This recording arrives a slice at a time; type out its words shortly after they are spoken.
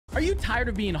Are you tired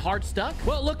of being hard stuck?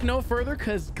 Well, look no further,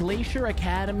 because Glacierr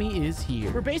Academy is here.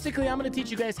 Where basically I'm going to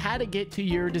teach you guys how to get to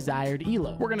your desired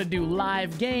elo. We're going to do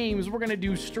live games, we're going to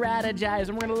do strategize,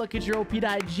 and we're going to look at your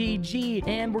OP.GG,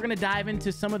 and we're going to dive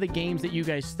into some of the games that you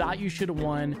guys thought you should have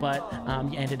won, but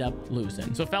you ended up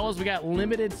losing. So fellas, we got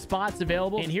limited spots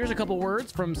available, and here's a couple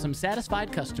words from some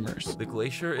satisfied customers. The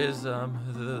Glacierr is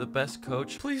the best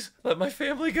coach. Please let my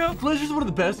family go. Glacierr's one of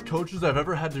the best coaches I've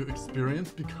ever had to experience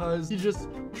because he just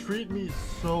treat me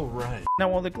so right. Now,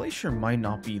 while the Glacierr might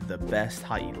not be the best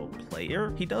high elo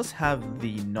player, he does have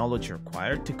the knowledge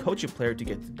required to coach a player to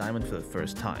get to Diamond for the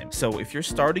first time. So if you're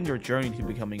starting your journey to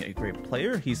becoming a great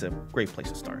player, he's a great place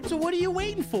to start. So what are you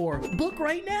waiting for? Book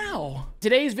right now.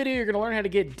 Today's video, you're going to learn how to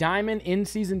get Diamond in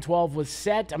Season 12 with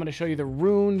Sett. I'm going to show you the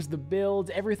runes, the builds,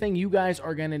 everything you guys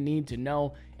are going to need to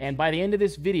know. And by the end of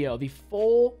this video, the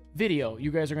full video,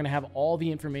 you guys are going to have all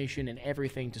the information and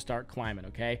everything to start climbing,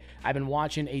 okay? I've been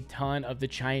watching a ton of the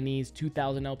Chinese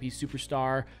 2000 LP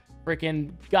superstar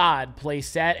freaking god play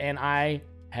Sett, and I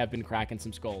have been cracking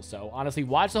some skulls. So honestly,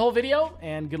 watch the whole video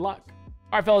and good luck.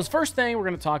 All right, fellas, first thing we're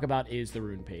going to talk about is the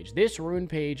rune page. This rune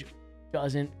page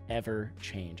doesn't ever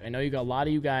change. I know a lot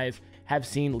of you guys have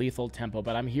seen Lethal Tempo,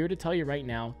 but I'm here to tell you right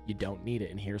now, you don't need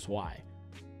it, and here's why.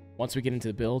 Once we get into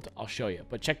the build, I'll show you.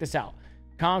 But check this out.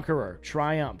 Conqueror,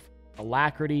 Triumph,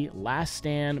 Alacrity, Last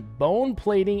Stand, Bone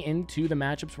Plating into the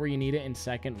matchups where you need it, and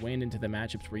Second Wind into the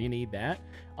matchups where you need that.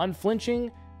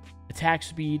 Unflinching, Attack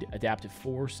Speed, Adaptive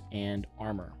Force, and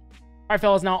Armor. All right,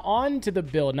 fellas, now on to the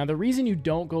build. Now, the reason you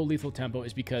don't go Lethal Tempo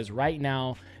is because right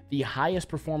now, the highest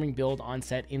performing build on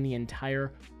Sett in the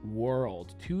entire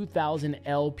world, 2000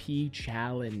 LP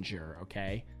Challenger,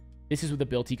 okay? This is what the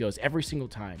build he goes every single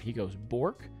time. He goes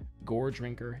Bork, Gore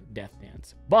Drinker, Death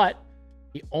Dance. But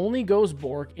he only goes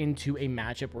Bork into a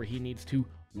matchup where he needs to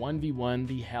 1v1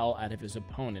 the hell out of his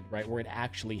opponent, right? Where it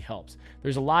actually helps.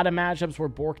 There's a lot of matchups where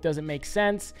Bork doesn't make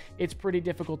sense. It's pretty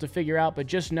difficult to figure out, but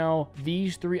just know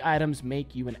these 3 items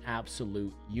make you an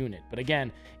absolute unit. But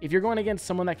again, if you're going against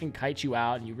someone that can kite you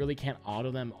out and you really can't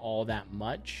auto them all that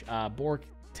much, Bork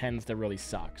tends to really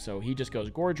suck. So he just goes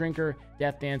Gore Drinker,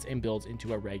 Death Dance, and builds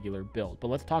into a regular build. But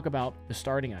let's talk about the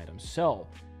starting items. So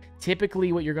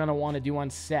typically what you're going to want to do on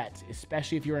Sett,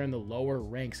 especially if you're in the lower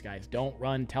ranks, guys, don't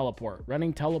run Teleport.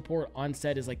 Running Teleport on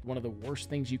Sett is like one of the worst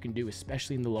things you can do,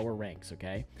 especially in the lower ranks,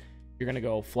 okay? You're going to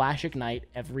go Flash Ignite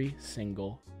every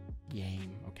single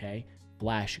game, okay?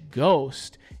 Flash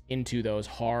Ghost into those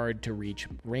hard to reach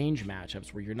range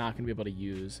matchups where you're not going to be able to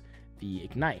use the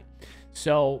Ignite.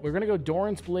 So we're going to go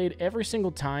Doran's Blade every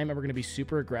single time, and we're going to be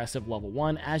super aggressive level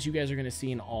 1, as you guys are going to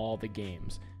see in all the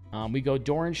games. We go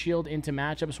Doran Shield into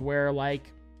matchups where,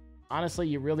 like, honestly,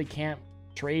 you really can't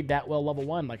trade that well level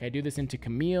 1. Like, I do this into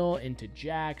Camille, into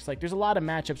Jax. Like, there's a lot of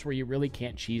matchups where you really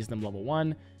can't cheese them level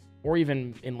 1, or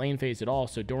even in lane phase at all.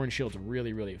 So Doran Shield's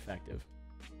really, really effective.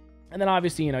 And then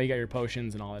obviously, you know, you got your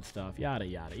potions and all that stuff, yada,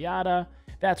 yada, yada.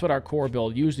 That's what our core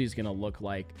build usually is going to look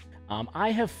like.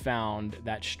 I have found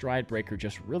that Stride Breaker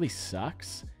just really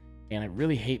sucks, and I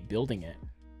really hate building it.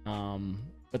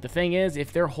 But the thing is,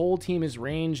 if their whole team is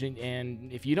ranged,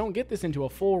 and if you don't get this into a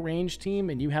full range team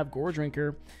and you have Gore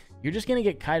Drinker, you're just going to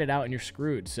get kited out and you're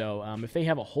screwed. So if they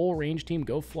have a whole range team,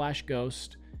 go Flash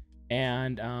Ghost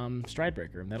and Stride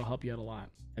Breaker, and that'll help you out a lot.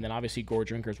 And then obviously Gore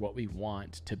Drinker is what we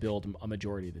want to build a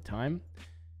majority of the time.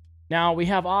 Now, we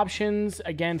have options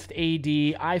against AD.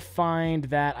 I find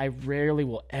that I rarely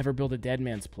will ever build a Dead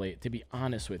Man's Plate, to be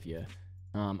honest with you.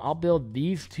 I'll build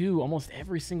these 2 almost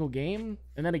every single game.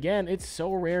 And then again, it's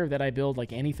so rare that I build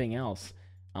like anything else.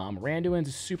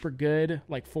 Randuin's super good,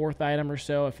 like 4th item or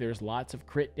so. If there's lots of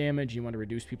crit damage, you want to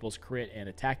reduce people's crit and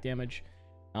attack damage.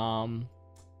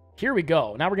 Here we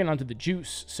go. Now we're getting onto the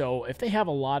juice. So if they have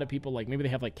a lot of people, like maybe they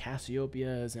have like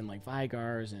Cassiopeias and like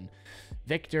Vigars and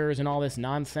Victors and all this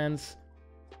nonsense,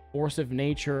 Force of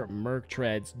Nature, Merc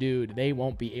Treads, dude, they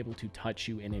won't be able to touch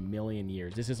you in a million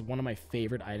years. This is one of my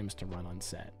favorite items to run on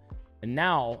Sett. And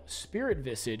now Spirit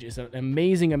Visage is an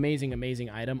amazing, amazing, amazing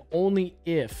item only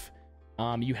if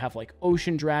you have like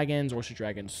Ocean Dragons, Ocean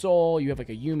Dragon Soul, you have like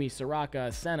a Yuumi,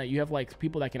 Soraka, Senna, you have like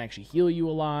people that can actually heal you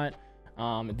a lot.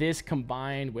 This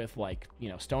combined with like, you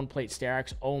know, Stone Plate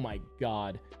Starax, oh my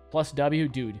god. Plus W,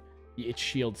 dude, it's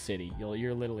Shield City.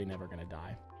 You're literally never going to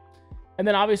die. And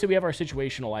then obviously we have our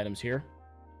situational items here.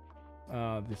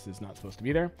 This is not supposed to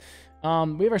be there. We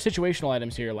have our situational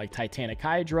items here like Titanic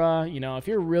Hydra. You know, if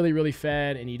you're really, really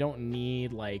fed and you don't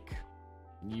need like,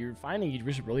 you're finding you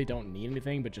just really don't need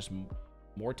anything but just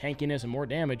more tankiness and more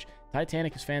damage,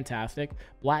 Titanic is fantastic.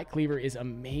 Black Cleaver is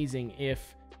amazing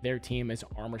if their team is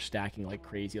armor stacking like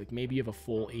crazy. Like maybe you have a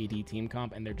full AD team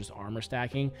comp and they're just armor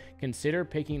stacking. Consider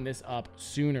picking this up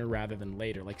sooner rather than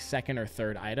later, like second or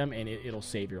third item, and it'll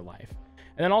save your life.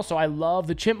 And then also, I love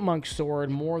the Chipmunk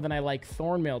Sword more than I like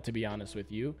Thornmail, to be honest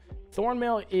with you.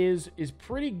 Thornmail is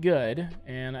pretty good,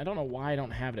 and I don't know why I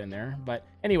don't have it in there. But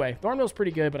anyway, Thornmail's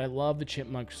pretty good, but I love the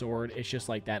Chipmunk Sword. It's just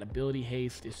like that ability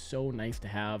haste is so nice to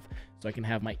have, so I can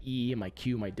have my E, my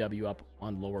Q, my W up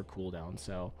on lower cooldown.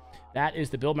 So that is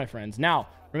the build, my friends. Now,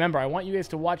 remember, I want you guys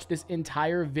to watch this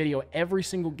entire video. Every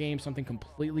single game, something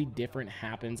completely different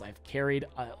happens. I've carried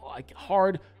like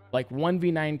hard, like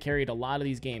 1v9 carried a lot of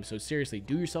these games. So seriously,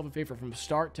 do yourself a favor from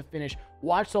start to finish.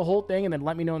 Watch the whole thing and then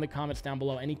let me know in the comments down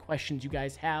below any questions you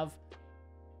guys have.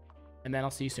 And then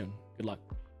I'll see you soon. Good luck.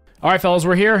 All right, fellas,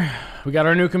 we're here. We got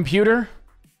our new computer.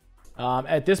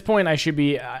 At this point, I should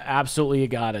be absolutely a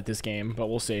god at this game, but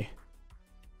we'll see.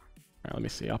 All right, let me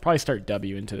see. I'll probably start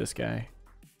W into this guy.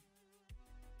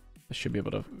 I should be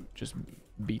able to just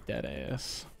beat that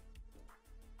ass.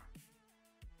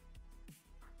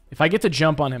 If I get to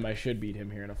jump on him, I should beat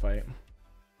him here in a fight.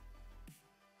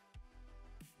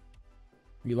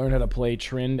 You learn how to play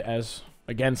Trind as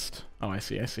against... Oh, I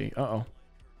see, I see. Uh-oh.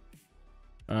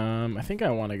 I think I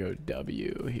want to go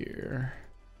W here.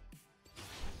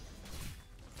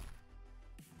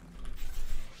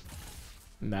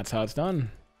 And that's how it's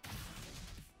done.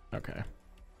 Okay.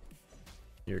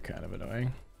 You're kind of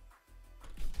annoying.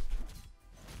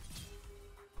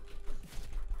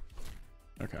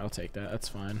 Okay, I'll take that. That's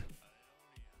fine.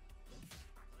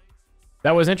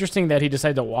 That was interesting that he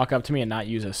decided to walk up to me and not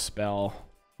use a spell.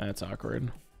 That's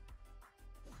awkward.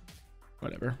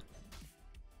 Whatever.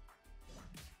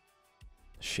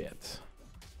 Shit.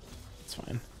 It's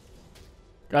fine.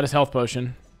 Got his health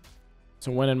potion. It's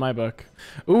a win in my book.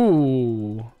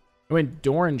 Ooh. I went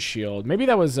Doran's shield. Maybe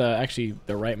that was actually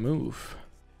the right move.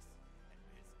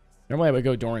 Normally I would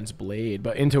go Doran's blade,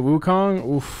 but into Wukong?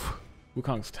 Oof.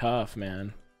 Wukong's tough,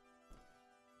 man.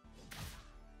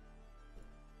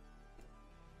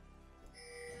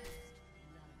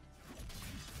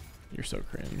 You're so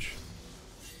cringe.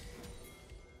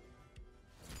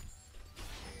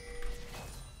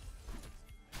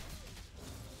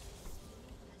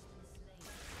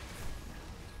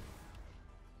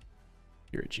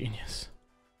 You're a genius.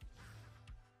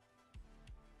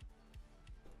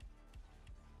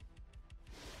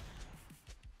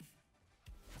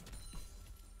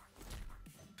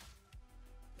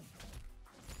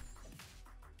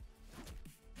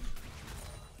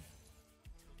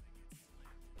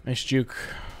 Nice juke.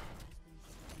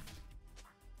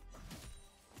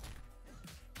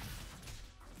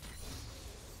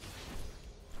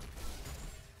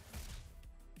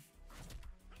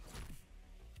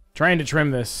 Trying to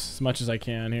trim this as much as I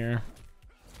can here.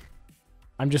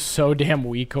 I'm just so damn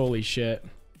weak, holy shit.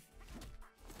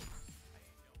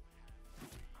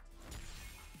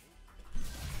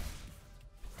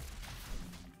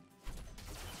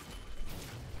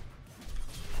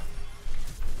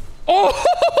 Oh!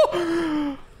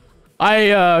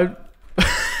 I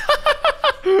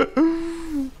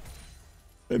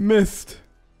missed.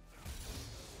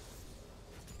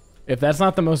 If that's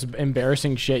not the most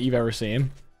embarrassing shit you've ever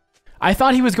seen. I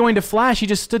thought he was going to flash. He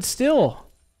just stood still.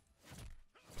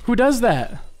 Who does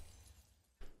that?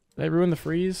 Did I ruin the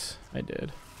freeze? I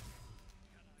did.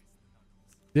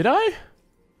 Did I?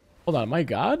 Hold on. Am I a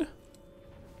god?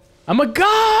 I'm a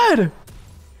god!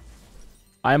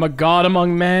 I am a god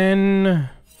among men.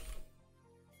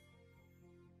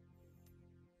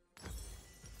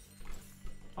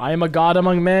 I am a god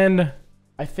among men.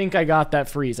 I think I got that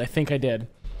freeze. I think I did.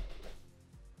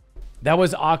 That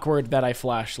was awkward that I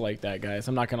flashed like that, guys.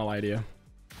 I'm not gonna lie to you.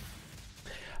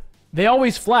 They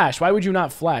always flash. Why would you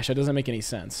not flash? That doesn't make any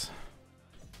sense.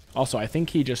 Also, I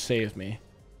think he just saved me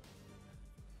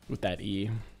with that E.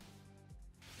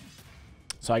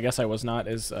 So I guess I was not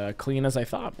as clean as I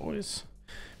thought, boys.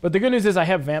 But the good news is I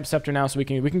have Vamp Scepter now, so we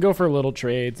can go for little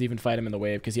trades, even fight him in the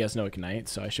wave, because he has no Ignite,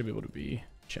 so I should be able to be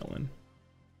chilling.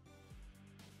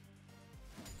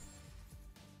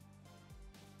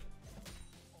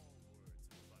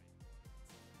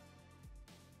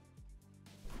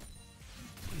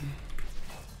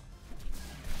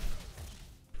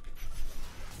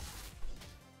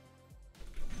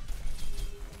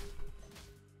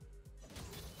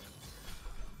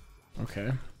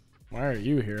 Okay. Why are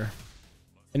you here?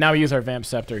 And now we use our Vamp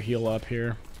Scepter heal up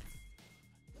here.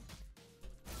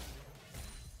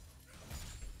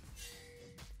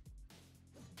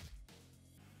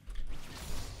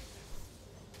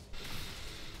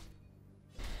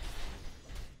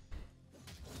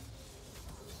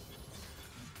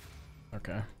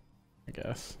 Okay. I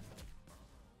guess.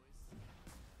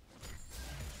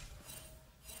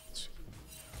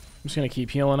 I'm just gonna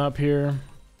keep healing up here.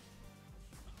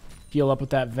 Heal up with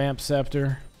that Vamp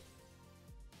Scepter.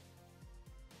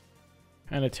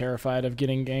 Kind of terrified of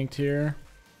getting ganked here.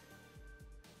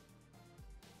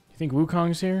 You think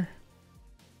Wukong's here?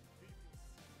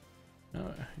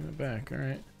 Oh, he went back. All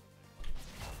right.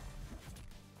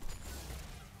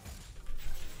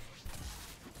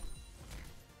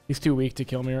 He's too weak to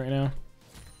kill me right now.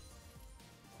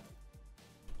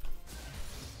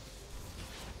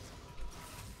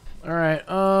 All right.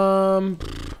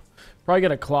 Probably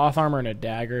get a cloth armor and a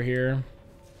dagger here.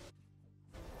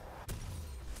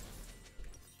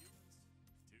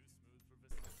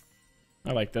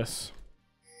 I like this.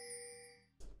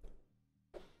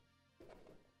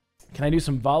 Can I do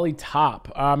some volley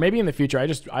top? Maybe in the future.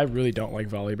 I really don't like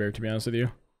Volibear, to be honest with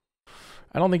you.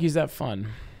 I don't think he's that fun.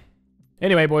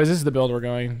 Anyway, boys, this is the build we're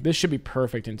going. This should be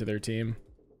perfect into their team.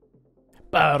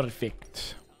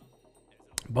 Perfect.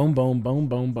 Boom, boom, boom,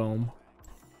 boom, boom.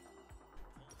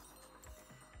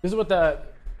 This is what the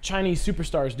Chinese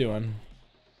superstar is doing.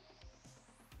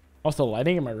 Also, the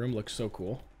lighting in my room looks so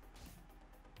cool.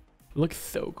 It looks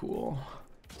so cool.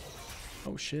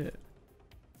 Oh, shit.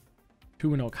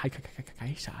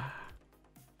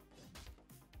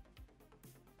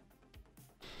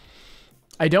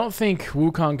 I don't think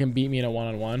Wukong can beat me in a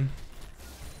one-on-one.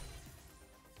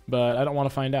 But I don't want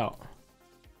to find out.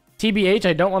 TBH,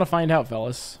 I don't want to find out,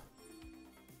 fellas.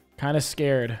 Kind of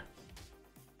scared.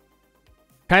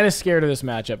 Kind of scared of this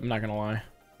matchup, I'm not going to lie.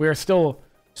 We are still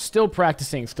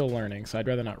practicing, still learning, so I'd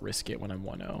rather not risk it when I'm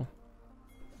 1-0.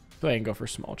 So I can go for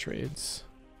small trades.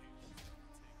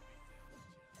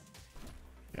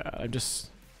 Yeah, I'm just...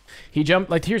 He jumped...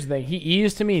 Like, here's the thing. He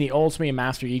E's to me, and he ults me and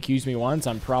Master EQs me once.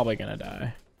 I'm probably going to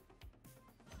die.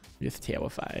 Just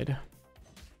terrified.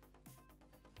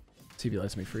 See if he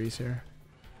lets me freeze here.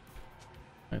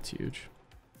 That's huge.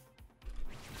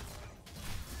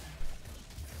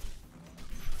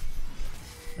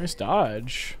 Nice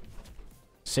dodge.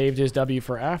 Saved his W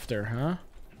for after, huh?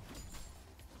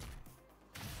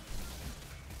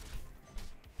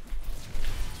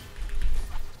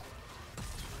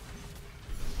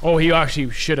 Oh, he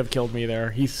actually should have killed me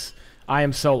there. I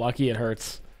am so lucky it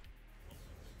hurts.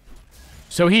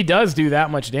 So he does do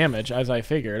that much damage, as I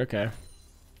figured. Okay.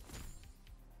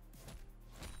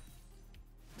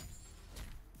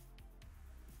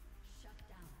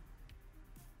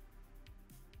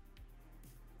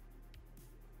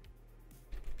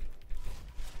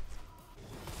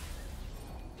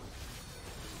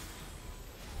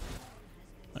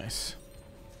 Nice.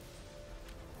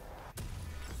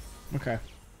 Okay.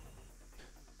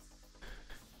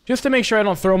 Just to make sure I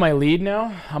don't throw my lead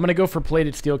now, I'm going to go for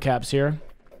plated steel caps here.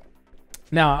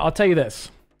 Now, I'll tell you this.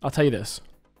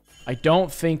 I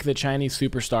don't think the Chinese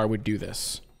superstar would do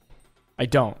this. I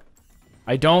don't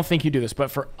think you do this.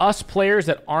 But for us players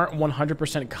that aren't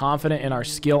 100% confident in our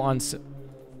skill on...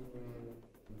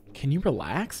 Can you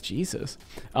relax? Jesus.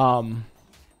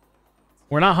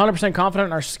 We're not 100% confident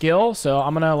in our skill, so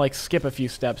I'm going to, like, skip a few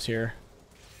steps here.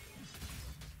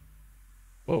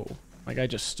 Whoa. My guy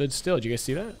just stood still. Did you guys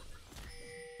see that?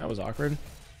 That was awkward.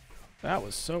 That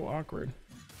was so awkward.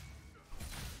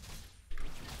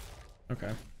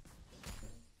 Okay.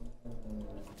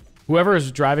 Whoever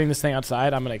is driving this thing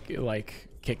outside, I'm going to, like,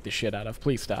 kick the shit out of.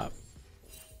 Please stop.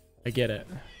 I get it.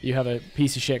 You have a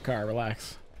piece of shit car.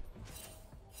 Relax.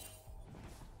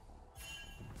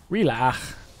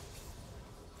 Relax.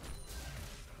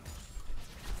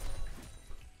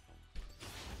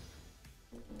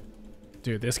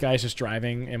 Dude, this guy's just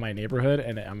driving in my neighborhood,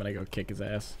 and I'm gonna go kick his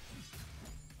ass.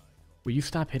 Will you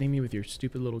stop hitting me with your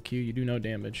stupid little Q? You do no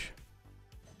damage.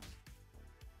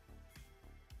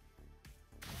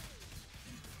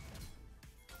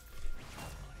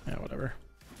 Yeah, whatever.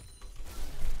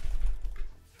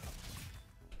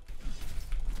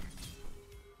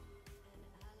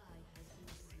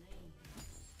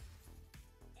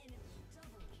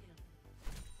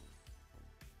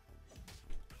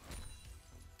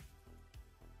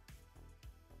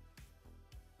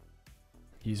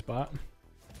 He's bot.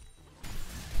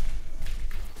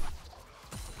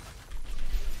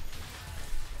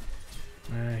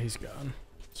 He's gone.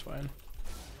 It's fine.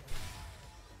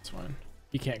 It's fine.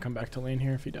 He can't come back to lane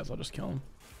here. If he does, I'll just kill him.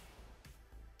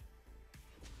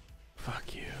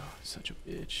 Fuck you. Such a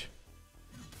bitch.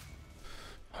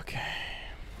 Okay.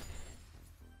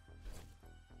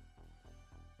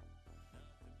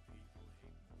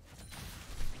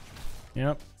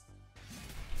 Yep.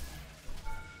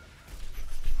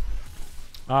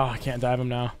 Oh, I can't dive him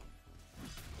now.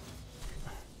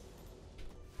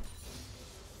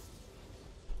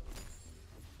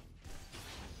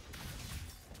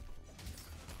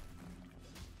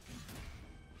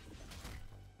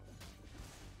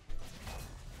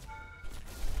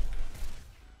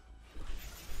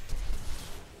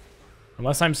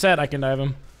 Unless I'm Sett, I can dive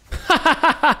him.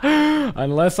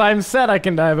 Unless I'm Sett, I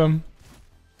can dive him.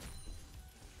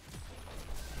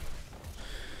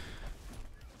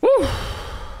 Woo.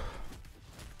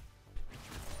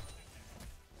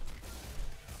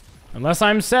 Unless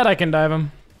I'm Sett, I can dive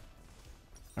him.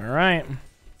 All right.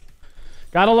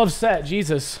 Gotta love Sett,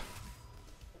 Jesus.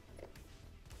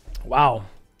 Wow.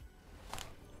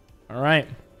 All right.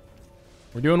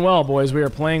 We're doing well, boys. We are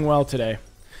playing well today.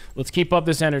 Let's keep up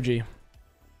this energy.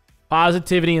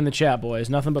 Positivity in the chat, boys.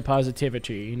 Nothing but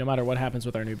positivity, no matter what happens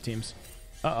with our noob teams.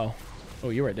 Uh-oh.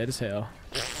 Oh, you are dead as hell.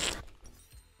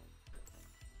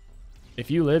 If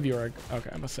you live, you are... Okay,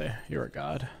 I'm gonna say, you're a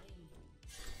god.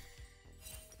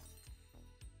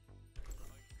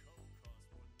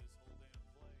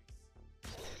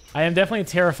 I am definitely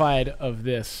terrified of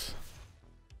this.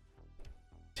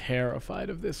 Terrified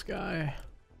of this guy.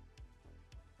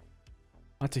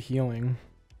 Lots of healing.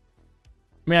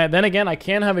 I mean, then again, I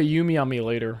can have a Yuumi on me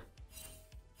later.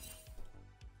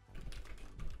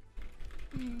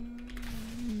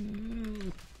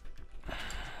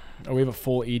 Oh, we have a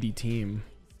full AD team.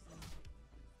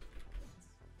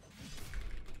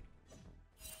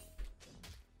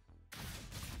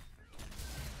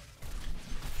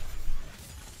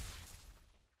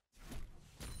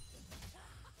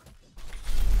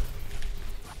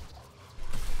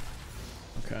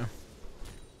 Okay. I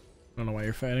don't know why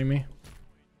you're fighting me.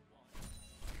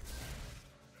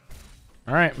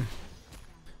 All right.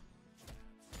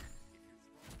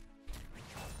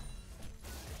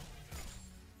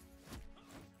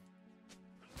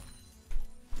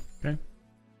 Okay.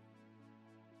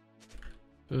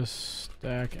 Just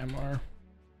stack MR.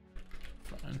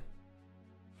 Fine.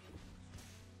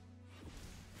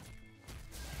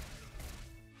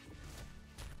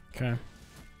 Okay.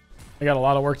 I got a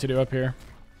lot of work to do up here.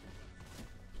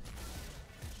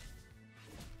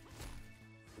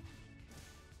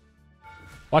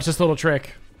 Watch this little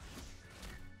trick.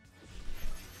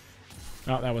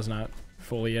 Oh, that was not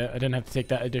fully yet. I didn't have to take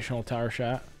that additional tower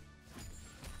shot.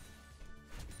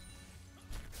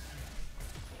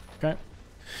 Okay.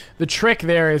 The trick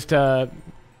there is to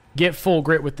get full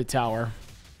grit with the tower.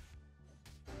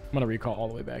 I'm going to recall all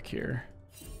the way back here.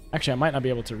 Actually, I might not be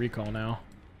able to recall now.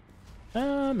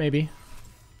 Maybe.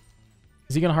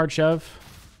 Is he going to hard shove?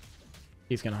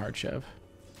 He's going to hard shove.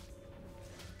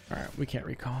 Alright, we can't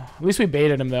recall. At least we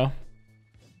baited him, though.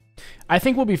 I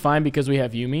think we'll be fine because we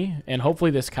have Yuumi, and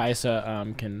hopefully this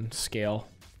Kai'Sa can scale.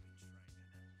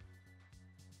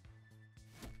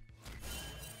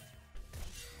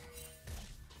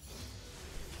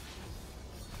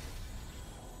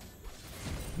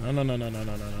 No, no, no, no, no,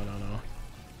 no, no, no, no, no.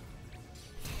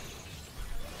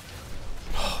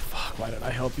 Oh, fuck. Why did I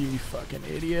help you, you fucking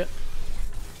idiot?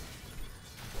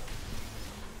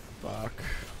 Fuck.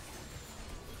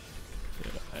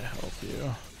 Did I help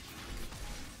you?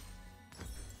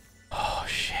 Oh,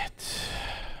 shit.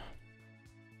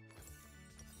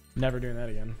 Never doing that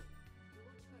again.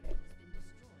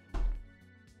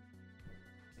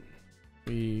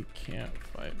 We can't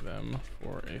fight them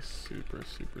for a super,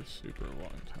 super, super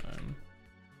long time.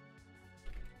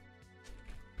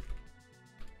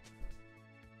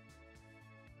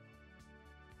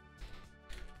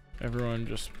 Everyone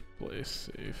just play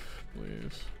safe,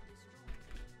 please.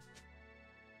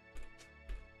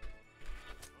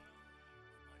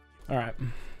 Alright.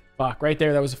 Fuck, right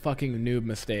there, that was a fucking noob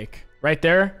mistake. Right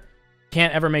there,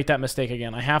 can't ever make that mistake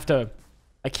again.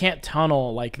 I can't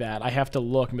tunnel like that. I have to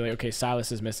look and be like, okay,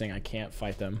 Silas is missing. I can't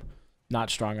fight them. Not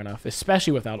strong enough.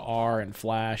 Especially without R and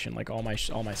Flash and like all my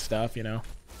stuff, you know?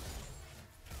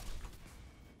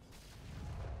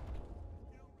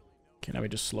 Okay, now we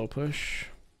just slow push.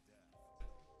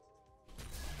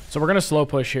 So we're gonna slow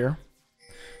push here.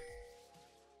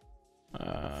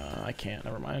 I can't,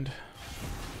 never mind.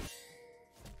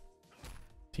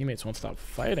 Teammates won't stop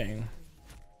fighting.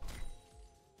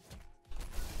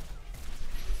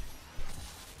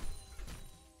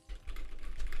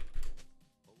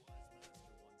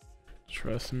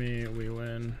 Trust me, we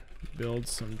win. Build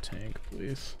some tank,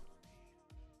 please.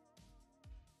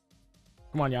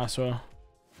 Come on, Yasuo.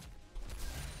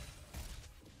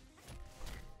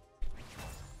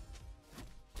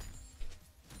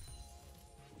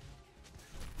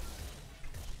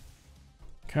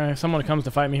 Okay, if someone comes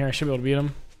to fight me here, I should be able to beat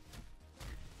him.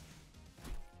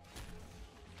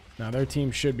 Now their team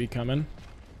should be coming.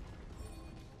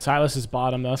 Silas is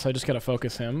bottom though, so I just gotta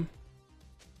focus him.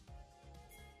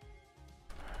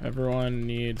 Everyone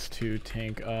needs to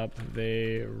tank up.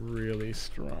 They really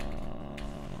strong.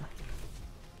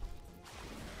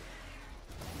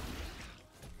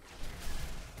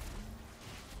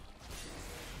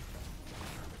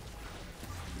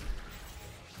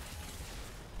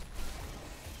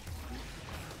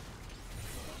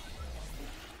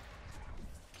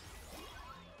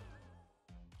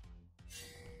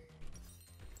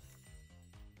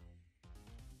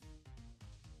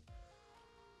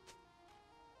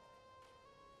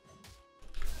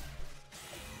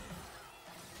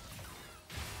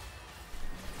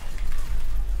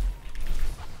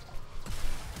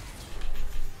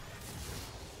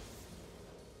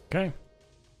 Okay.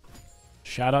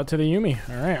 Shout out to the Yumi.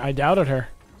 All right, I doubted her.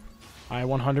 I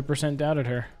 100% doubted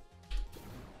her.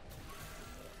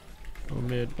 Go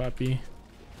mid, puppy.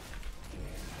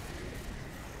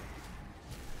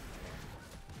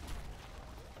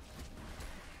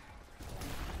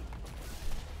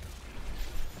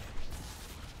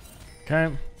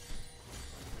 Okay.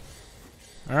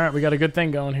 All right, we got a good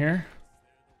thing going here.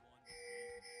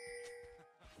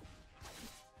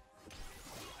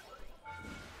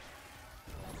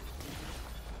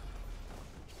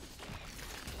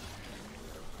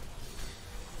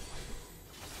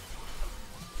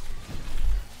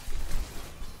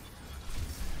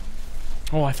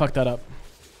 Oh, I fucked that up.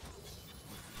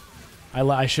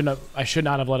 I should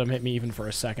not have let him hit me even for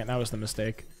a second. That was the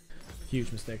mistake.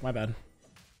 Huge mistake. My bad.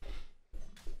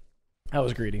 That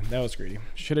was greedy. That was greedy.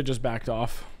 Should have just backed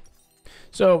off.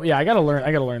 So yeah, I gotta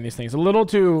learn these things. A little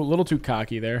too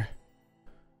cocky there.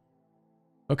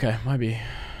 Okay, might be.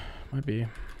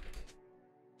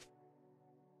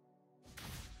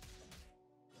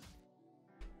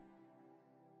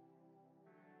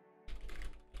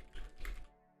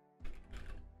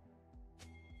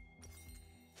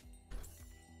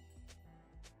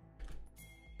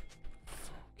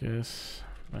 Focus,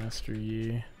 Master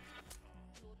Yi.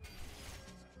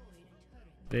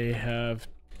 They have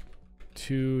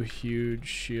 2 huge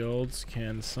shields.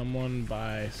 Can someone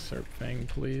buy Serp Fang,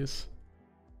 please?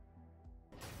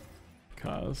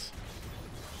 Cause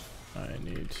I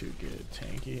need to get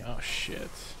tanky. Oh shit.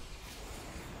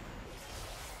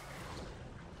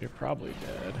 You're probably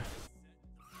dead.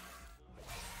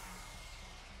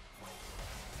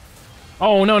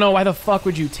 Oh no, why the fuck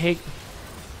would you take...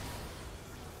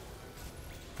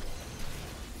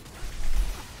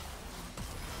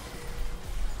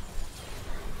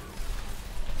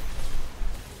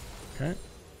 Okay.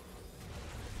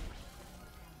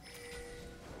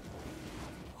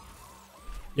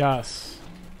 Yes.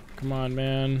 Come on,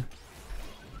 man.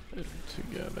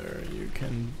 Together, you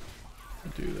can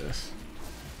do this.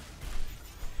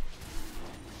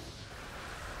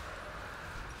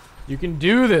 You can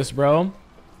do this, bro.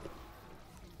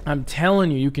 I'm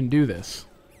telling you, you can do this.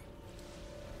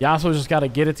 Yasuo's just got to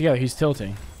get it together. He's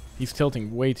tilting. He's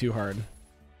tilting way too hard.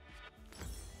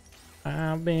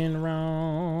 I've been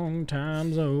wrong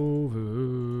times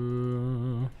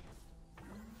over.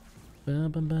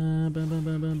 I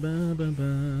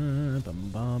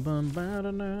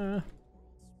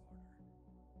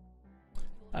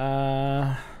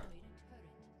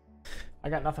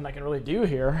got nothing I can really do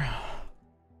here.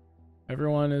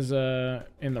 Everyone is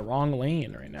in the wrong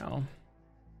lane right now.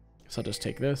 So I'll just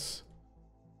take this.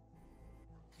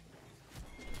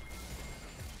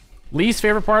 Least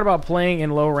favorite part about playing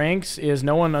in low ranks is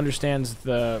no one understands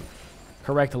the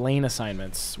correct lane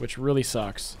assignments, which really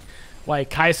sucks. Like,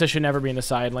 Kaisa should never be in the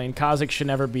side lane. Kha'Zix should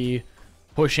never be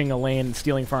pushing a lane and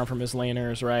stealing farm from his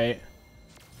laners, right?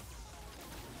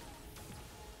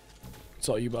 It's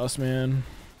all you, boss man.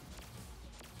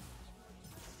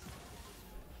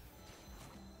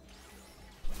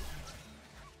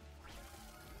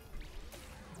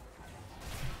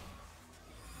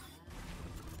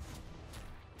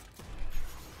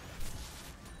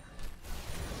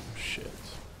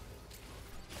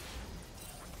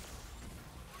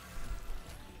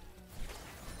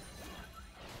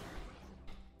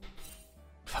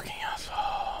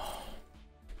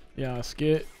 Yeah,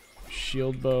 skit,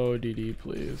 shield bow, DD,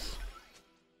 please.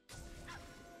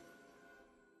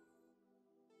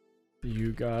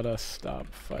 You gotta stop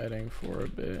fighting for a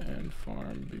bit and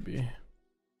farm, BB.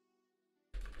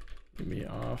 Get me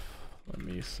off. Let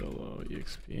me solo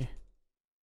EXP.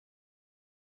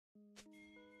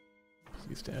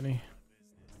 Please, Danny.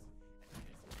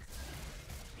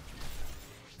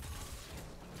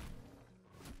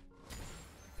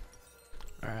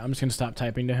 Alright, I'm just gonna stop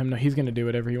typing to him. No, he's gonna do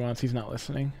whatever he wants. He's not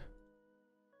listening.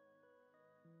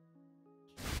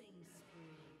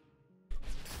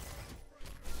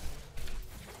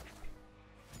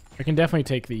 I can definitely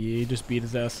take the E, just beat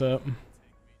his ass up.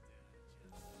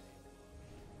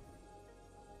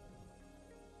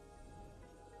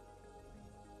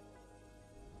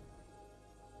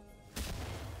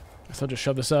 Guess I'll just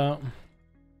shove this out.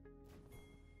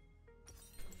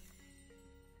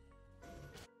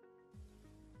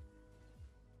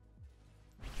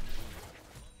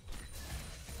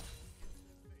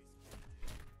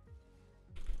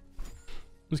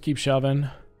 Just keep shoving.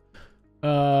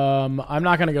 I'm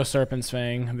not gonna go Serpent's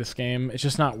Fang this game. It's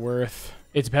just not worth.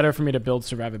 It's better for me to build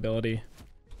survivability.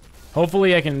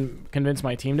 Hopefully I can convince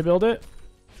my team to build it.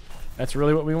 That's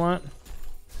really what we want.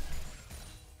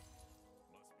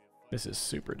 This is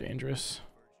super dangerous.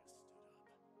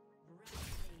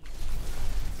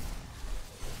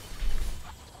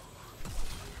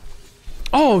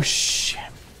 Oh, shit.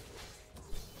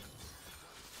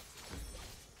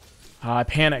 I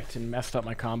panicked and messed up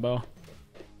my combo.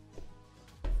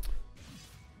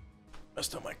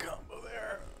 Messed up my combo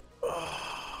there.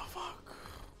 Oh, fuck.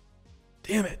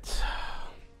 Damn it.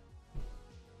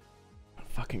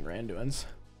 Fucking Randuin's.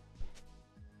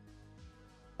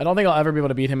 I don't think I'll ever be able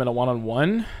to beat him in a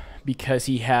one-on-one because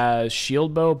he has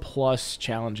Shield Bow plus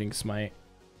Challenging Smite.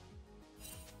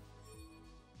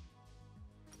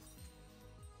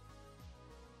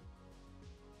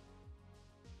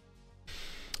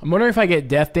 I'm wondering if I get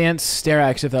Death Dance,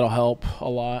 Sterax, if that'll help a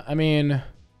lot. I mean,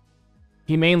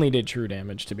 he mainly did true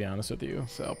damage, to be honest with you,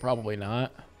 so probably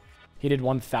not. He did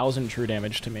 1,000 true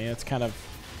damage to me. That's kind of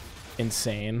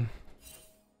insane.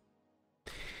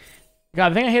 God,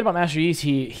 the thing I hate about Master Yi is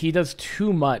he does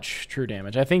too much true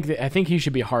damage. I think he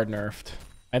should be hard nerfed.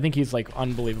 I think he's like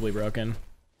unbelievably broken.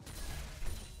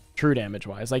 True damage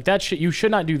wise, like that shit, you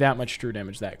should not do that much true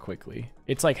damage that quickly.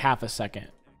 It's like half a second.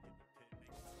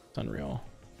 It's unreal.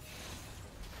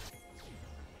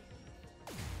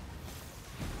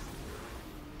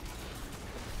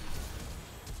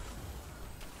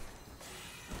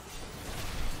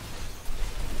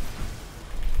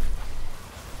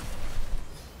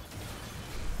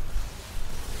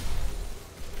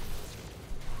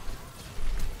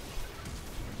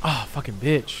 Oh, fucking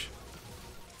bitch.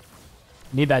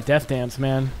 Need that Death Dance,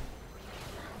 man.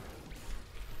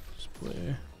 Just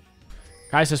play.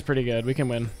 Kai'Sa's pretty good. We can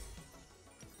win.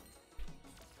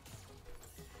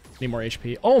 Need more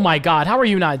HP. Oh my god, how are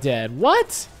you not dead?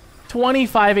 What?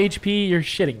 25 HP? You're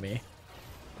shitting me.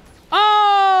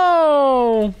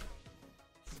 Oh!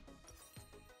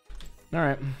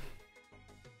 Alright.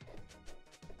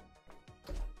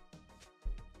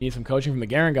 Need some coaching from the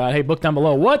Garen God. Hey, book down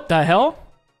below. What the hell?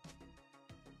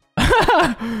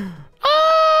 Ah!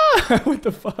 What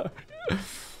the fuck?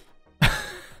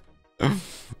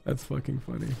 That's fucking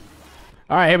funny.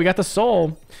 All right, hey, we got the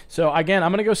soul. So again,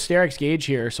 I'm gonna go Sterax Gauge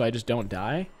here, so I just don't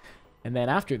die. And then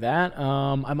after that,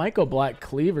 I might go Black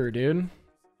Cleaver, dude.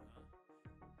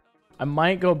 I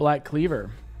might go Black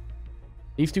Cleaver.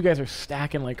 These two guys are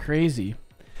stacking like crazy,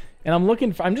 and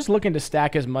I'm just looking to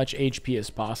stack as much HP as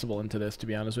possible into this, to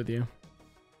be honest with you.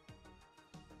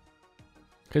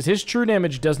 Because his true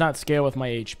damage does not scale with my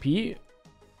HP.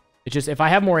 It's just, if I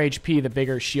have more HP, the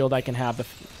bigger shield I can have.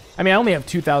 I mean, I only have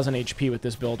 2,000 HP with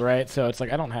this build, right? So it's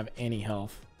like, I don't have any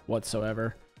health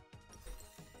whatsoever.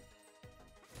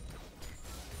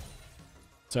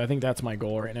 So I think that's my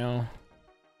goal right now.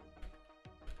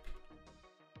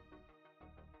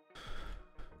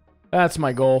 That's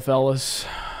my goal, fellas.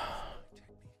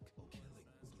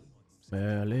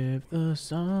 Well, if the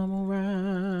sun will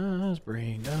rise,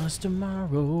 bring us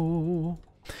tomorrow.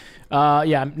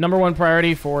 Yeah, number one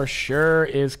priority for sure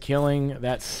is killing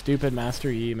that stupid Master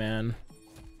Yi, man.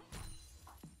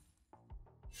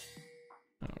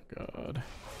 Oh, God.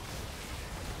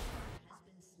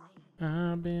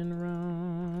 I've been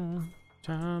wrong.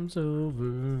 Time's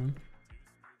over.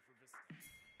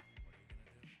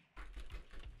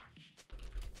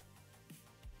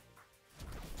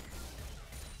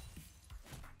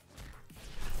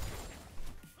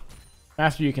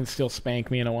 Master Yi can still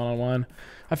spank me in a one-on-one.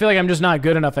 I feel like I'm just not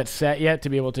good enough at Sett yet to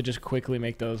be able to just quickly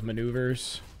make those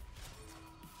maneuvers.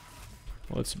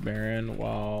 Let's Baron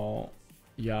while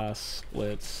Yas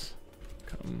splits.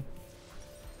 Come.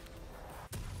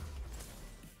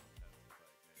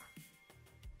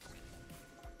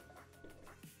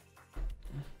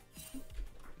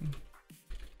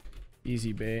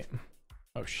 Easy bait.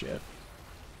 Oh shit.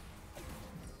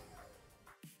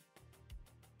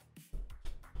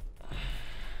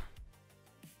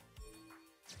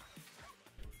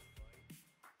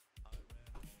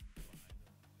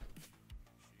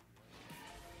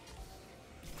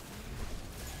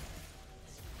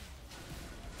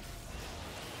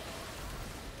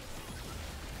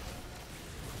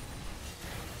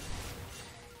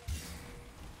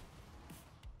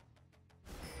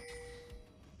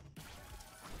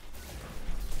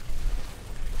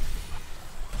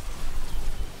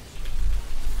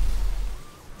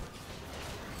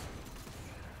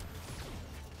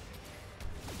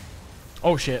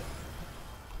 Oh shit.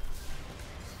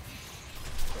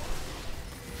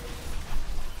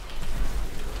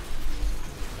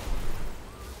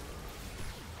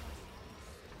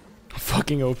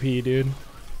 Fucking OP, dude.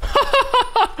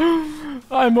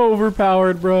 I'm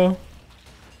overpowered, bro.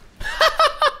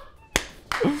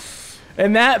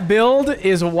 And that build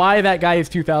is why that guy is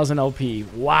 2000 LP.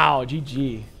 Wow,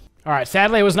 GG. All right,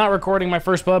 sadly I was not recording my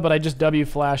first blood, but I just W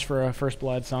flashed for a first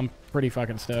blood, so I'm pretty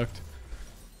fucking stoked.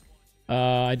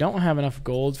 I don't have enough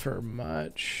gold for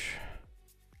much.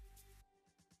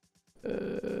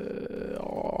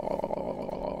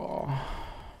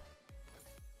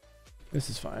 This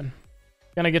is fine.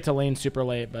 Gonna get to lane super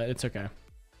late, but it's okay.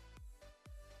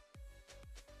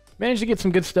 Managed to get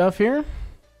some good stuff here.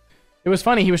 It was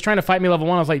funny. He was trying to fight me level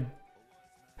 1. I was like,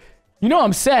 you know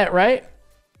I'm Sett, right?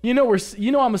 You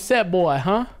know I'm a Sett boy,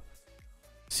 huh?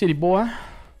 City boy.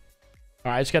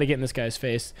 All right, I just got to get in this guy's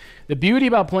face. The beauty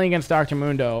about playing against Dr.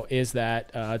 Mundo is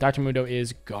that Dr. Mundo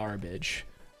is garbage.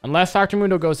 Unless Dr.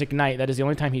 Mundo goes Ignite, that is the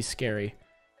only time he's scary.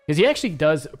 Because he actually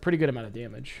does a pretty good amount of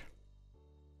damage.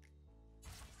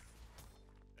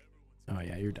 Oh,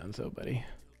 yeah, you're done so, buddy.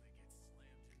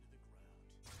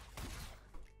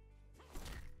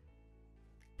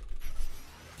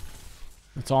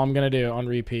 That's all I'm going to do on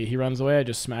repeat. He runs away, I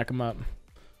just smack him up.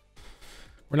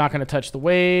 We're not going to touch the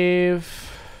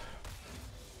wave.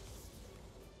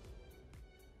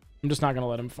 I'm just not going to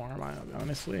let him farm,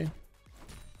 honestly.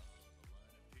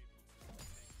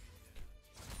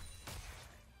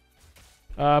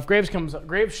 If Graves comes up,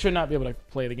 Graves should not be able to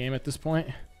play the game at this point.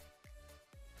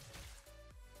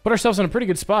 Put ourselves in a pretty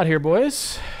good spot here,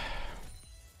 boys.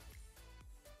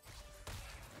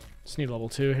 Just need level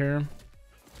 2 here.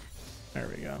 There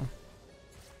we go.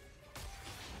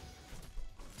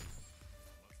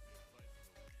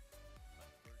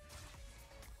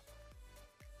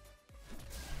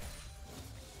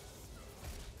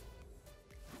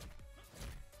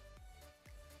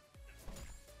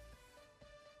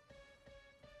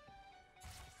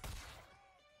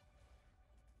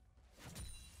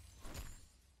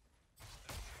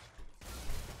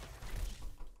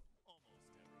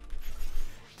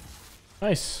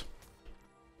 Nice.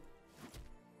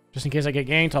 Just in case I get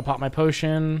ganked, I'll pop my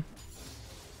potion.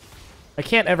 I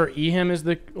can't ever E him is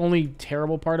the only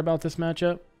terrible part about this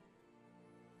matchup.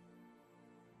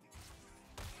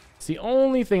 It's the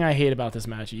only thing I hate about this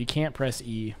matchup. You can't press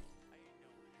E.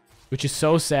 Which is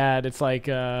so sad. It's like,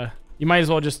 you might as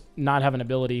well just not have an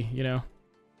ability, you know?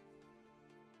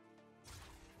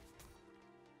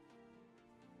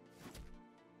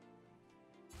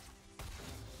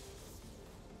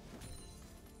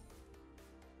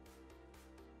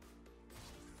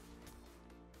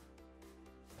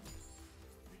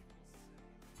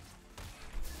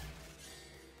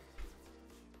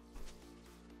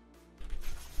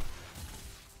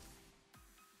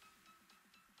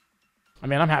 I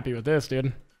mean, I'm happy with this,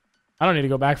 dude. I don't need to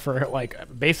go back for, like,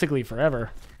 basically forever.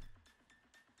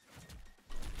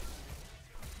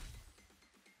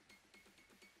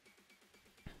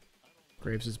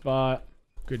 Graves is bot.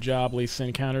 Good job, Lee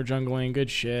Sin counter jungling. Good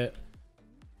shit.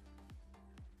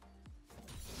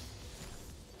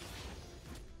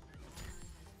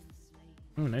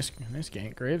 Oh, nice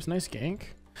gank, Graves. Nice gank.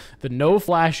 The no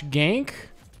flash gank.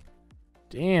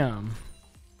 Damn.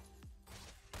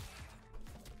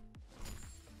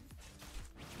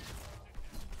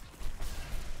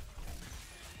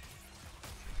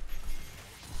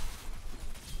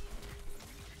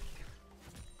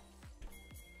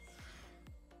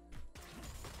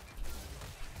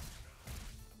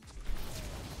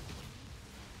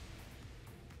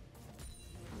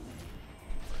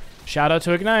 Shout out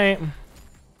to Ignite.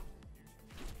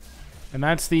 And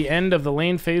that's the end of the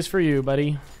lane phase for you,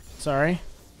 buddy. Sorry.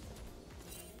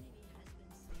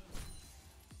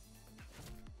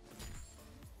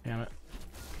 Damn it.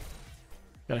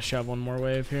 Gotta shove one more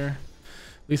wave here.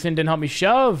 Lee Sin didn't help me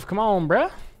shove. Come on,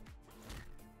 bruh.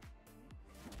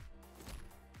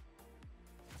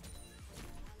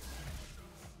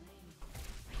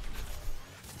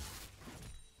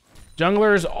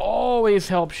 Junglers always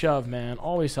help shove, man.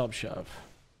 Always help shove.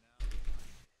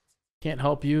 Can't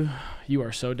help you. You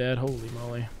are so dead. Holy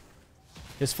moly.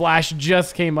 His flash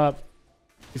just came up.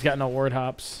 He's got no ward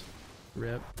hops.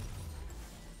 Rip.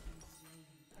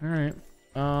 Alright.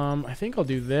 I think I'll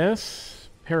do this.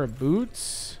 Pair of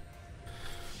boots.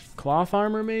 Cloth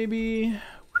armor, maybe.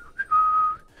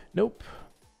 Nope.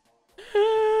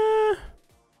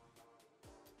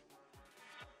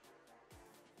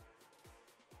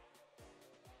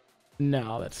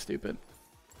 No, that's stupid.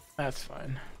 That's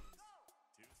fine.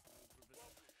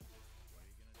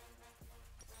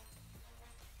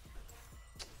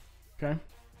 Okay.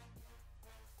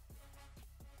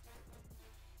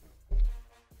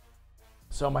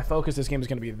 So my focus this game is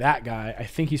going to be that guy. I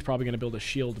think he's probably going to build a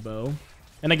shield bow.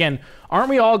 And again, aren't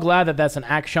we all glad that that's an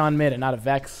Akshan mid and not a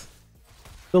Vex?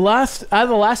 Out of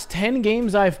the last 10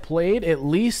 games I've played, at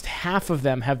least half of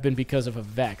them have been because of a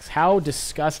Vex. How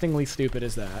disgustingly stupid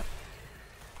is that?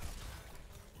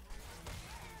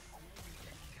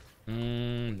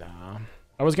 Nah.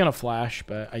 I was gonna flash,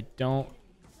 but I don't...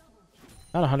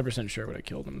 Not 100% sure what I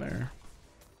killed him there.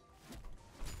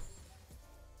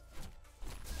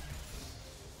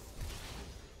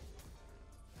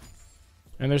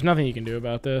 And there's nothing you can do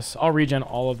about this. I'll regen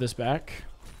all of this back.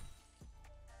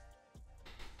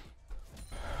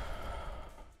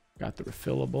 Got the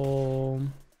refillable.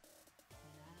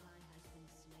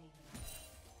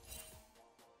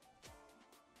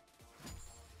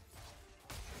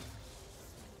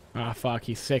 Ah, fuck,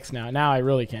 he's 6 now. Now I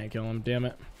really can't kill him, damn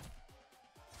it.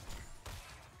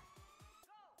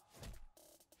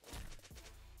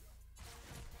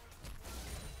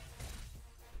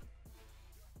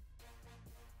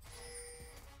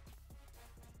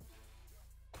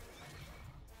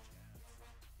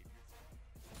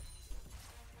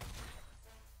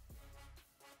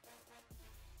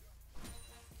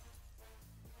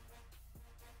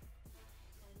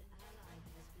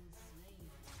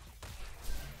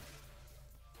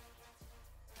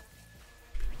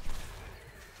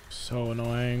 So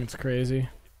annoying, it's crazy.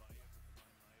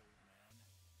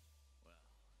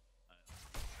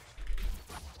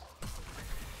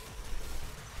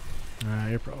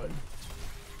 You're probably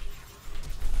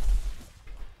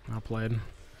outplayed.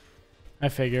 I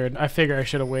figured I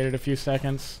should have waited a few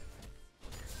seconds.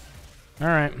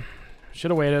 Alright.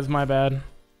 Should have waited, it's my bad.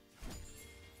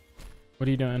 What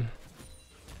are you doing?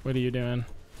 What are you doing?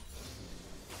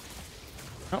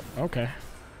 Oh, okay.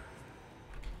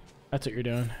 That's what you're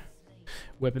doing.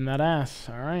 Whipping that ass.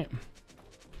 Alright.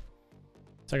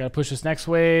 So I gotta push this next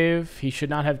wave. He should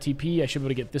not have TP. I should be able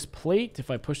to get this plate if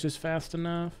I push this fast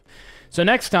enough. So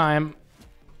next time,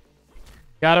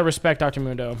 gotta respect Dr.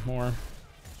 Mundo more.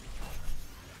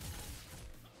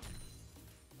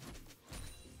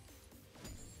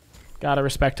 Gotta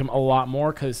respect him a lot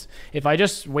more, because if I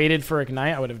just waited for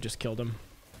Ignite, I would have just killed him.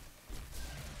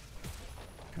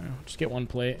 Okay, just get one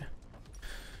plate.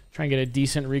 Try and get a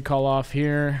decent recall off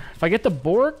here. If I get the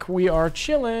Bork, we are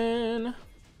chilling.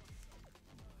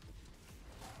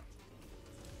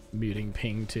 Muting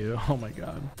ping too. Oh my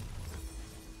god.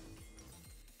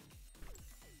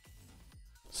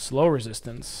 Slow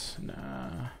resistance.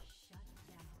 Nah.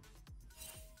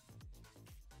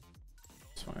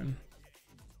 It's fine.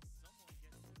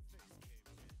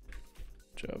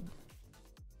 Job.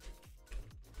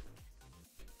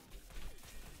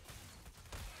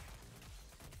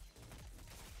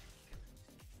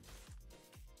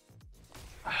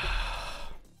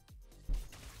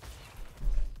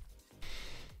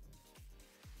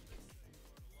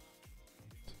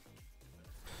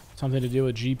 Something to do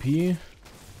with GP.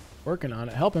 Working on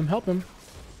it. Help him, help him.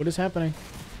 What is happening?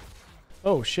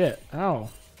 Oh shit. Ow.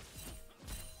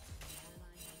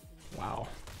 Wow.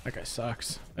 That guy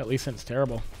sucks. At least it's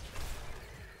terrible.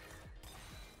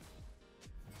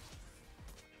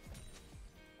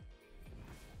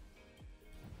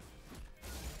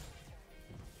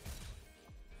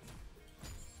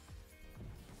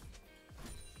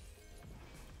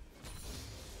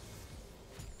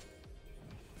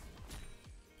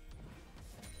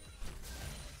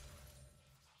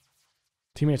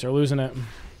 Teammates are losing it.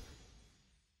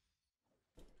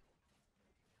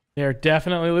 They're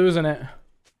definitely losing it.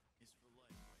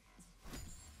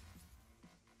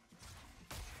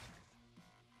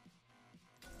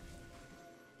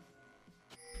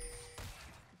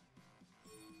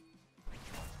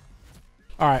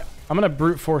 All right, I'm gonna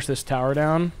brute force this tower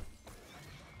down.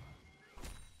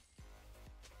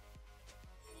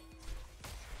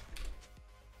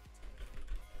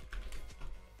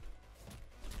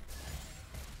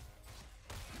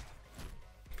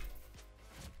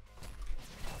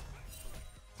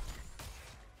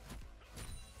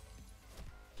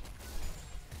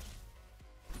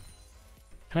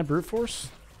 Can I brute force?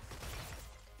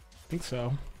 I think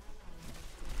so.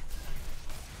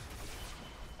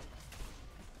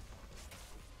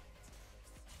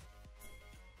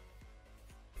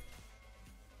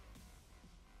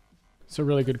 It's a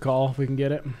really good call if we can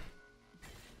get it. I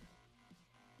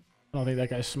don't think that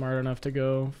guy's smart enough to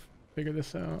go figure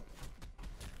this out.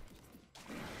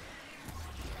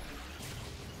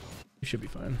 He should be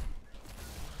fine.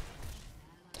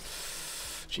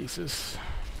 Jesus.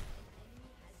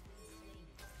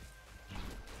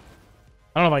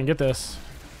 I don't know if I can get this.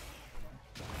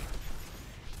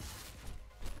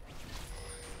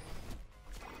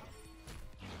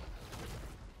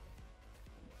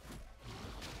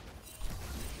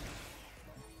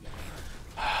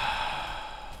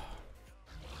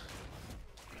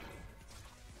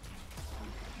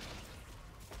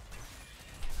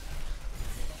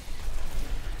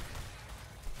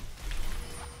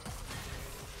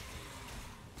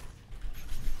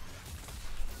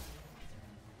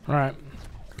 All right.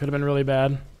 Could have been really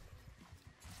bad.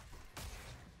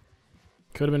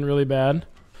 Could have been really bad.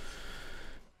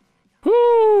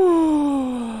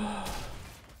 Whew.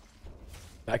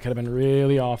 That could have been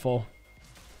really awful.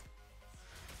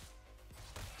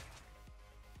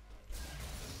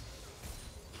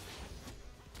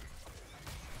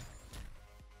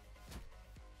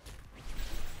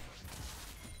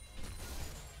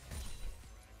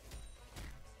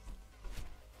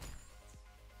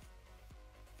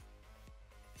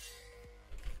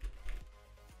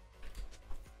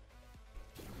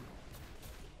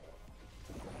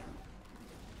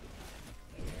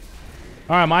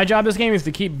 Alright, my job this game is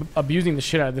to keep abusing the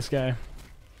shit out of this guy.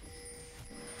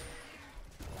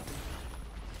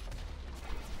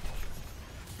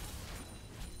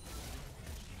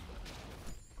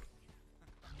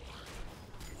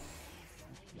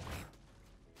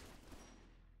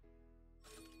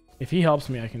 If he helps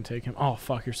me, I can take him. Oh,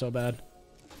 fuck, you're so bad.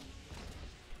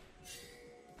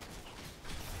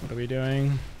 What are we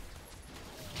doing?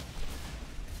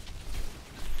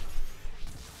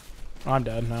 Oh, I'm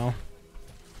dead now.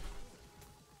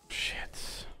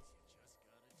 Shit.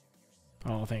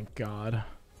 Oh, thank God.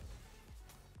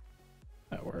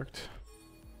 That worked.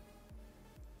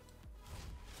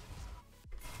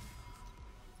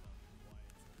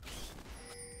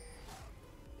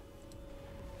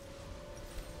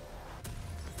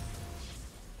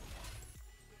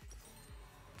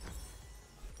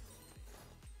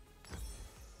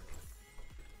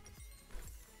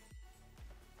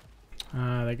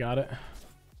 They got it.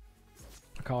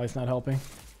 Akali's not helping.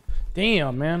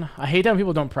 Damn, man. I hate how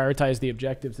people don't prioritize the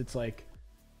objectives. It's like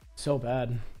so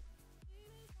bad.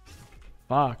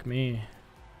 Fuck me. You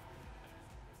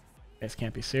guys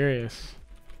can't be serious.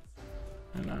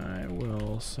 And I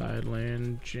will side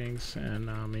lane Jinx and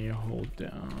Nami hold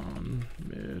down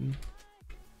mid.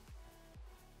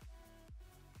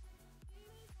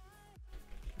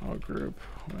 I'll group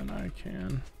when I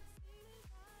can.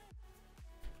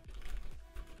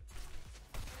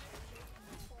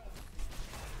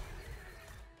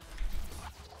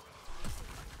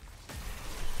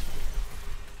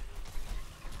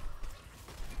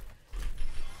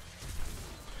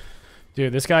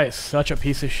 Dude, this guy is such a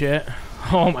piece of shit.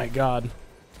 Oh my God.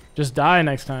 Just die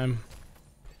next time.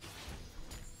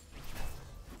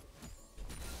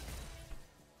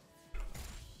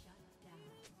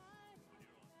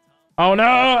 Oh no,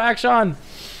 Action!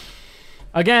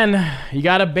 Again, you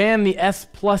gotta ban the S+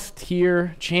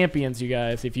 tier champions, you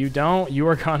guys. If you don't, you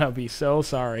are gonna be so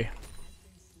sorry.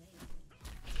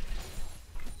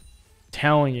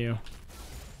 Telling you.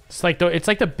 It's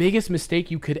like the biggest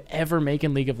mistake you could ever make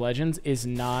in League of Legends is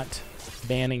not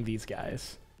banning these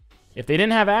guys. If they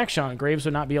didn't have Action, Graves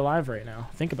would not be alive right now.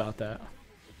 Think about that.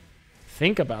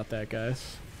 Think about that,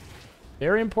 guys.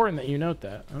 Very important that you note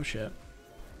that. Oh shit.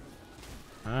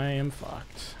 I am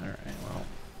fucked. Alright, well.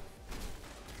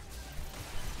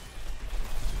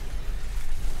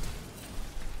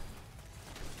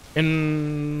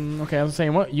 Okay, I was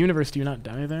saying, what universe do you not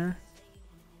die there?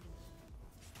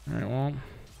 Alright, well.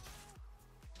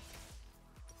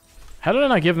 How did I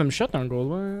not give them shutdown gold?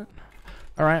 What?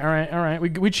 Alright, alright, alright.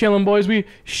 We chillin', boys. We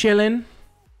chillin'.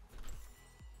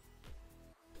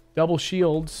 Double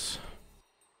shields.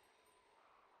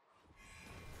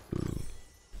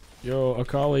 Yo,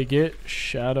 Akali, get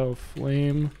Shadow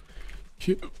Flame.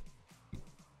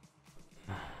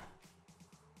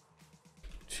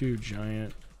 Two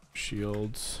giant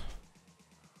shields.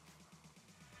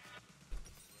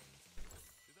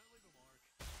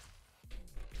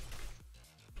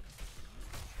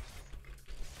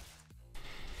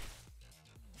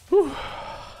 Whew.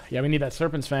 Yeah, we need that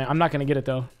Serpent's Fang. I'm not going to get it,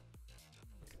 though.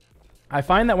 I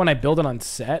find that when I build it on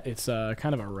Sett, it's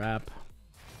kind of a wrap.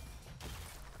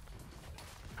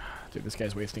 Dude, this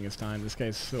guy's wasting his time. This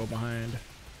guy's so behind.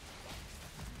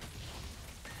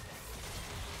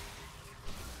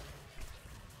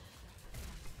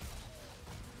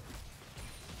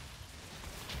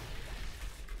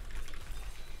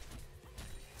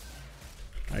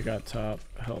 I got top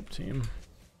help team.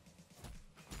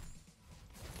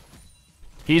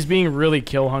 He's being really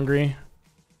kill hungry.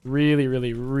 Really,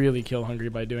 really, really kill hungry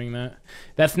by doing that.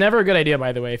 That's never a good idea,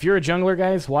 by the way. If you're a jungler,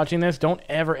 guys, watching this, don't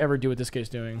ever, ever do what this guy's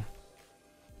doing.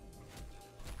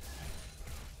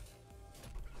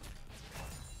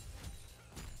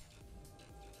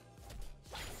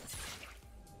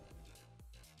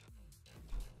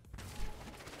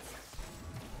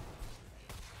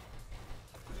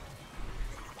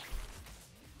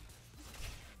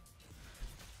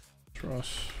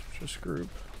 Just group.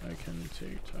 I can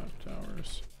take top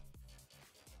towers.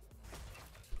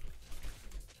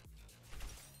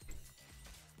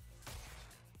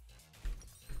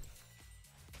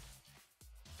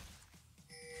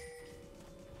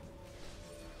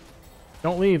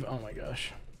 Don't leave. Oh my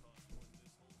gosh.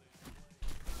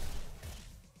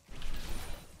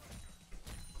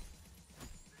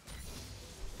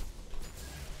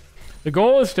 The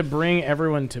goal is to bring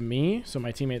everyone to me so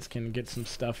my teammates can get some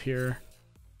stuff here.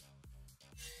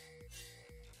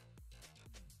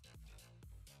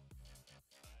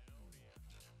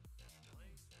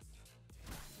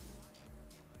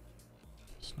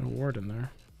 There's no ward in there.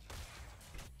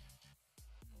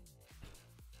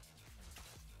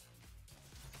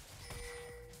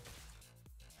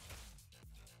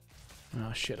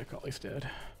 Oh shit, Akali's dead.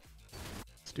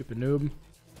 Stupid noob.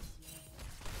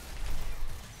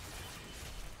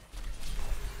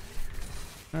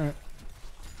 Alright.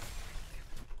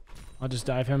 I'll just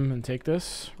dive him and take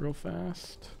this real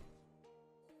fast.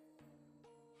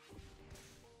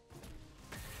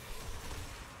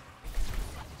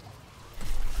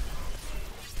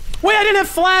 Wait, I didn't have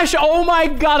flash! Oh my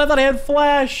god, I thought I had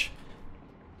flash!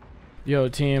 Yo,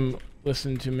 team,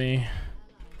 listen to me.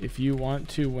 If you want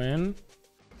to win,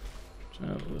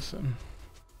 listen.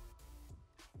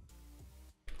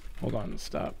 Hold on,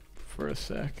 stop for a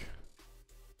sec.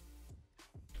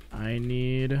 I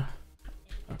need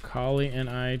Akali and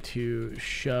I to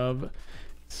shove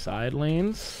side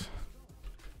lanes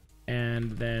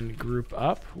and then group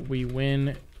up. We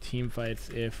win team fights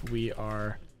if we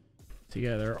are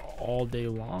together all day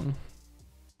long.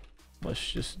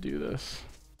 Let's just do this.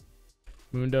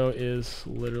 Mundo is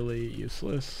literally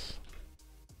useless.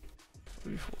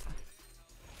 3-4.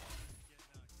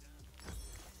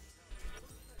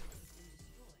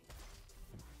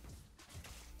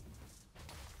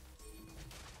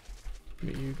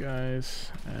 Meet you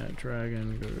guys at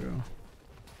Dragon Guru.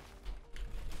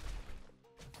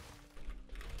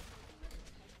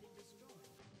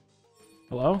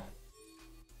 Hello?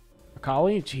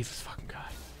 Akali? Jesus fucking God.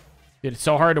 Dude, it's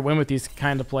so hard to win with these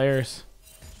kind of players.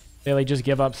 They like just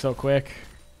give up so quick.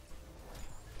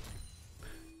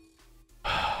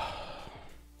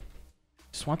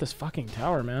 Just want this fucking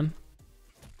tower, man.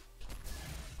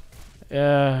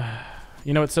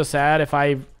 You know what's so sad? If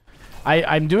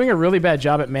I'm doing a really bad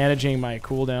job at managing my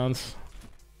cooldowns.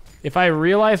 If I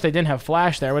realized I didn't have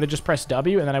flash there, I would have just pressed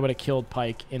W and then I would have killed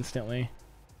Pyke instantly.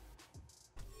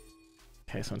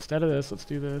 Okay, so instead of this, let's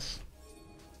do this.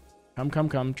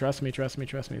 Come. Trust me.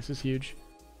 This is huge.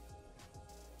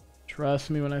 Trust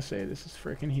me when I say this is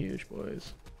freaking huge,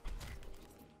 boys.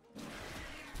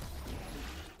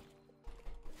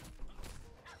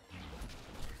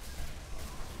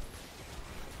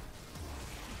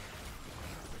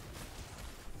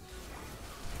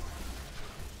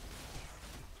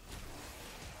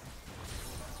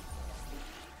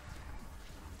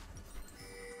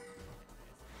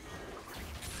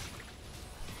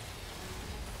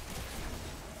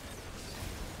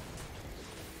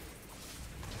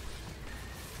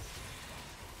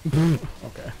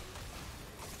 Okay.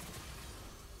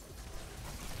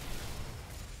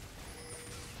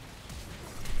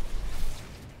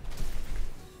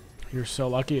 You're so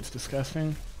lucky, it's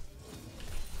disgusting.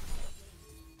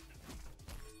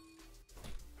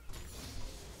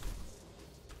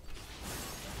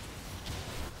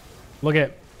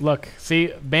 Look,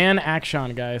 see, ban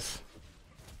Akshan, guys.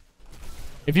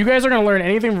 If you guys are gonna learn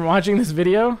anything from watching this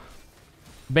video,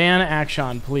 ban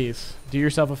Akshan, please. Do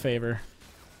yourself a favor.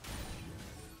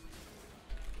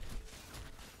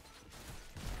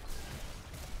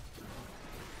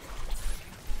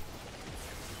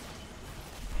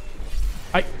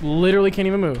 I literally can't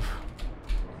even move.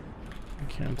 Why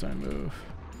can't I move?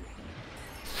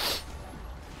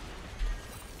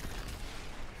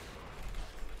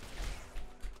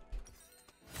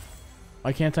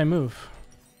 Why can't I move?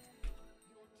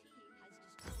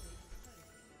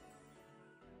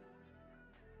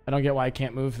 I don't get why I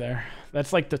can't move there.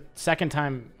 That's like the second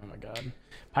time. Oh my god.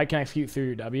 Pyke can execute through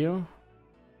your W?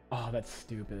 Oh, that's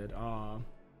stupid. Oh.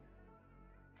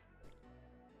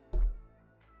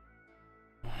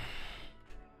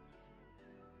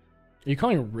 Are you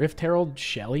calling Rift Herald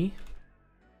Shelly?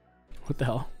 What the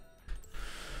hell?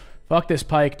 Fuck this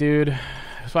Pyke, dude.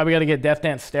 That's why we gotta get Death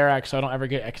Dance Sterak so I don't ever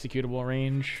get executable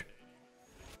range.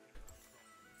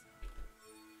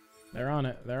 They're on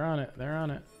it. They're on it. They're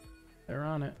on it. They're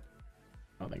on it.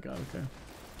 Oh, thank God. Okay.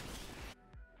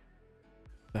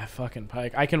 That fucking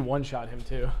Pyke. I can one-shot him,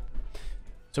 too.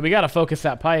 So we gotta focus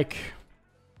that Pyke.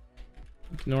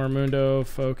 Ignore Mundo.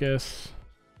 Focus.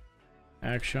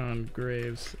 Akshan,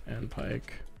 Graves, and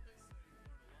Pyke.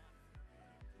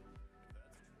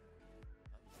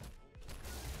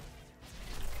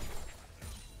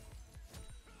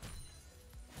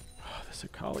 Oh, this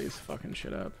Akali's fucking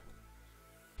shit up.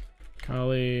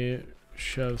 Akali,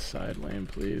 shove side lane,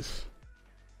 please.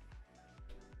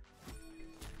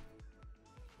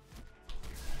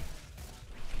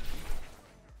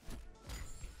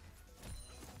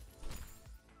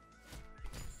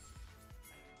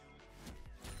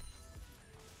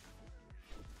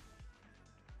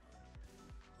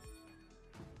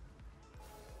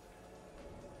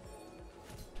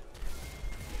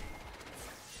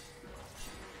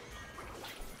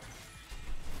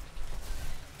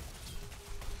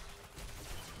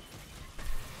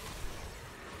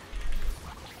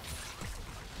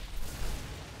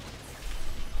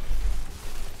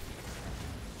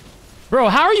 Bro,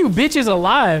 how are you bitches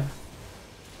alive?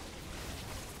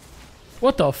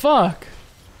 What the fuck?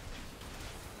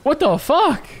 What the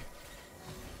fuck?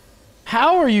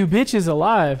 How are you bitches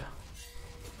alive?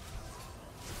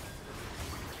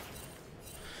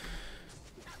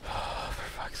 Oh, for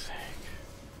fuck's sake.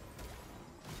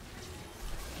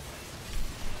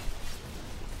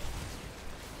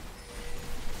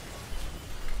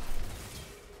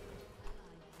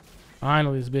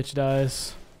 Finally, this bitch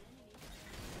dies.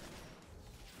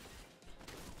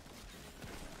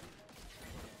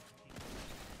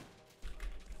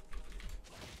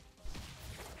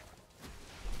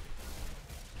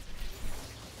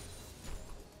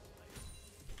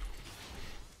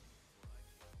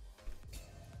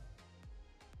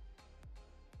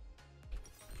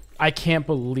 I can't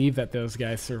believe that those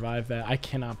guys survived that. I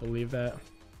cannot believe that.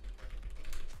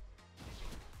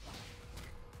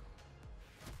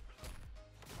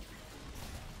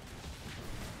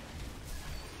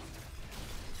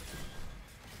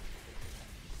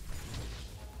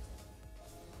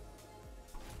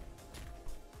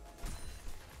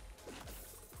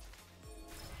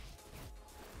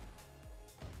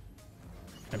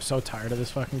 I'm so tired of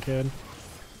this fucking kid.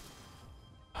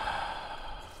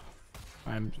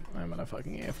 I'm gonna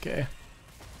fucking AFK.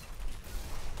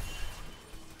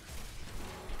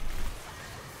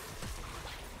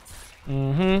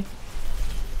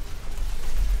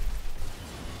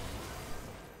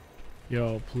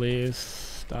 Yo, please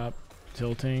stop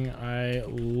tilting. I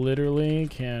literally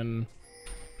can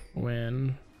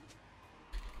win.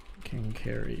 Can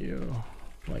carry you.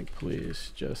 Like,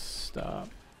 please just stop.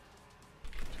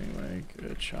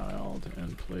 Like a child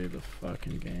and play the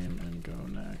fucking game and go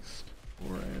next.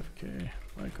 Or AFK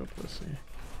like a pussy.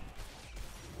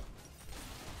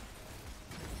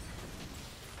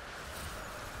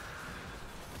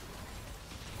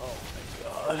 Oh my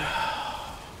god.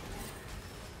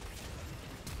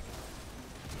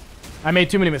 I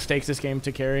made too many mistakes this game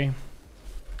to carry.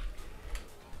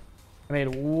 I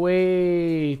made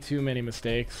way too many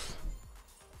mistakes.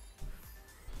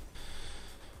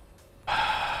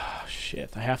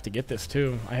 Shit, I have to get this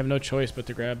too. I have no choice but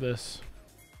to grab this.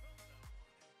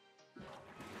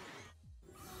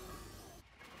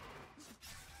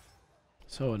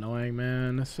 So annoying,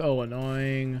 man. So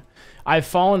annoying. I've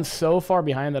fallen so far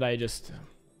behind that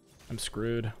I'm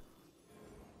screwed.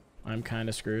 I'm kind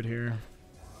of screwed here.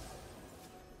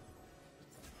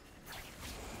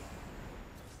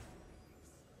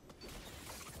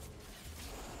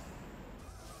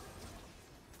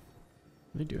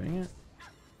 Are they doing it?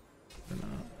 Or not?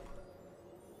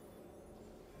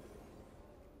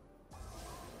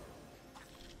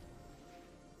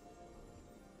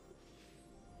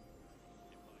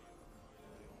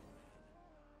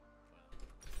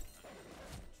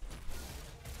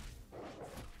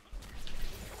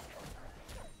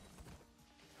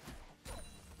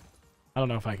 I don't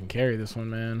know if I can carry this one,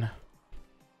 man.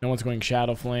 No one's going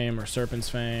Shadow Flame or Serpent's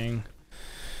Fang.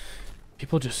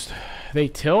 People just... They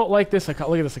tilt like this. Look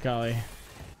at this Akali.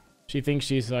 She thinks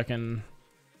she's fucking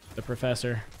the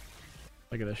professor.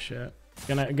 Look at this shit.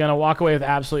 Gonna walk away with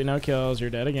absolutely no kills. You're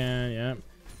dead again. Yep.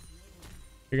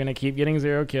 You're gonna keep getting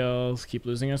 0 kills. Keep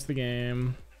losing us the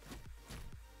game.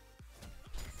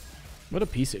 What a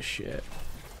piece of shit.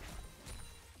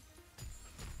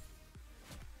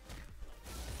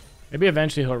 Maybe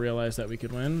eventually he'll realize that we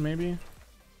could win, maybe?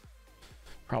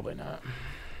 Probably not.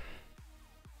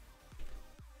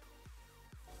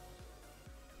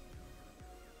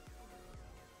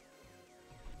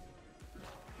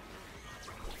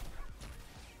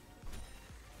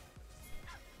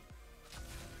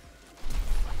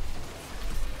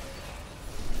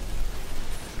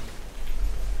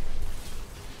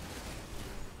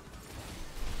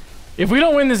 If we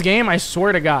don't win this game, I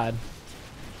swear to God.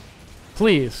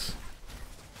 Please.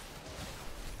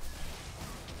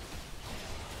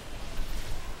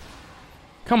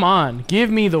 Come on,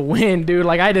 give me the win, dude.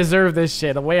 Like, I deserve this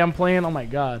shit. The way I'm playing, oh my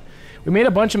god. We made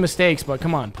a bunch of mistakes, but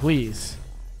come on, please.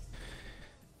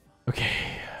 Okay.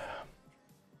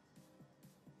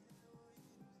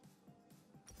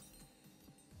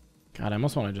 God, I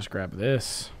almost want to just grab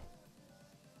this.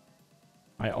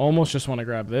 I almost just want to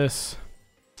grab this.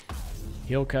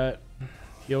 Heel cut,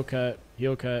 heel cut,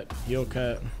 heel cut, heel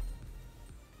cut.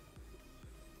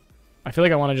 I feel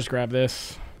like I want to just grab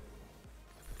this.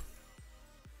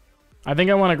 I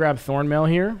think I want to grab Thornmail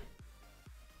here.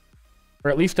 Or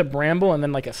at least a Bramble and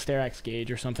then like a Sterax Gauge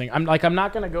or something. I'm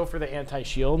not gonna go for the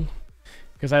anti-shield.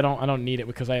 Because I don't need it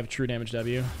because I have true damage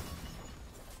W.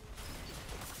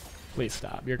 Please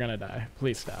stop. You're gonna die.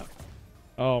 Please stop.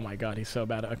 Oh my god, he's so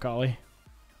bad at Akali.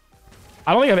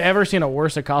 I don't think I've ever seen a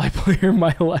worse Akali player in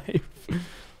my life.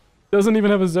 Doesn't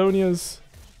even have Azonias.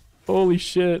 Holy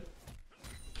shit.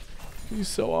 He's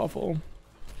so awful.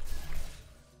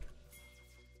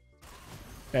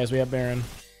 Guys, we have Baron.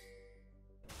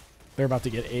 They're about to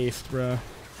get 8th, bruh.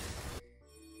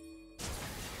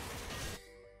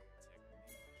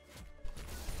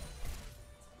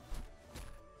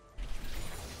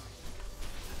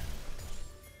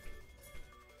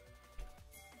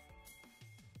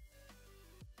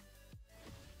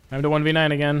 Time to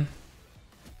 1v9 again.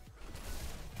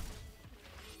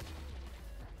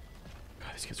 God,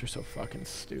 these kids are so fucking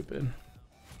stupid.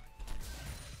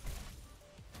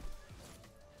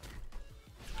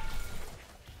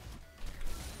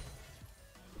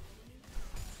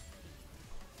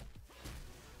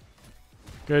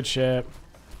 Good shit.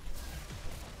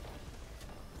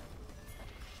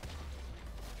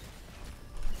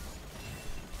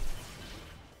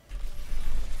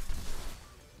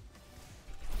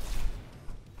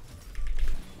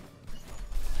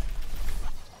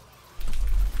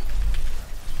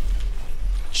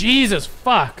 Jesus,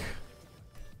 fuck.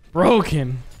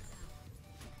 Broken.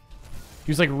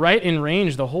 He was like right in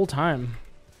range the whole time.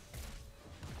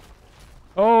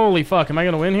 Holy fuck, am I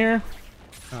gonna win here?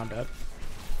 Oh, I'm dead.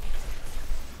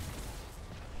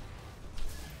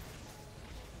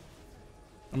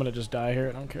 I'm gonna just die here,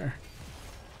 I don't care.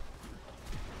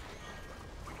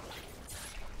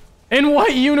 In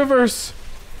what universe?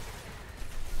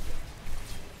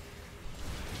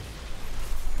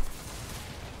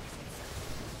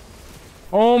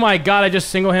 Oh my god, I just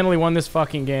single-handedly won this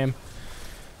fucking game.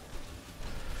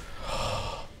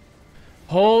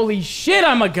 Holy shit,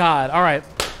 I'm a god. All right,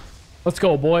 let's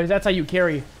go, boys. That's how you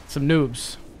carry some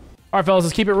noobs. All right, fellas,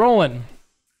 let's keep it rolling.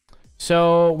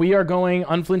 So we are going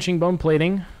unflinching bone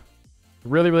plating.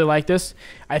 Really, really like this.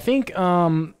 I think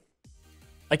I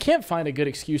can't find a good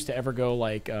excuse to ever go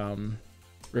like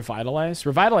revitalize.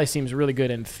 Revitalize seems really good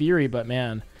in theory, but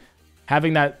man,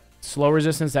 having that slow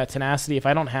resistance, that tenacity, if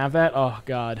I don't have that, oh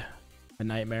god, a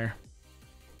nightmare.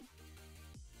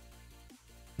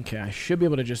 Okay, I should be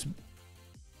able to just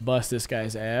bust this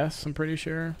guy's ass, I'm pretty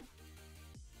sure.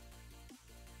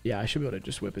 Yeah, I should be able to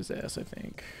just whip his ass, I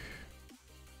think.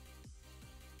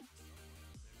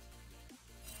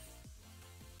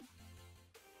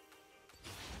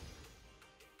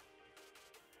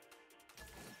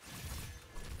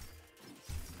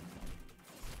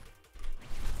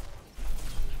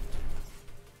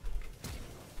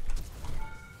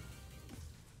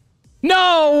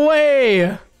 No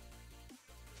way!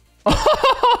 1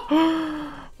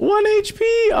 HP!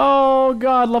 Oh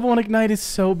god, level 1 ignite is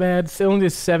so bad. It only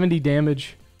does 70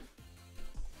 damage.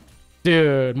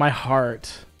 Dude, my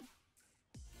heart.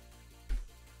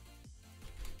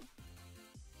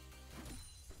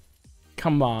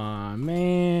 Come on,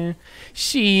 man.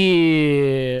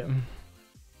 Shit.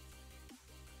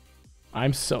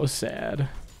 I'm so sad.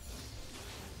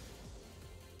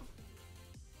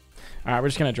 Alright, we're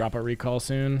just gonna drop a recall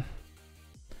soon.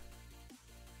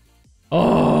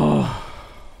 Oh.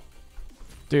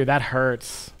 Dude, that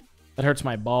hurts. That hurts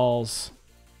my balls.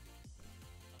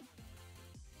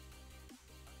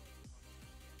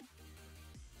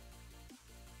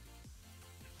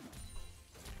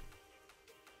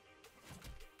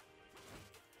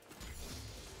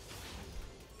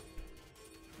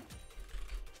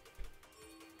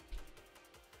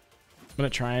 I'm gonna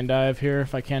try and dive here.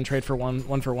 If I can trade for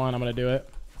one for one, I'm gonna do it.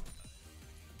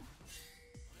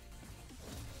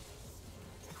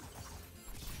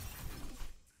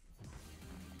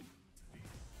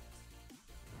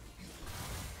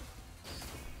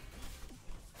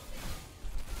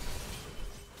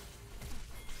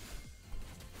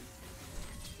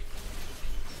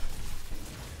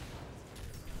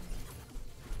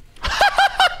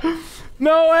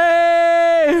 No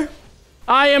way!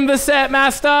 I am the Sett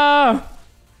master!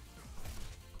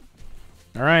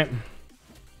 All right.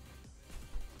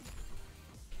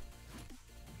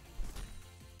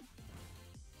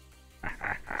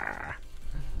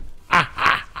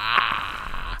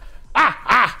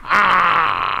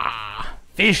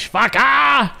 Fish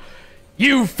fucker!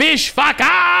 You fish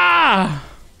fucker!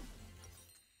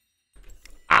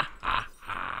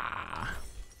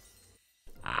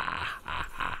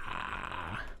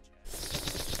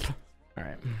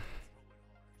 Alright.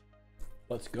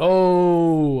 Let's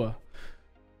go.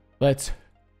 Let's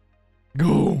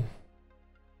go.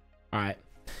 Alright.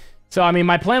 So, I mean,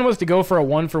 my plan was to go for a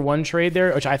 1-for-1 trade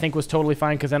there, which I think was totally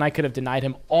fine, because then I could have denied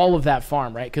him all of that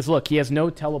farm, right? Because, look, he has no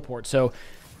teleport. So,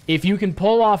 if you can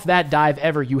pull off that dive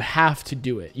ever, you have to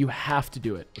do it. You have to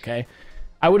do it, okay?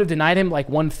 I would have denied him like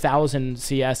 1,000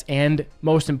 CS and,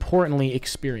 most importantly,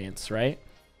 experience, right?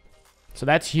 So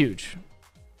that's huge.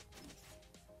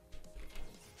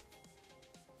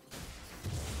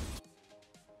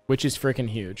 Which is freaking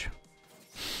huge.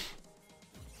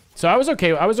 So I was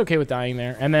okay with dying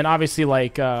there. And then obviously,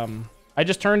 like, I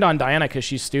just turned on Diana because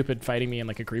she's stupid fighting me in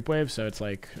like a creep wave. So it's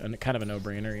like kind of a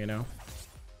no-brainer, you know?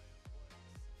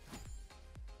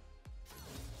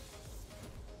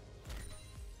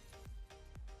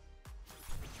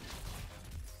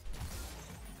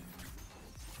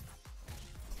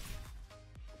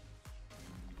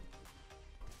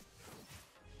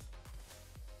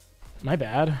 My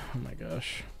bad. Oh my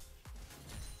gosh.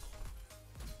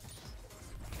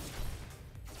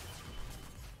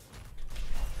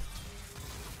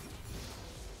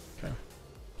 Okay.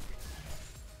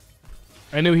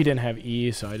 I knew he didn't have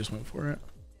E, so I just went for it.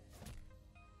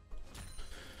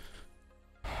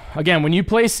 Again, when you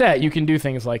play Sett, you can do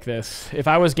things like this. If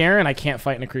I was Garen, I can't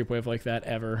fight in a creep wave like that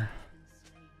ever.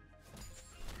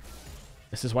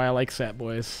 This is why I like Sett,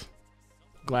 boys.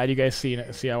 Glad you guys see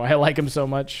how I like him so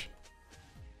much.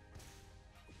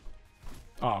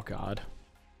 Oh, God.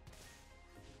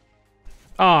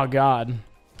 Oh, God.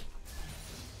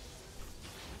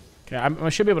 Okay, I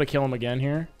should be able to kill him again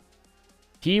here.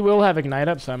 He will have Ignite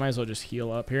up, so I might as well just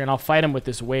heal up here. And I'll fight him with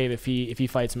this wave if he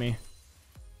fights me.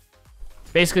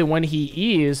 Basically, when he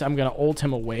E's, I'm going to ult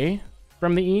him away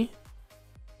from the E.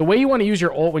 The way you want to use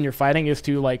your ult when you're fighting is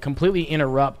to, like, completely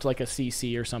interrupt, like, a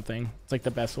CC or something. It's, like,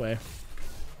 the best way.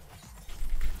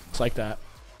 It's like that.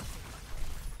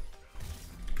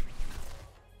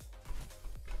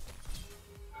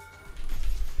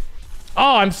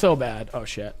 Oh, I'm so bad. Oh,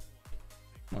 shit.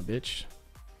 Come on, bitch.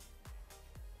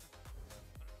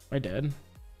 Am I dead?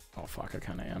 Oh, fuck. I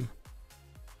kind of am.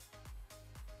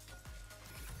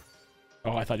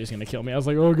 Oh, I thought he was going to kill me. I was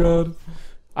like, oh, God.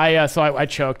 So I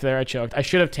choked there. I choked. I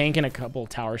should have taken a couple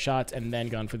tower shots and then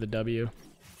gone for the W.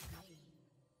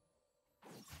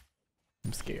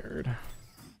 I'm scared.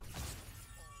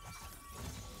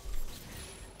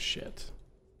 Shit.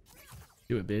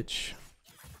 Do it, bitch.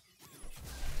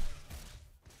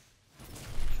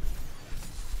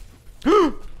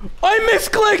 I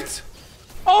misclicked!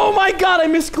 Oh my God, I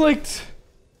misclicked!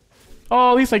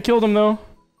 Oh, at least I killed him though.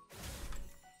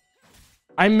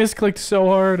 I misclicked so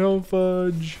hard. Oh,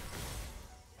 fudge.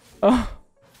 Oh.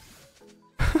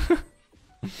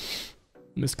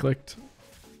 Misclicked.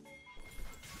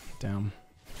 Damn.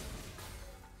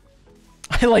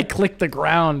 I like clicked the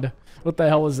ground. What the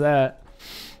hell was that?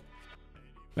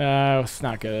 It's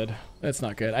not good. That's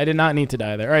not good. I did not need to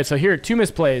die there. All right, so here, two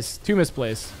misplays. Two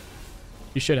misplays.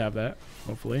 You should have that,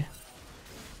 hopefully.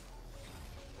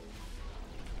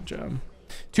 Good job.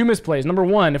 Two misplays. Number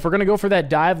one, if we're going to go for that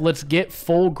dive, let's get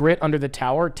full grit under the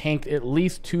tower. Tank at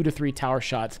least 2 to 3 tower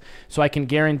shots so I can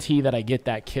guarantee that I get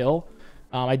that kill.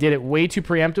 I did it way too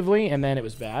preemptively, and then it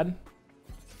was bad.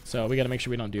 So we got to make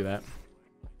sure we don't do that.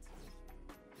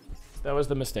 That was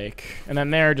the mistake. And then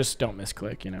there, just don't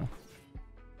misclick, you know.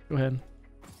 Go ahead.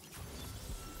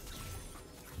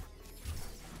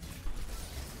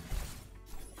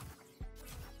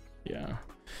 Yeah.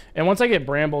 And once I get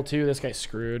Bramble too, this guy's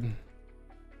screwed.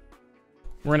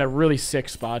 We're in a really sick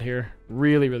spot here.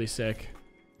 Really, really sick.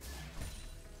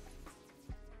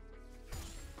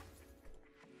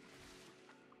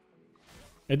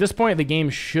 At this point, the game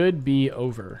should be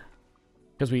over.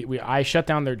 Because I shut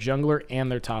down their jungler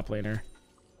and their top laner.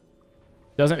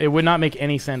 It would not make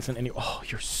any sense in any... Oh,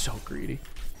 you're so greedy.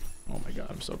 Oh my God,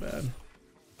 I'm so bad.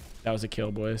 That was a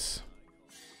kill, boys.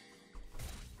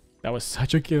 That was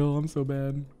such a kill. I'm so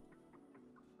bad.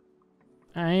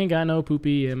 I ain't got no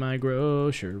poopy in my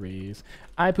groceries.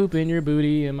 I poop in your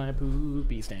booty in my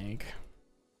poopy stank.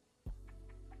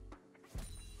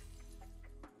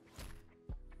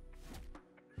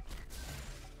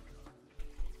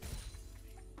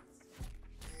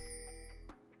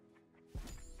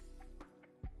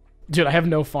 Dude, I have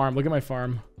no farm. Look at my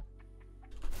farm.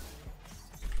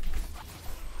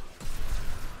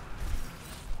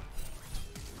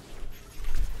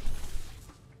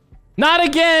 Not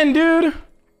again, dude!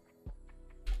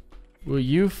 Will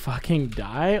you fucking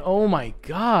die? Oh my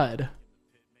God.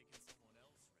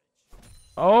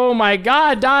 Oh my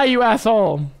God, die, you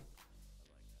asshole!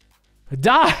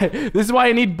 Die! This is why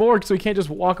I need Bork, so he can't just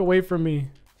walk away from me.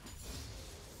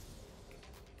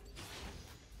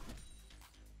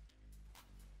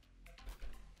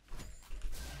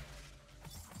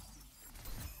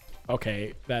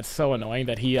 Okay, that's so annoying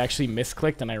that he actually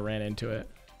misclicked and I ran into it.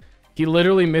 He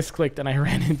literally misclicked and I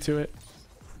ran into it.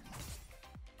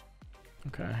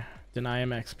 Okay. Deny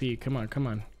him XP. Come on, come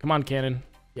on. Come on, cannon.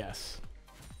 Yes.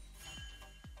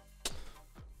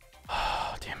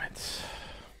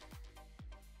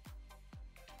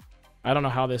 I don't know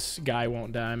how this guy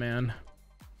won't die, man.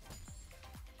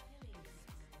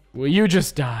 Will you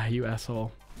just die, you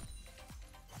asshole?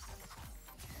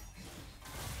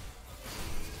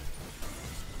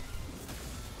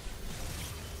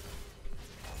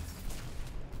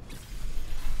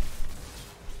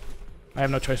 I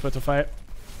have no choice but to fight.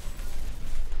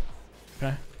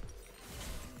 Okay.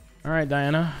 Alright,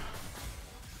 Diana.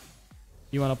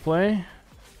 You want to play?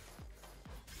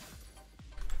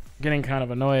 Getting kind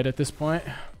of annoyed at this point.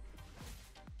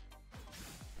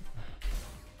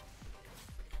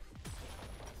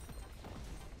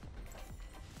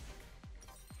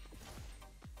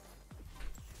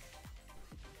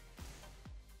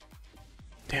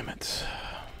 Damn it.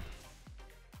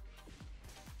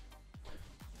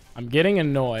 I'm getting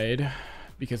annoyed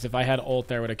because if I had ult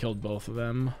there, I would have killed both of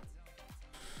them.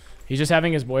 He's just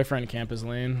having his boyfriend camp his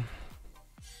lane.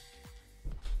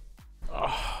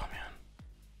 Oh, man.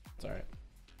 It's alright.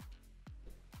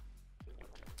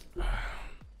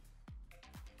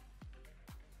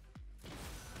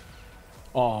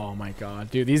 Oh my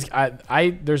god, dude, these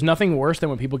there's nothing worse than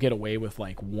when people get away with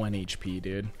like 1 HP,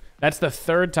 dude. That's the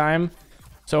third time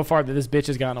so far that this bitch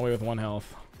has gotten away with 1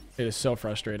 health. It is so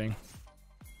frustrating.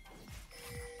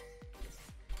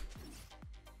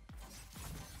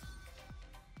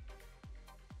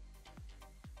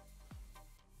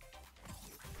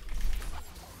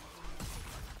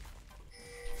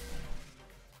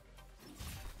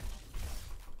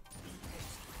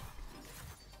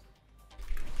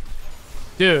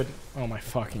 Dude, oh my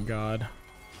fucking god.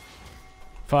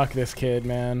 Fuck this kid,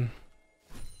 man.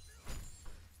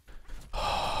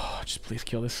 Oh, just please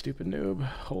kill this stupid noob.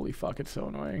 Holy fuck, it's so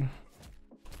annoying.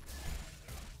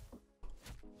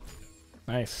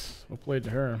 Nice. Well played to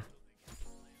her.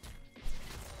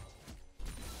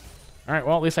 Alright,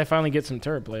 well, at least I finally get some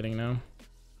turret plating now.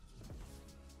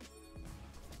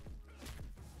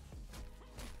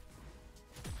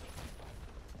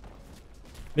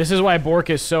 This is why Bork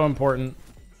is so important.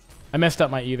 I messed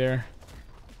up my E there.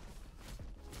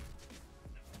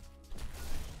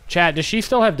 Chat, does she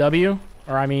still have W?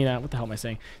 Or I mean, what the hell am I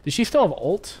saying? Does she still have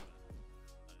ult?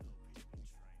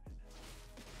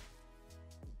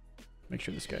 Make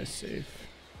sure this guy's safe.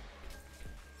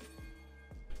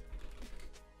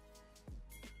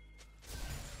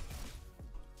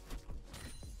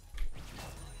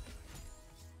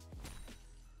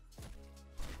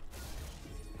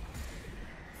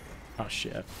 Oh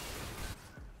shit.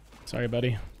 Sorry,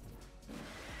 buddy.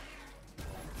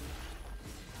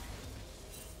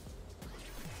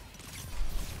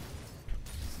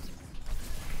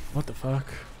 What the fuck?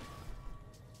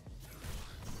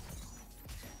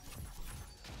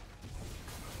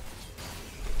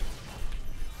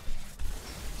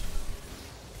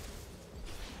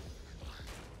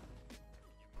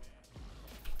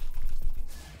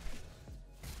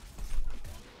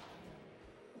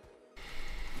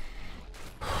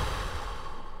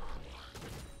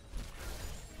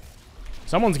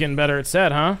 Someone's getting better at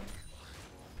Sett, huh?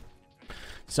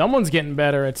 Someone's getting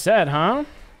better at Sett, huh?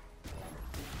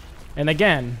 And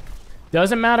again,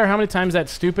 doesn't matter how many times that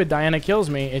stupid Diana kills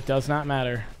me. It does not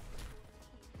matter.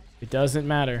 It doesn't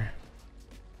matter.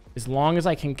 As long as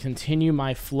I can continue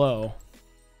my flow,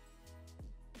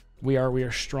 we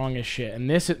are strong as shit. And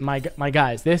this is my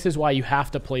guys. This is why you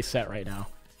have to play Sett right now.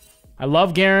 I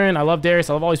love Garen, I love Darius,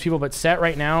 I love all these people, but Sett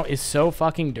right now is so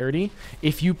fucking dirty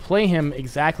if you play him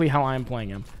exactly how I'm playing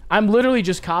him. I'm literally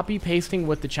just copy-pasting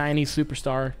what the Chinese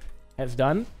superstar has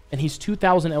done, and he's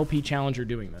 2000 LP challenger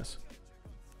doing this.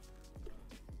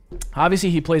 Obviously,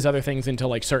 he plays other things into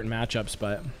like certain matchups,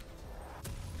 but...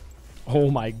 Oh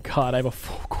my god, I have a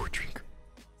full core drink.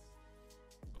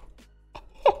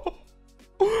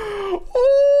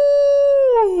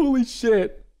 Holy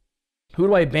shit. Who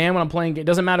do I ban when I'm playing? It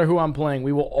doesn't matter who I'm playing.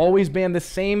 We will always ban the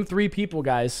same 3 people,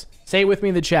 guys. Say it with me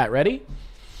in the chat. Ready?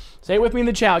 Say it with me in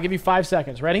the chat. I'll give you 5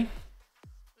 seconds. Ready?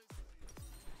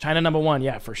 China #1.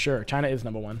 Yeah, for sure. China is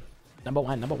 #1.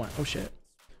 #1. Oh, shit.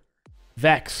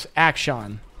 Vex.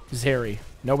 Action. Zeri.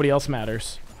 Nobody else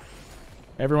matters.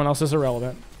 Everyone else is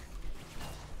irrelevant.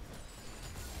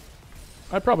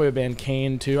 I'd probably ban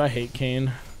Kane, too. I hate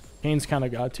Kane. Kane's kind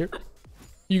of god tier.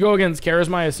 You go against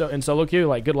Charisma in solo queue,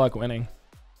 like, good luck winning.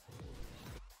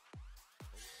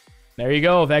 There you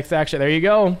go, Vex Action. There you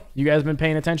go. You guys have been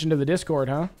paying attention to the Discord,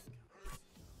 huh?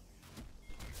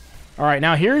 All right,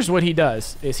 now here's what he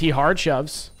does. Is he hard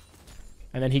shoves,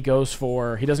 and then he goes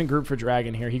for... He doesn't group for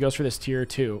Dragon here. He goes for this tier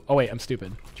 2. Oh, wait, I'm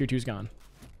stupid. Tier 2's gone.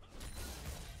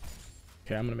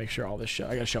 Okay, I'm going to make sure all this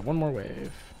shove... I got to shove one more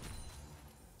wave.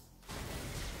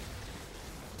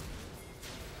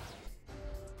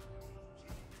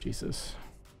 Jesus.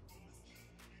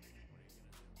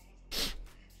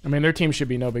 I mean, their team should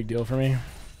be no big deal for me.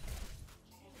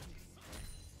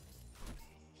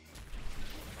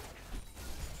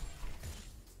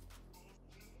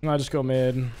 I'll just go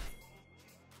mid.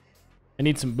 I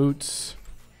need some boots.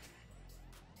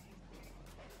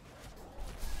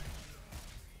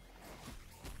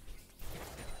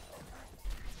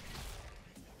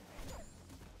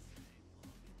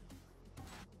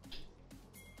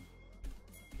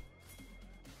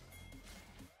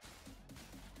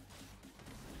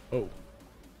 Oh.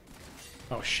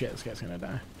 Oh shit, this guy's gonna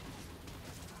die.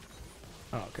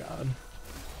 Oh god.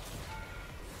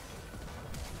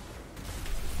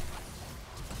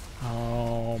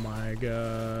 Oh my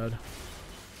god.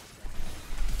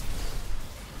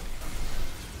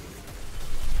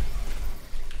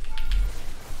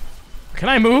 Can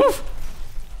I move?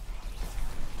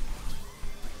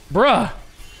 Bruh.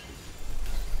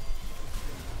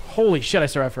 Holy shit, I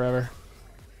survived forever.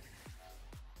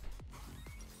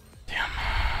 Damn.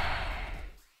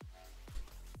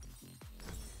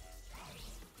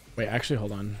 Wait, actually,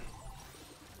 hold on.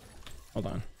 Hold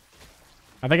on.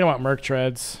 I think I want Merc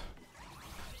Treads.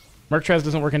 Merc Treads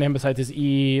doesn't work into him besides his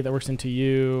E. That works into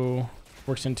you.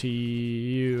 Works into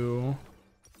you.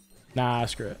 Nah,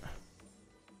 screw it.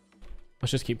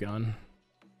 Let's just keep going.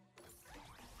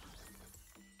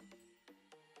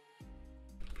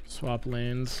 Swap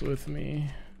lanes with me.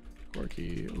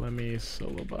 Corky, let me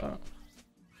solo bot.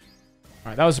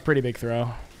 Alright, that was a pretty big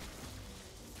throw.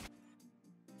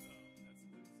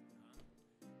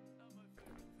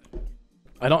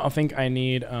 I don't think I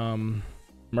need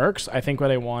mercs. I think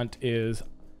what I want is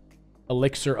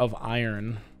elixir of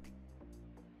iron.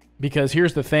 Because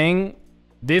here's the thing.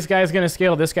 This guy's going to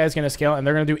scale, this guy's going to scale, and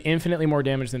they're going to do infinitely more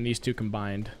damage than these two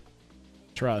combined.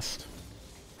 Trust.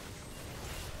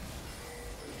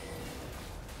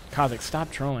 Kazik,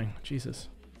 stop trolling. Jesus.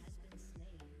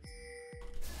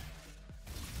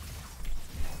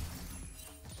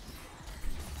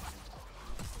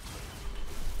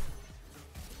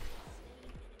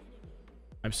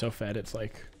 I'm so fed, it's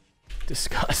like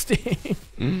disgusting.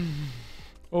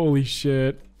 Holy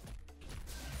shit.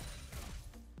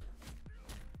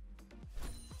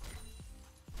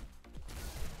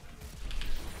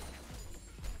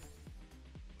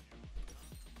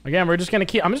 Again, we're just gonna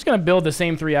keep. I'm just gonna build the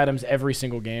same 3 items every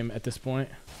single game at this point.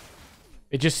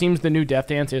 It just seems the new Death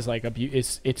Dance is like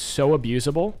it's so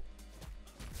abusable,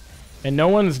 and no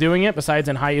one's doing it besides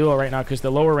in high elo right now because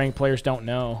the lower ranked players don't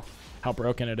know how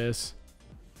broken it is.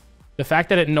 The fact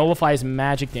that it nullifies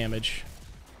magic damage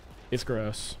is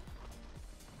gross.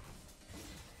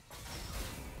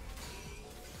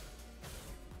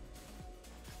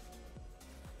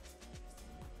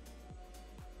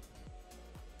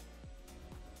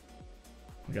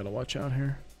 We gotta watch out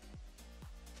here.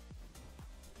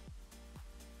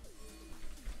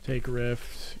 Take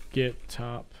Rift, get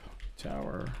top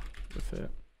tower with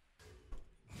it.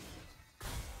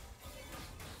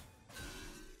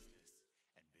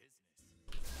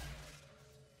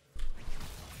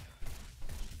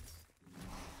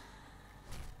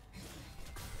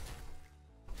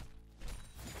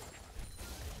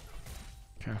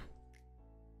 Okay.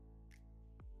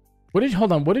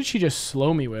 Hold on, what did she just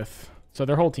slow me with? So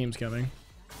their whole team's coming.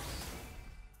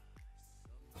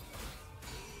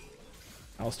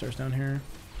 Alistar's down here.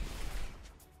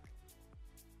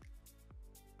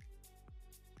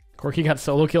 Corky got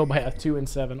solo killed by a 2 and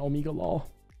 7. Omega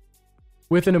lol.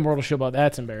 With an immortal shield bot.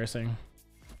 That's embarrassing.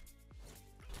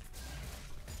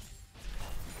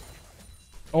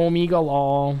 Omega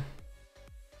lol.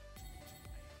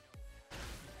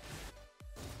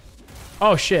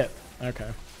 Oh shit. Okay.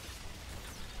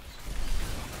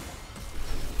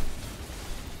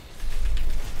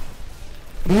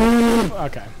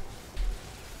 Okay.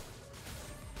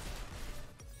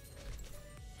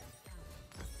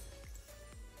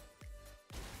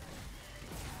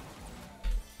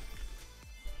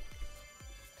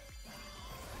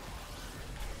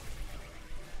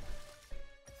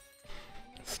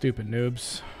 Stupid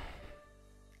noobs.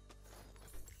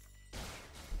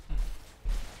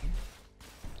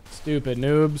 Stupid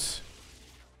noobs.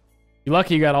 You're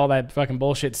lucky you got all that fucking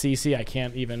bullshit CC. I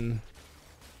can't even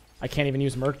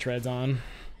use Merc Treads on.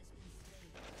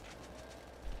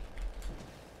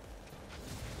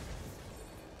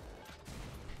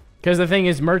 Because the thing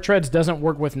is, Merc Treads doesn't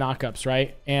work with knockups,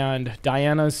 right? And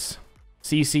Diana's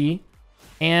CC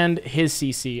and his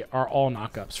CC are all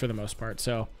knockups for the most part.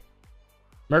 So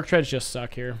Merc Treads just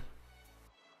suck here.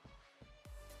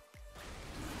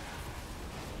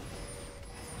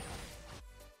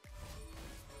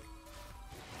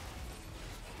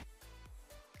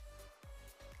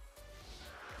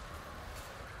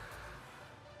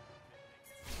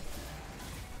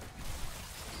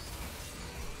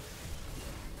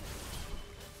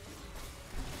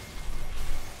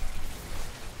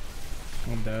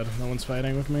 I'm dead. No one's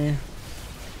fighting with me.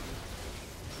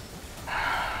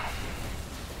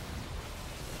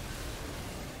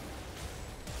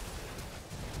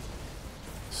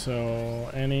 So,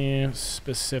 any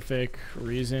specific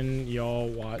reason y'all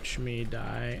watch me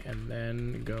die and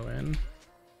then go in?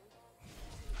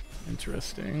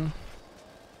 Interesting.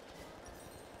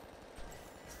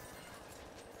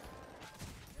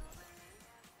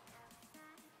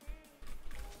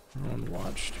 No one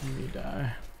watched me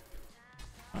die.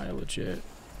 I legit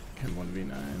can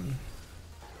 1v9.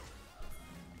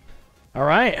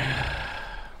 Alright.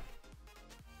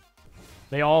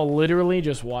 They all literally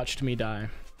just watched me die.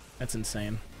 That's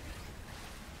insane.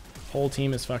 Whole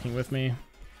team is fucking with me.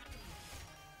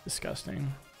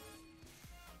 Disgusting.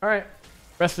 Alright.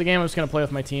 Rest of the game, I'm just going to play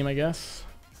with my team, I guess.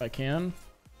 If I can.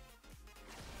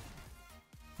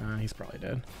 He's probably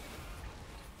dead.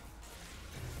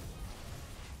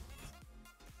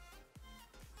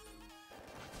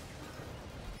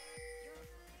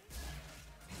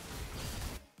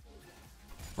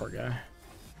 Poor guy.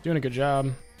 Doing a good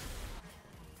job.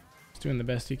 He's doing the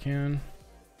best he can.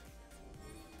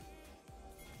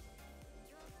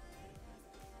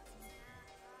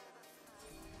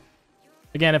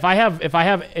 Again, if I have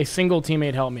a single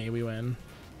teammate help me, we win.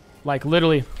 Like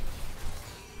literally.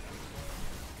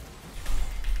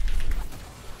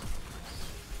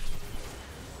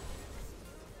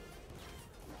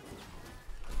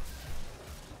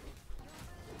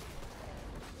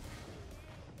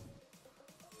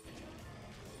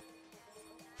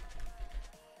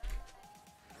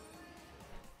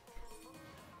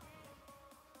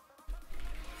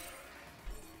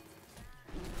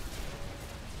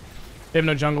 They have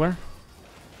no jungler.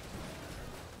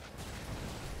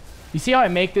 You see how I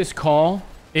make this call?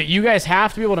 You guys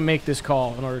have to be able to make this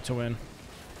call in order to win.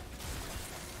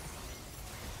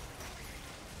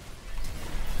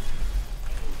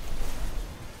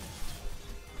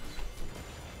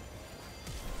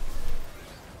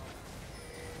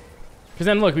 Because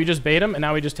then look, we just bait him and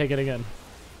now we just take it again.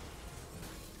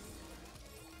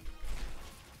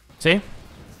 See?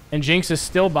 And Jinx is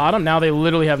still bottom. Now they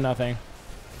literally have nothing.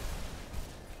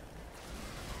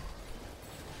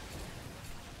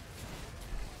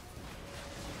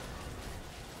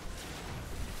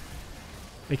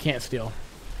 They can't steal.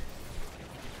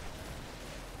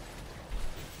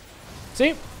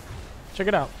 See? Check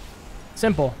it out.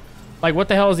 Simple. Like, what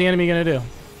the hell is the enemy gonna do?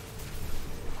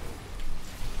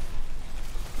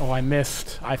 Oh, I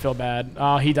missed. I feel bad.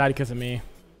 Oh, he died because of me.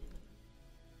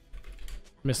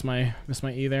 Missed my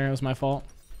E there. It was my fault.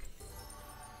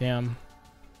 Damn.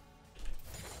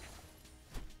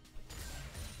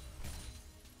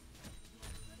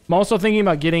 I'm also thinking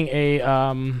about getting a,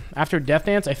 after Death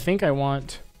Dance, I think I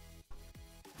want...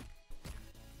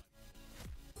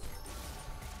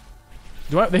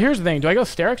 Here's the thing, do I go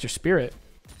Sterak's or Spirit?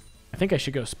 I think I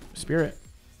should go Spirit.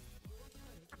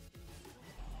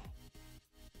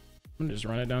 I'm gonna just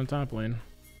run it down top lane.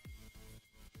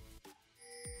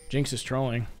 Jinx is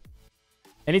trolling.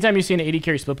 Anytime you see an 80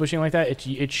 carry split pushing like that,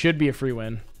 it should be a free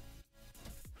win.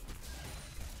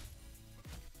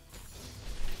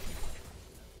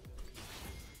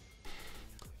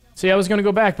 See, I was going to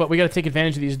go back, but we got to take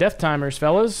advantage of these death timers,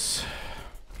 fellas.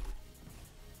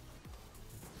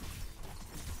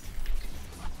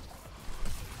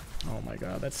 Oh my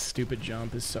god, that stupid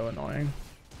jump is so annoying.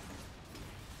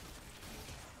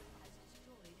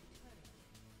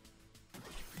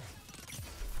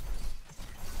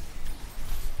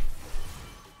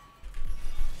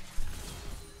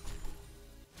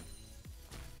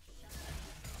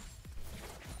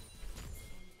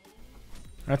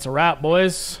 That's a wrap,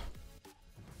 boys.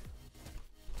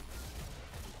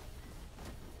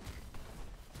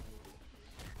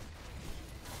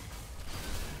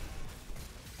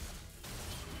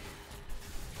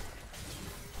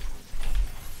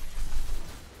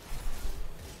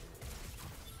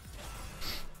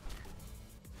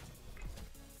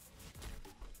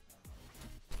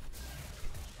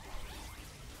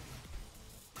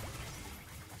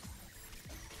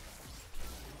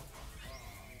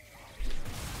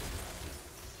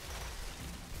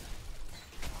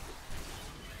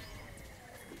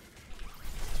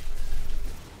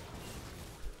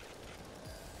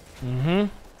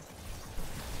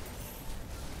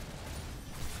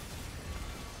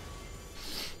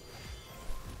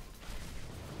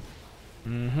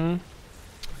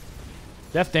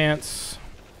 Death Dance.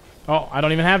 Oh, I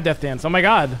don't even have Death Dance. Oh my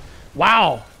god.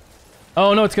 Wow.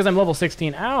 Oh no, it's because I'm level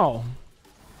 16. Ow.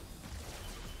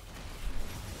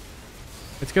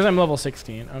 It's because I'm level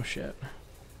 16. Oh shit.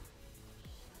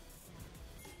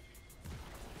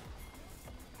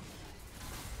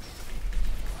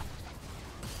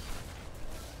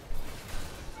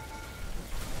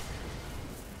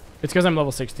 It's because I'm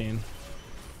level 16.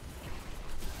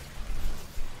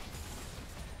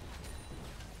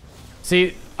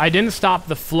 See, I didn't stop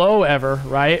the flow ever,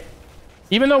 right?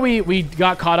 Even though we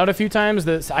got caught out a few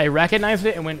times, I recognized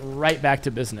it and went right back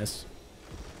to business.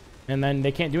 And then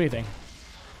they can't do anything.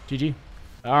 GG.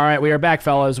 All right, we are back,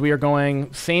 fellas. We are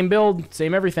going same build,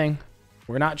 same everything.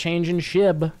 We're not changing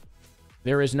shib.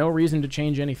 There is no reason to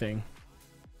change anything.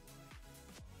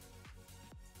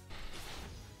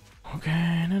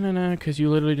 Okay, no, because you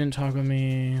literally didn't talk with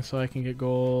me, so I can get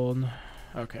gold.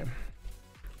 Okay.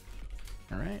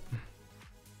 All right.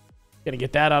 Gonna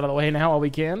get that out of the way now while we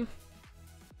can.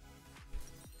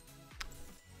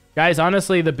 Guys,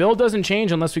 honestly, the build doesn't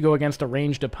change unless we go against a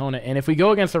ranged opponent. And if we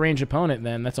go against a ranged opponent,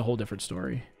 then that's a whole different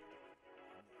story.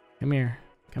 Come here.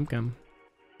 Come. Come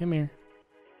here.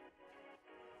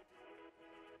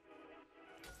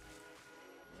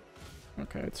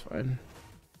 Okay, it's fine.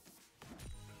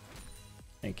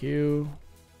 Thank you.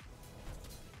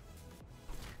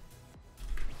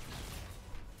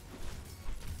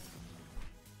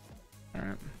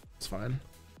 Alright, it's fine.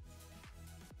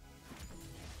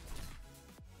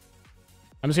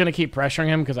 I'm just going to keep pressuring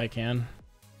him because I can.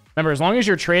 Remember, as long as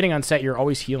you're trading on Sett, you're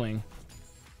always healing.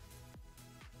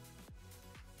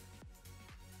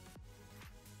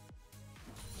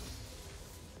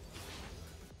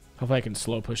 Hopefully I can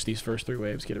slow push these first 3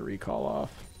 waves, get a recall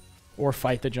off. Or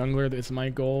fight the jungler, that's my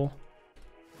goal.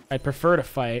 I'd prefer to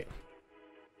fight.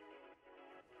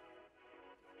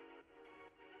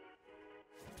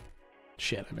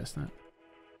 Shit, I missed that.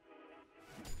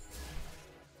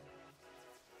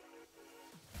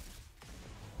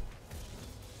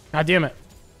 God damn it.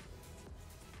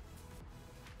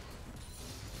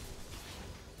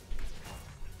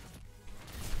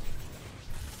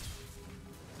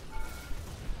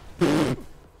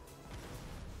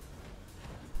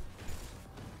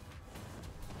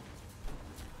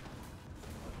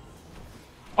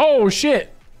 Oh,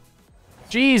 shit.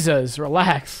 Jesus,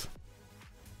 relax.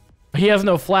 He has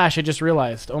no flash, I just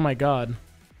realized. Oh, my God.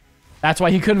 That's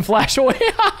why he couldn't flash away.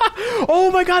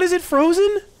 Oh, my God, is it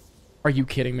frozen? Are you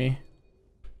kidding me?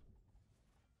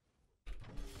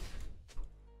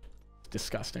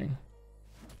 Disgusting.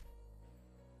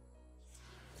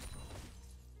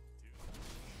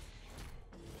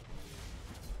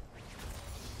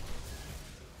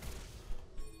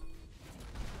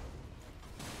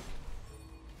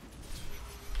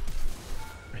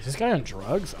 Is this guy on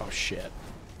drugs? Oh shit.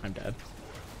 I'm dead.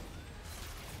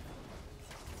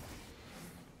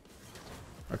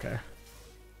 Okay.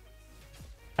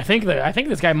 I think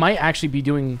this guy might actually be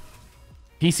doing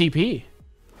PCP.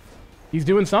 He's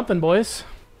doing something, boys.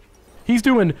 He's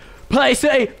doing play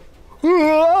say.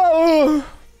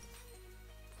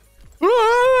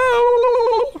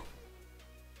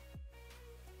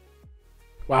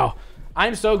 Wow.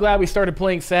 I'm so glad we started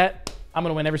playing Sett. I'm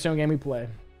gonna win every single game we play.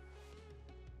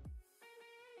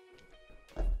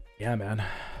 Yeah, man.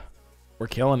 We're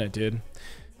killing it, dude.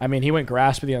 I mean, he went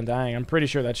Grasp of the Undying. I'm pretty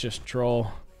sure that's just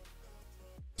troll.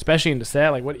 Especially into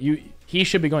Sett. Like, he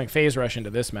should be going phase rush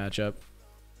into this matchup.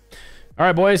 All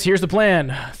right, boys, here's the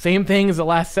plan. Same thing as the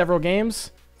last several games.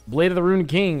 Blade of the Rune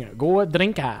King. Go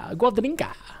drinka. Go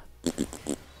drinka.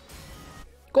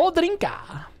 Go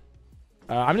drinka.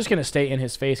 I'm just going to stay in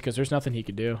his face because there's nothing he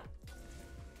could do.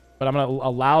 But I'm going to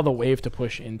allow the wave to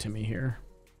push into me here.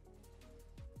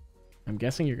 I'm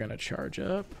guessing you're going to charge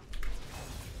up.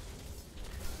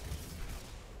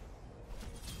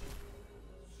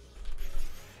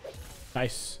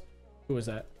 Nice. Who was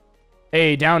that?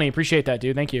 Hey, Downey. Appreciate that,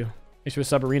 dude. Thank you. Thanks for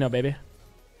the Subarino, baby.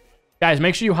 Guys,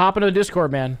 make sure you hop into the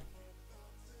Discord, man.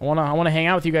 I wanna hang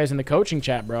out with you guys in the coaching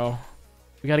chat, bro.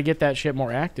 We got to get that shit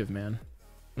more active, man.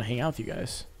 I want to hang out with you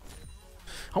guys.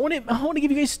 I want to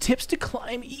give you guys tips to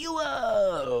climb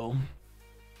Elo.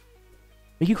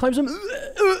 Make you climb some...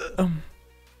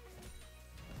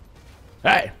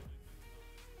 Hey.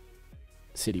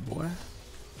 City boy.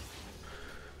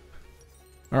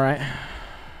 All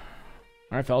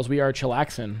right, fellas, we are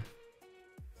chillaxing.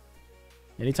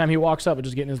 Anytime he walks up, we're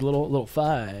just getting his little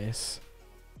thighs.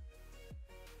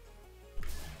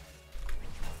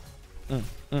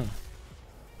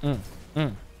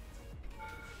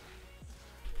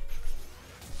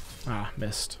 Ah,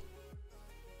 missed.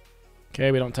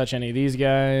 Okay, we don't touch any of these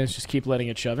guys. Just keep letting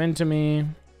it shove into me.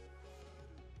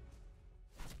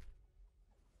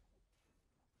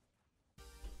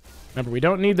 Remember, we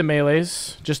don't need the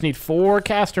melees. Just need 4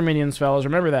 caster minions, fellas.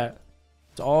 Remember that.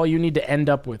 That's all you need to end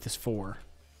up with is 4.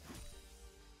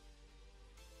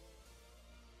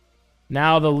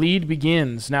 Now the lead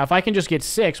begins. Now, if I can just get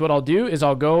 6, what I'll do is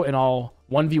I'll go and I'll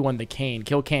 1v1 the Kayn.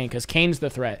 Kill Kayn, because Kayn's the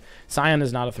threat. Sion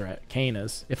is not a threat. Kayn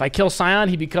is. If I kill Sion,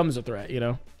 he becomes a threat, you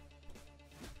know?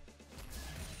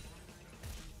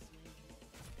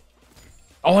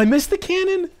 Oh, I missed the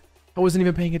cannon! I wasn't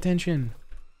even paying attention.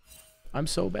 I'm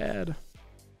so bad.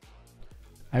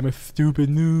 I'm a stupid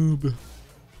noob.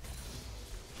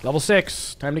 Level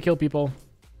 6. Time to kill people.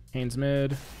 Kayn's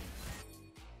mid.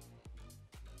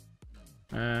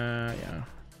 Yeah.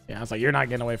 Yeah, I was like, you're not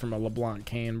getting away from a LeBlanc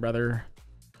Kayn, brother.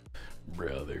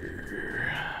 Brother.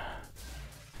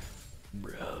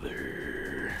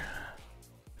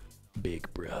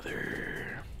 Big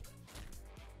brother.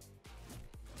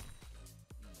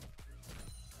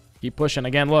 Keep pushing.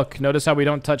 Again, look. Notice how we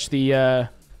don't touch the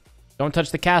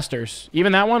casters.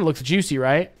 Even that one looks juicy,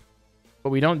 right?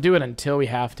 But we don't do it until we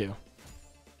have to.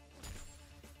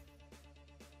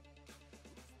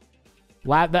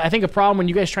 I think a problem when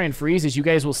you guys try and freeze is you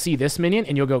guys will see this minion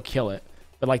and you'll go kill it.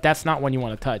 But like that's not one you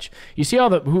want to touch. You see all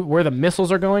where the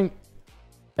missiles are going?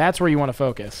 That's where you want to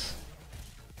focus.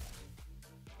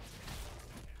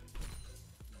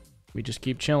 We just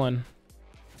keep chilling.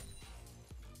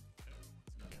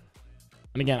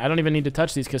 And again, I don't even need to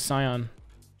touch these because Sion.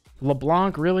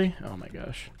 LeBlanc, really? Oh my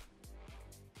gosh.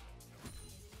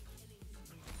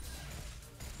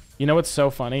 You know what's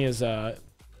so funny is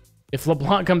if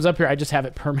LeBlanc comes up here, I just have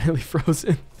it permanently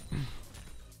frozen.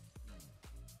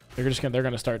 They're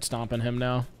gonna start stomping him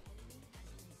now.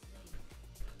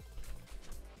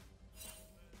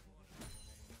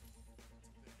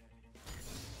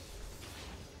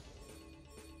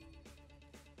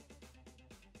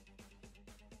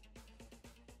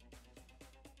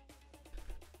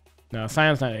 No,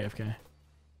 Sion's not AFK.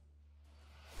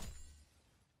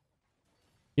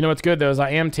 You know what's good though is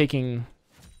I am taking.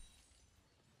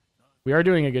 We are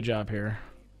doing a good job here.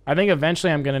 I think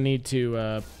eventually I'm gonna need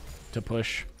to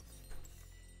push.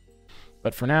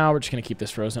 But for now, we're just gonna keep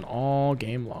this frozen all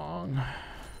game long.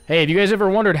 Hey, have you guys ever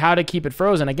wondered how to keep it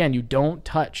frozen? Again, you don't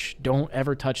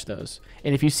ever touch those.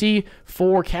 And if you see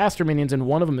 4 caster minions and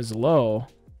one of them is low,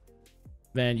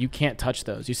 then you can't touch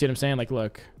those. You see what I'm saying? Like,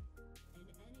 look.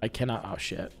 I cannot. Oh,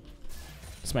 shit.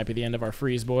 This might be the end of our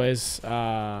freeze, boys.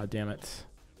 Ah, damn it.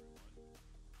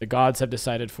 The gods have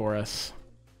decided for us.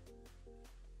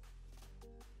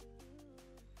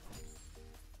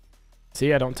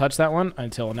 See, I don't touch that one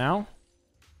until now.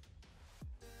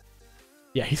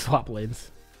 Yeah, he swap lanes.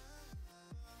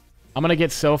 I'm going to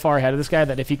get so far ahead of this guy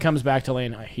that if he comes back to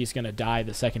lane, he's going to die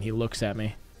the second he looks at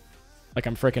me. Like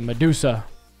I'm freaking Medusa.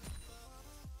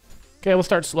 Okay, we'll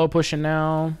start slow pushing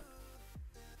now.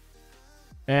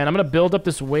 And I'm going to build up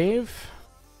this wave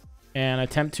and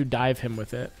attempt to dive him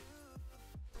with it.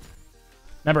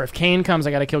 Remember, if Kayn comes,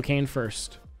 I got to kill Kayn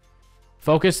first.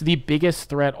 Focus the biggest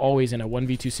threat always in a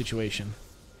 1v2 situation.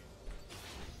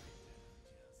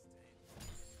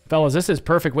 Fellas, this is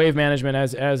perfect wave management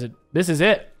this is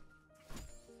it.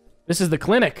 This is the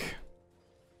clinic.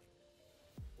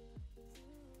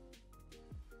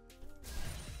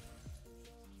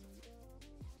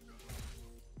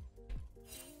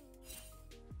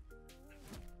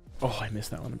 Oh, I missed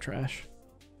that one. I'm trash.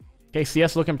 Okay,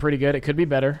 CS looking pretty good. It could be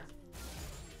better.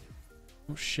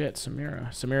 Oh, shit. Samira.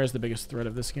 Samira is the biggest threat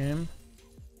of this game.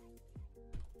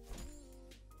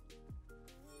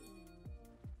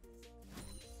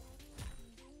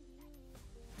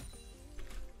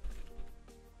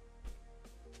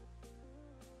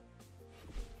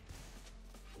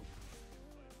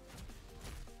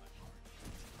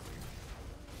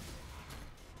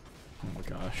 Oh, my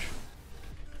gosh.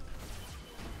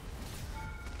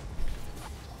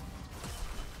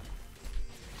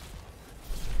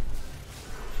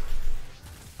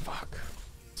 Fuck.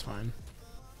 It's fine.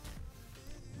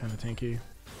 Kind of tanky.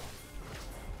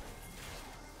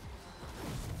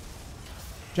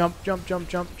 Jump, jump, jump,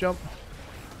 jump, jump.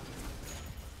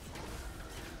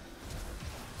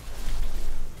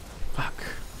 Fuck.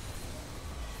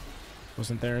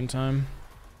 Wasn't there in time.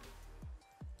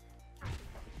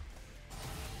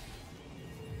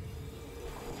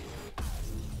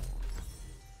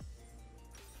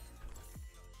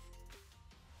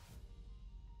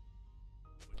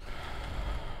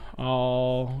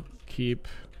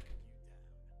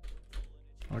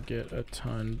 I'll get a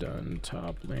ton done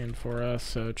top lane for us,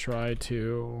 so try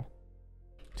to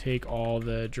take all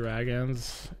the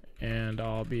dragons and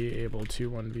I'll be able to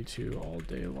 1v2 all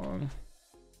day long.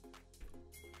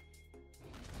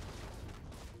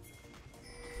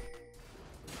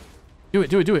 Do it,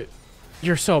 do it, do it.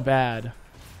 You're so bad.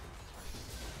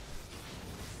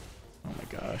 Oh my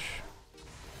gosh.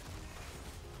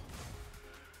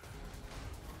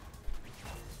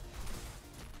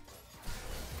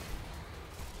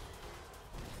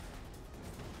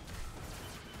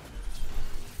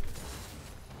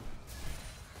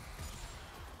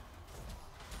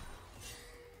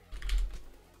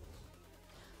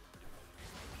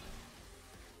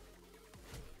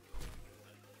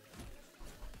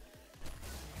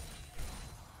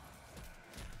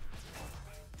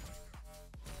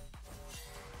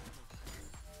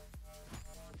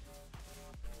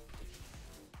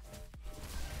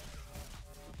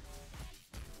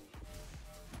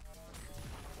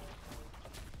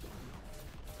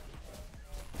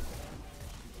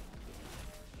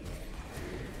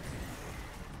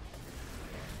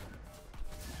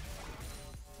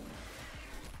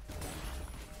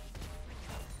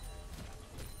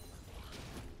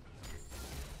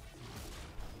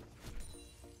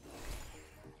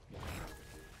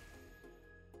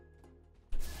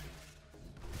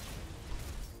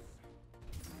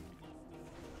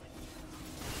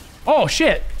 Oh,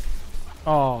 shit.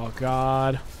 Oh,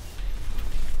 God.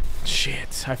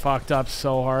 Shit. I fucked up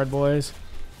so hard, boys.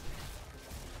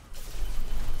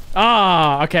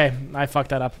 Ah, okay. I fucked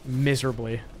that up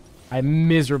miserably. I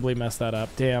miserably messed that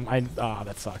up. Damn. Ah,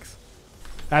 that sucks.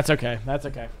 That's okay. That's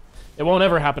okay. It won't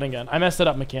ever happen again. I messed it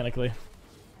up mechanically.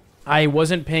 I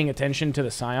wasn't paying attention to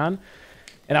the Scion,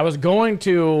 and I was going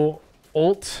to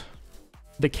ult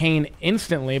the Kayn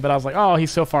instantly, but I was like, oh,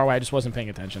 he's so far away. I just wasn't paying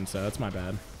attention, so that's my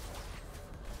bad.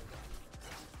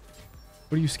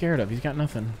 What are you scared of? He's got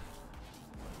nothing.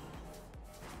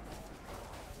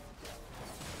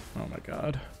 Oh my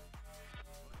god.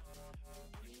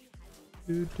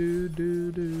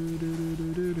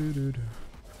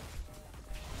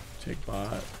 Take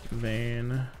bot,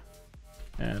 Vayne,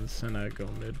 and Senna go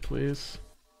mid, please.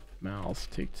 Mouse,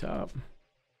 take top.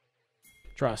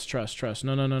 Trust, trust, trust.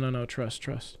 No, no, no, no, no. Trust,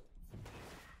 trust.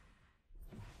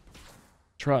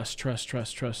 Trust, trust,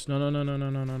 trust, trust. No, no, no, no, no,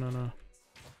 no, no, no, no.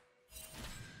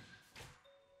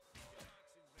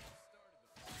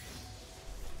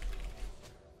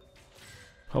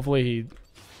 Hopefully he...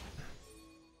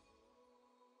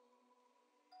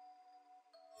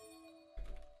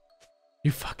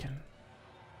 You fucking...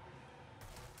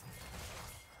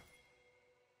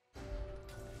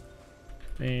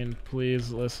 Vayne,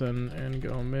 please listen and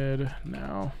go mid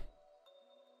now.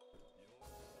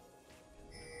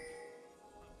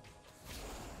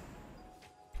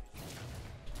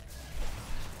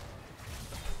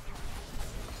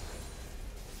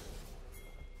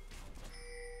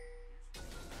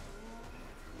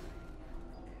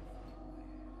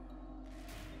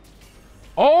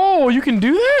 Oh, you can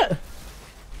do that?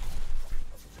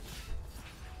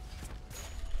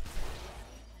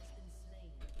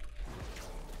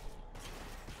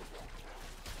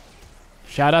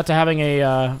 Shout out to having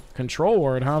a control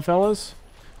ward, huh, fellas?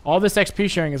 All this XP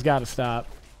sharing has got to stop.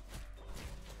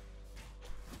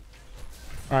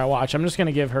 All right, watch. I'm just going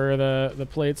to give her the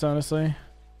plates, honestly.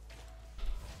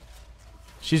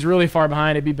 She's really far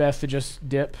behind. It'd be best to just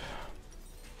dip.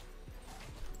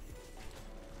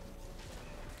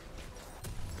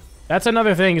 That's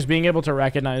another thing, is being able to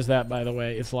recognize that, by the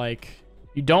way. It's like,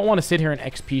 you don't want to sit here and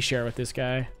XP share with this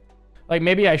guy. Like,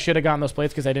 maybe I should have gotten those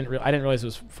plates because I didn't realize it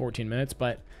was 14 minutes,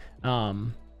 but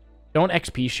don't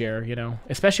XP share, you know?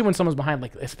 Especially when someone's behind,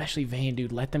 like, especially Vayne,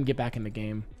 dude. Let them get back in the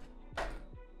game.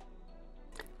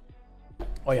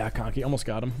 Oh, yeah, Conky. Almost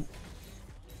got him.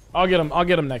 I'll get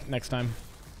him next time.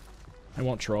 I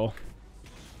won't troll.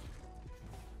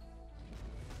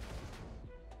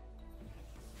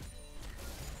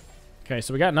 Okay,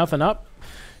 so we got nothing up.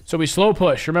 So we slow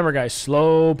push. Remember, guys,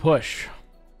 slow push.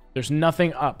 There's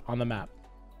nothing up on the map.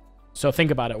 So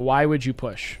think about it. Why would you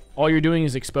push? All you're doing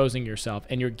is exposing yourself,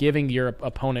 and you're giving your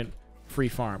opponent free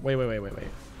farm. Wait.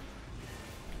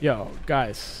 Yo,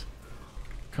 guys.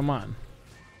 Come on.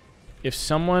 If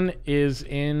someone is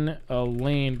in a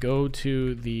lane, go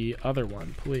to the other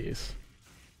one, please.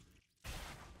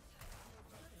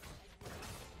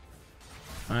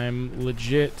 I'm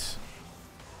legit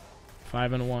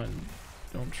 5-1.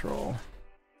 Don't troll.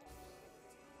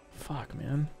 Fuck,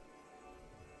 man.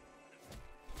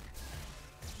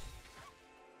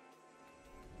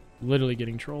 Literally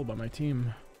getting trolled by my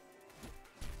team.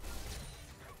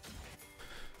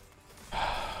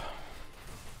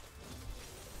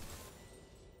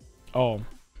 Oh.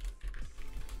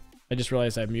 I just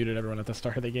realized I muted everyone at the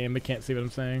start of the game. They can't see what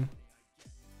I'm saying.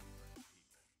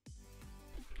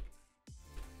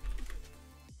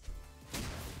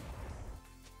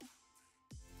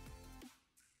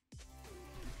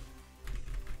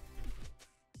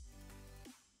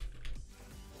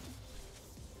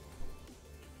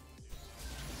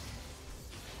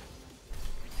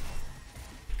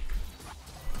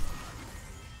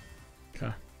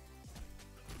 Okay.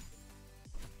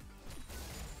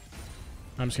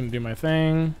 I'm just gonna do my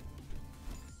thing.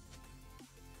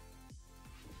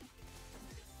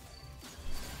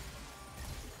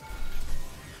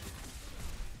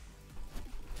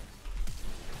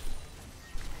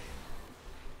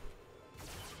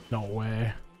 No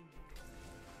way.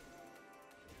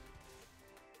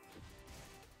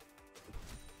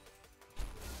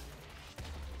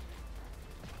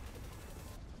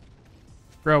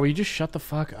 Bro, will you just shut the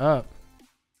fuck up?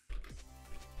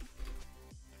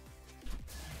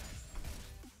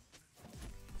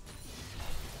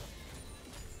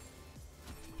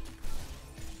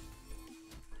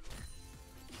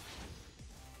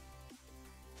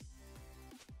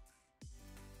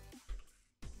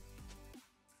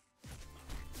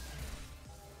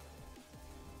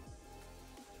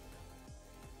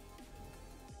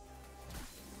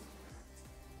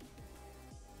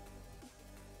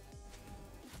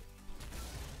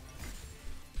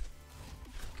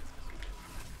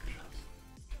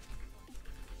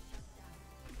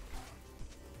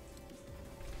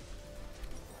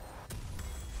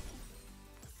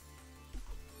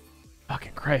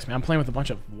 Christ, man. I'm playing with a bunch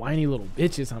of whiny little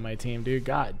bitches on my team, dude.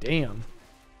 God damn.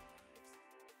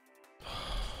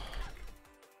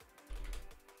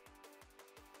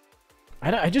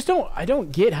 I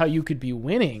don't get how you could be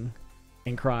winning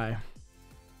and cry.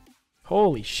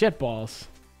 Holy shit balls.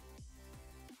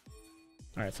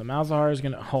 All right, so Malzahar is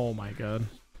gonna. Oh my god.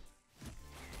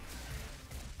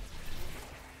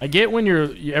 I get when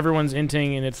everyone's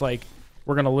inting and it's like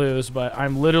we're gonna lose, but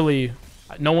I'm literally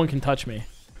no one can touch me.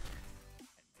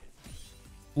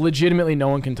 Legitimately, no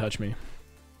one can touch me,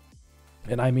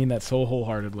 and I mean that so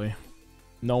wholeheartedly.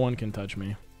 No one can touch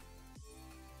me.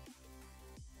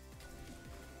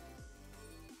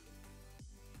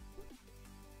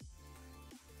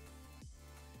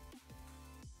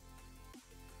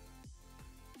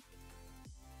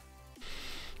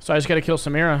 So I just gotta kill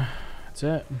Samira. That's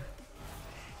it.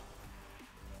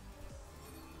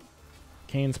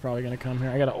 Kane's probably gonna come here.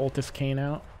 I gotta ult this Kane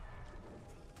out.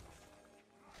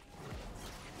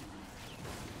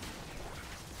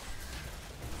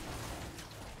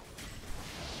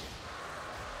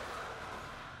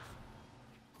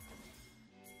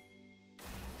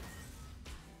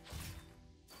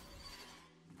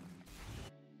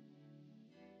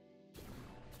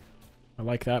 I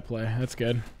like that play. That's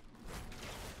good.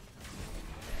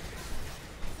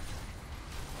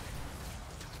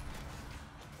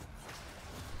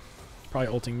 Probably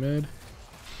ulting mid.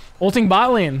 Ulting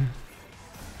bot lane.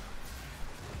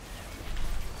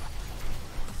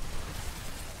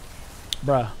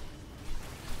 Bruh.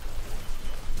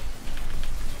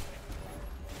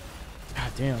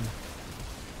 God damn.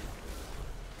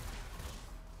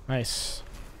 Nice.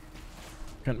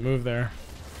 Couldn't move there.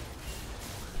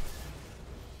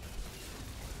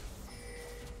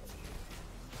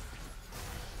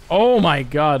 Oh my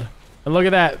god. And look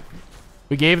at that.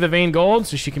 We gave the Vayne gold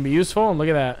so she can be useful, and look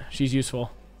at that. She's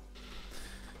useful.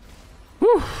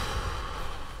 Whew.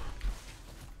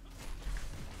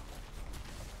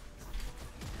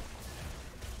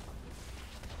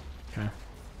 Okay.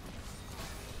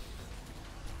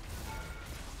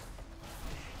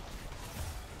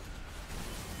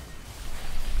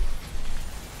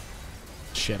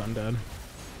 Shit, I'm dead.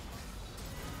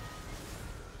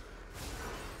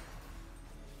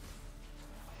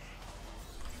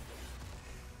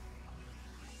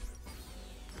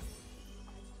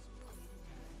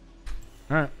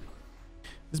 Alright.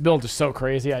 This build is so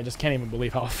crazy, I just can't even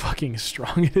believe how fucking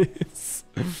strong it is.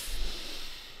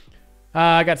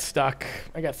 I got stuck.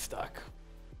 I got stuck.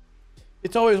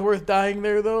 It's always worth dying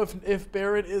there, though, if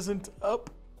Barret isn't up.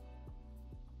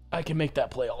 I can make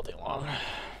that play all day long.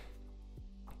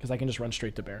 Because I can just run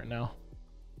straight to Barret now.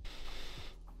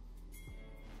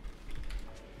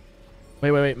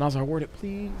 Wait. Malzahar, ward it,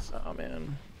 please. Oh,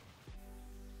 man.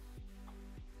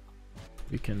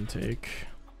 We can take...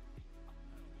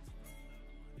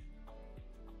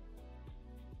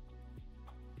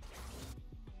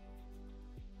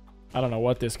 I don't know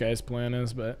what this guy's plan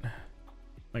is, but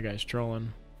my guy's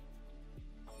trolling.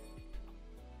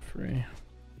 Free.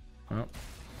 Oh.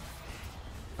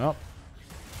 Oh.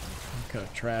 Look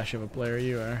how trash of a player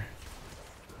you are.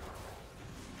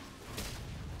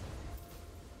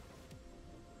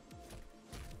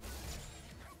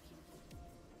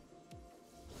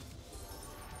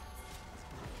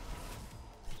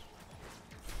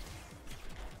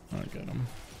 I got him.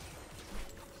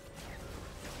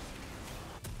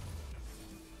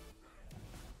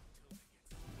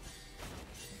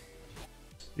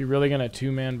 You really gonna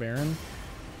two-man Baron?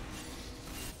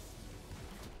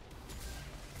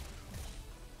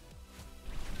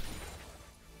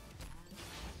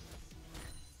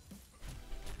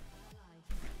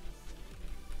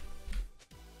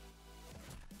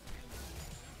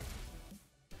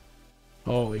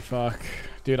 Holy fuck.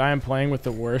 Dude, I am playing with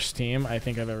the worst team I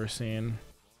think I've ever seen.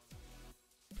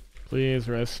 Please,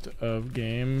 rest of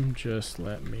game, just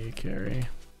let me carry.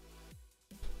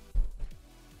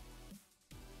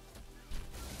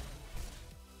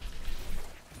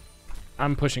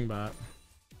 I'm pushing bot.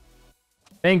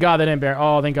 Thank God they didn't bear.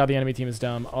 Oh, thank God the enemy team is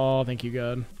dumb. Oh, thank you,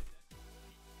 God.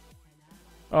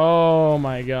 Oh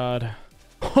my God.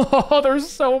 Oh, they're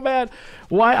so bad.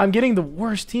 Why? I'm getting the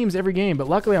worst teams every game, but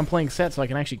luckily I'm playing Sett so I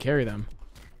can actually carry them.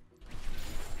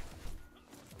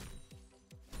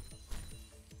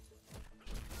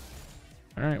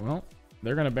 Alright, well,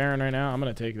 they're gonna Baron right now. I'm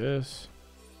gonna take this.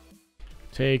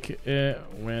 Take it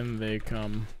when they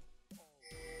come.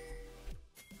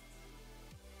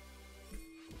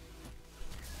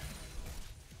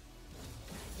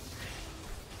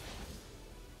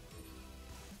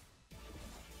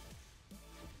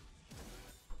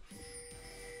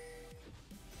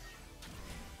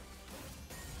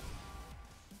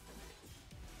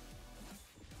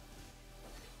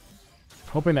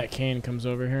 Hoping that Kane comes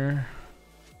over here.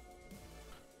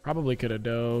 Probably could have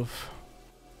dove.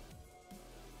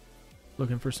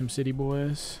 Looking for some city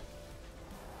boys.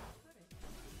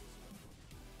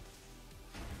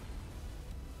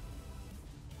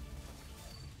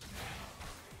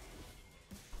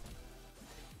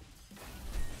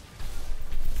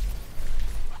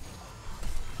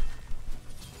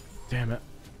 Damn it.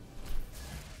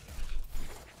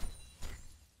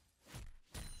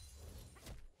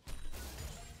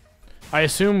 I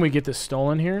assume we get this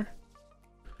stolen here.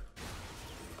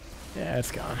 Yeah, it's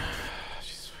gone.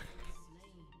 Jeez.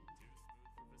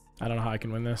 I don't know how I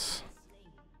can win this.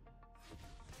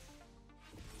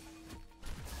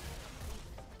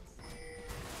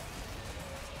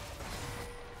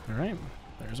 All right,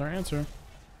 there's our answer.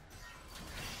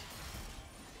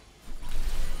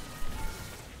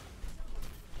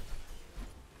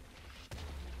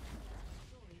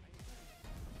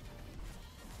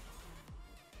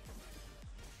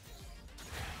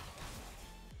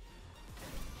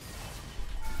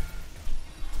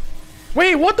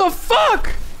 Wait, what the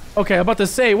fuck? Okay, I'm about to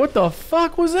say, what the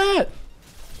fuck was that?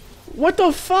 What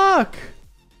the fuck?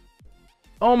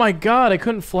 Oh my god, I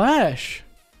couldn't flash.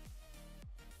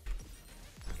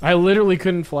 I literally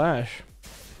couldn't flash.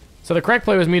 So the correct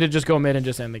play was me to just go mid and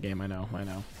just end the game. I know, I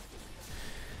know.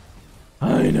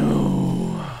 I know.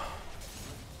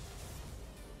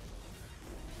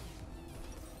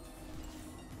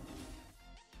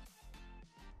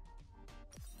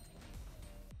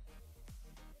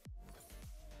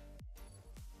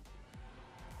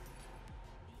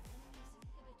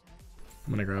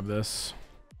 I'm gonna grab this.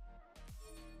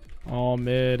 All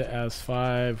mid as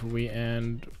 5. We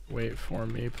end. Wait for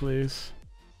me, please.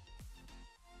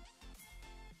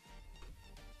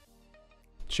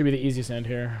 Should be the easiest end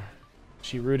here.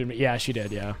 She rooted me. Yeah, she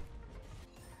did. Yeah.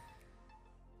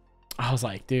 I was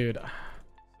like, dude.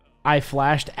 I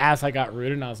flashed as I got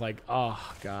rooted, and I was like,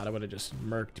 oh god, I would have just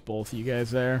murked both of you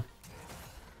guys there.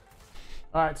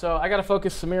 All right, so I gotta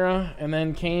focus Samira and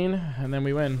then Kane, and then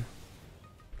we win.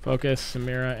 Focus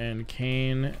Samira and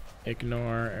Kane.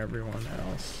 Ignore everyone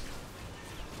else.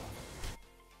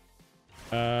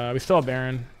 We still have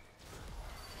Baron.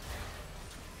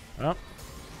 Oh.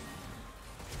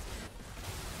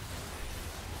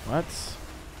 What?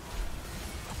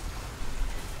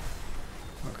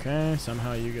 Okay,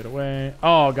 somehow you get away.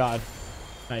 Oh god.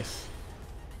 Nice.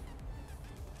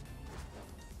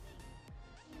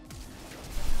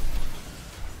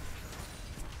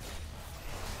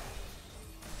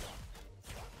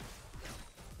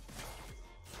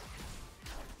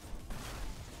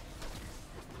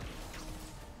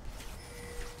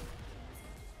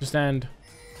 Just end.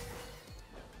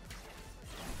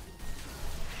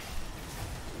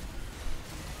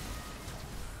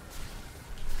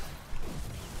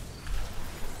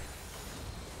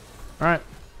 All right.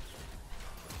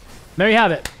 There you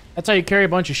have it. That's how you carry a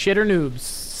bunch of shitter noobs.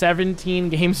 17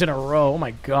 games in a row. Oh my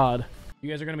god.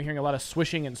 You guys are going to be hearing a lot of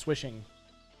swishing and swishing.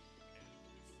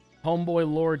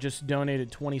 Homeboy Lord just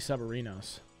donated 20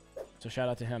 subarinos. So shout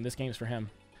out to him. This game's for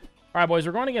him. All right, boys.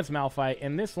 We're going against Malphite.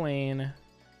 In this lane...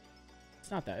 It's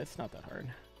not that hard.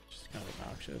 It's just kind of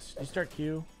obnoxious. You start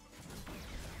Q.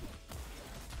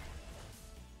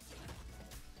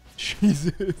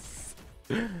 Jesus.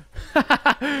 The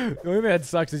only thing that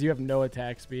sucks is you have no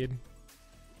attack speed.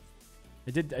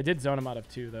 I did zone him out of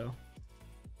 2 though.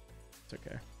 It's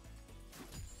okay.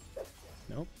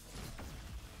 Nope.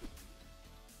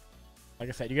 Like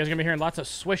I said, you guys are gonna be hearing lots of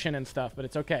swishing and stuff, but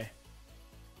it's okay.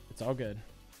 It's all good.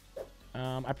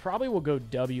 I probably will go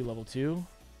W level 2.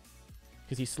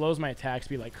 Because he slows my attack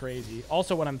speed like crazy.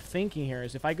 Also, what I'm thinking here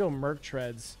is if I go Merc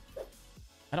Treads...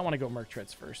 I don't want to go Merc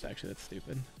Treads first, actually. That's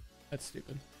stupid. That's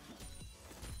stupid.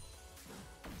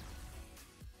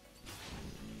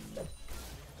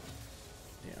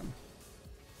 Damn.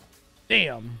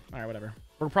 Damn! Alright, whatever.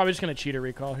 We're probably just going to cheat a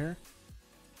recall here.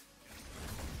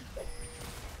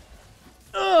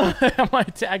 Ugh! My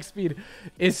attack speed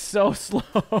is so slow.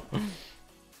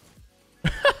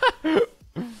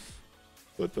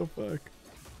 What the fuck?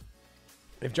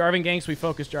 If Jarvan ganks, we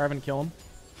focus Jarvan, kill him.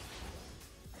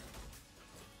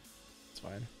 It's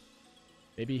fine.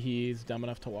 Maybe he's dumb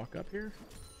enough to walk up here.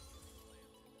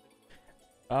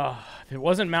 If it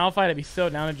wasn't Malphite, I'd be so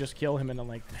down to just kill him in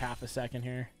like half a second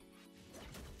here.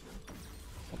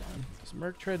 Hold on. Does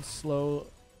Merc Tread slow?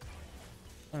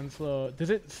 Unslow.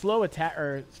 Does it slow attack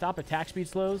or stop attack speed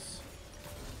slows?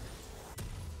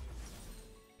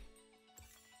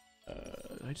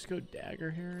 I just go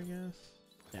dagger here, I guess.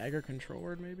 Dagger control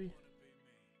word, maybe.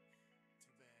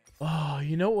 Oh,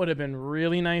 you know what would have been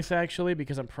really nice, actually,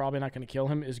 because I'm probably not going to kill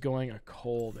him, is going a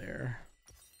Cole there.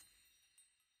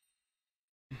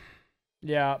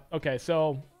 Yeah, okay,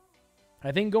 so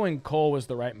I think going Cole was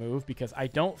the right move because I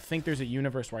don't think there's a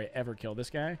universe where I ever kill this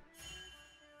guy.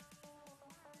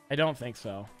 I don't think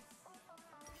so.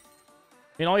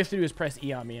 I mean, all he has to do is press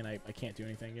E on me and I can't do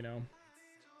anything, you know?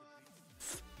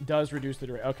 Does reduce the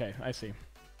duration. Okay, I see.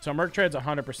 So Merc Tread's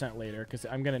 100% later because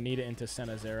I'm going to need it into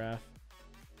Senna Xerath. All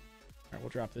right, we'll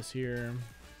drop this here.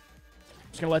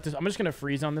 Just gonna let this. I'm just gonna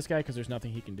freeze on this guy because there's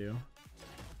nothing he can do.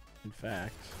 In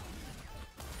fact.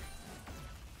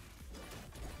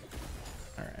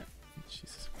 All right.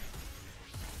 Jesus.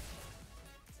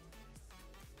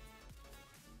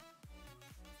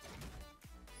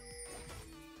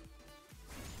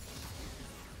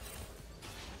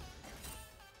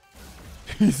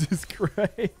 Jesus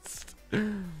Christ.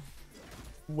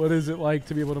 What is it like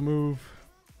to be able to move?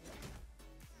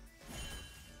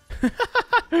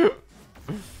 I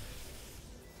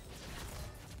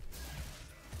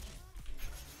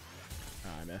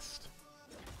missed.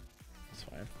 That's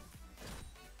fine.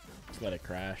 Just let it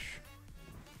crash.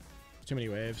 Too many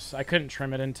waves. I couldn't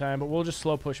trim it in time, but we'll just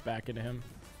slow push back into him.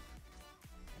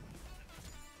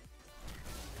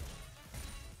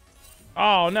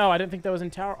 Oh, no. I didn't think that was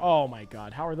in tower. Oh, my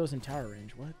God. How are those in tower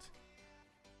range? What?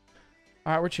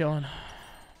 All right, we're chilling.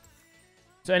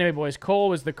 So anyway, boys, Cole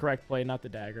was the correct play, not the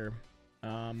dagger.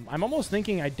 I'm almost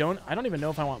thinking I don't even know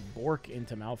if I want Bork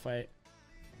into Malphite.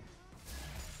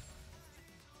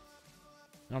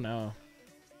 I don't know.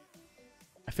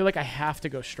 I feel like I have to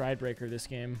go Stridebreaker this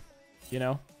game, you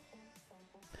know?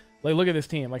 Like, look at this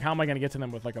team. Like, how am I going to get to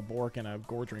them with, like, a Bork and a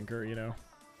Gore Drinker, you know?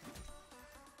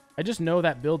 I just know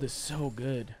that build is so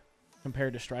good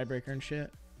compared to Stridebreaker and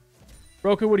shit.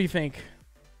 Roku, what do you think?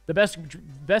 The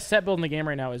best set build in the game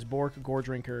right now is Bork, Gore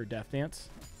Drinker, Death Dance.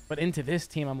 But into this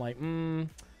team, I'm like,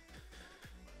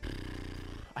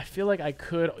 I feel like I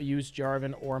could use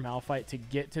Jarvan or Malphite to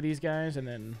get to these guys and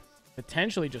then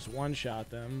potentially just one-shot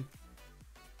them.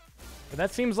 But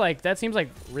that seems like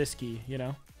risky, you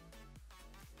know?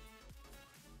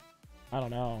 I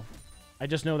don't know. I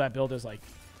just know that build is like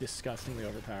disgustingly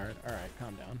overpowered. All right,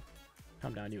 calm down.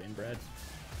 Calm down, you inbred.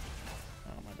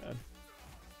 Oh, my bad.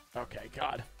 Okay,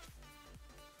 God.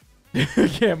 I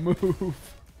can't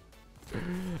move.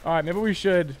 All right, maybe we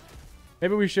should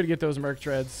get those Merc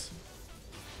Treads.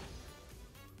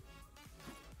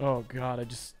 Oh God, I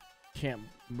just can't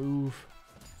move.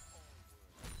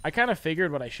 I kind of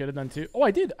figured what I should have done too. Oh,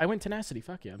 I did. I went Tenacity.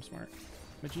 Fuck yeah, I'm smart.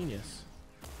 I'm a genius.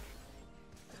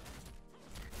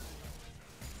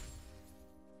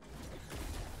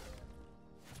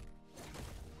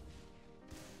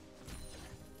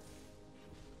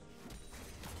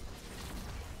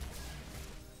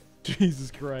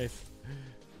 Jesus Christ.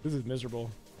 This is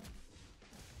miserable.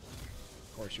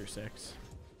 Of course you're 6.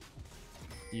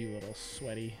 You little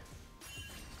sweaty.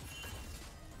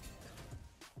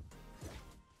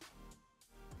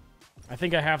 I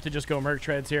think I have to just go Merc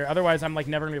Treads here. Otherwise, I'm like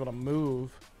never gonna be able to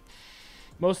move.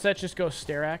 Most sets just go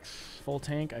Sterax, full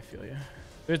tank. I feel you.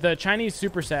 There's the Chinese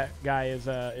super set guy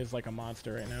is like a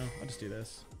monster right now. I'll just do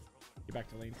this. Get back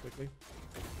to lane quickly.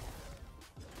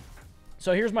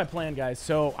 So here's my plan, guys.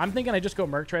 So I'm thinking I just go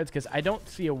Merc Treads because I don't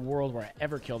see a world where I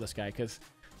ever kill this guy because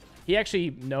he actually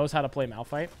knows how to play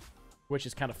Malphite, which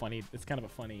is kind of funny. It's kind of a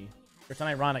funny, it's an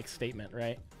ironic statement,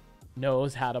 right?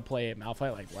 Knows how to play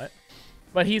Malphite, like what?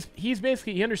 But he's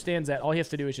basically, he understands that all he has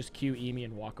to do is just Q, E me,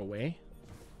 and walk away.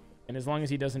 And as long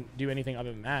as he doesn't do anything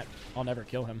other than that, I'll never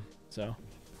kill him. So,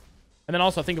 and then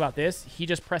also think about this. He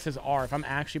just presses R. If I'm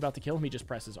actually about to kill him, he just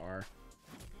presses R.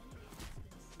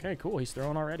 Okay, cool. He's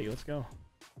throwing already. Let's go.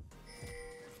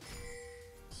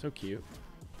 So cute.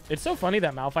 It's so funny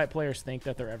that Malphite players think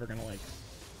that they're ever going to, like,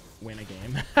 win a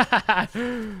game.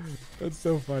 That's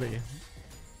so funny.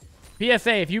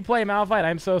 PSA, if you play Malphite,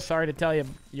 I'm so sorry to tell you,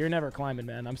 you're never climbing,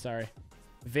 man. I'm sorry.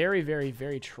 Very, very,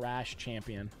 very trash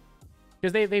champion.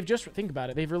 Because they've just, think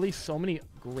about it, they've released so many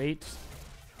great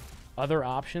other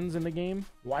options in the game.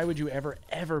 Why would you ever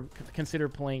consider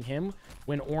playing him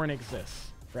when Ornn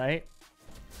exists, right?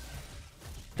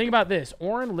 Think about this.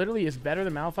 Ornn literally is better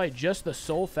than Malphite, just the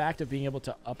sole fact of being able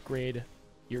to upgrade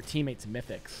your teammates'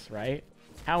 mythics, right?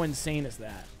 How insane is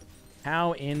that?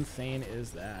 How insane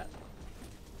is that?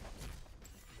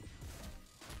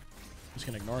 I'm just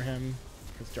going to ignore him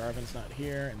because Jarvan's not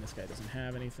here and this guy doesn't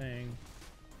have anything.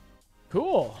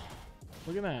 Cool.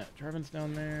 Look at that. Jarvan's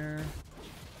down there.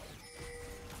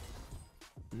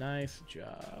 Nice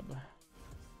job.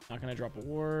 Not going to drop a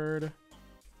ward.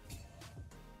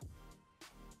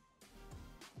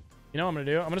 You know what I'm going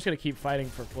to do? I'm just going to keep fighting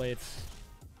for plates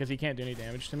because he can't do any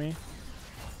damage to me.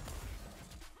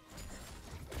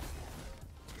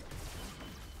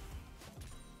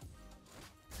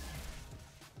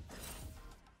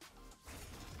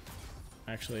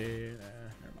 Actually,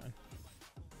 never mind.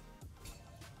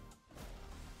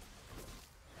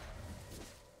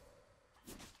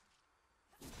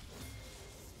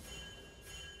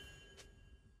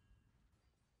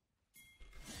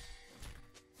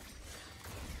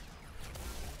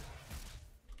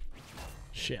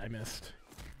 Shit, I missed.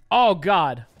 Oh,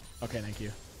 God. Okay, thank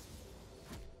you.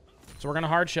 So we're going to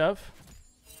hard shove.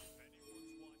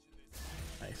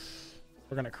 Nice.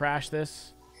 We're going to crash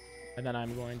this. And then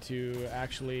I'm going to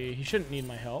actually... He shouldn't need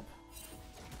my help.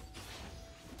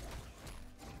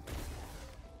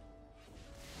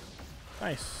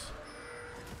 Nice.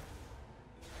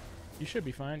 You should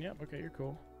be fine. Yep, okay, you're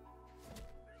cool.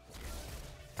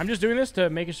 I'm just doing this to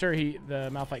make sure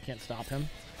the Malphite can't stop him.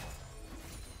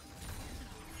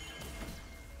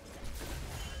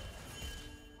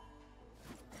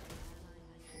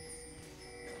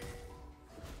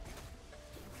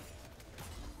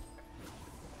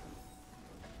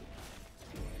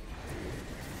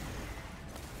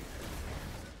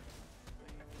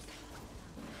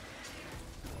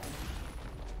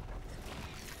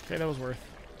 Okay, that was worth.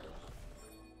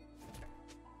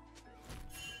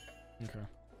 Okay.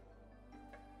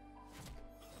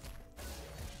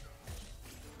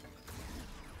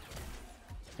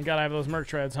 You gotta have those merc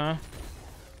treads, huh?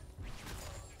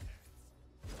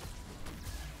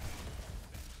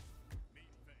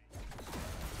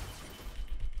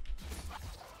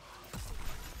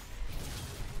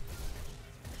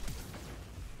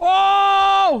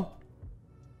 Oh!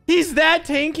 He's that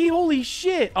tanky? Holy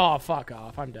shit. Oh, fuck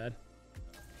off. I'm dead.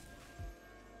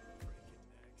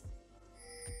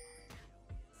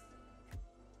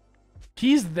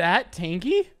 He's that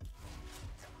tanky?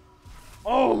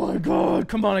 Oh my god.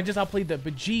 Come on. I just outplayed the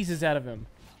bejesus out of him.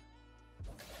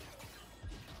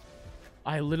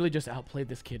 I literally just outplayed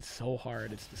this kid so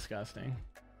hard. It's disgusting.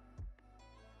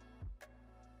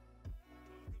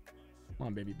 Come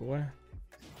on, baby boy.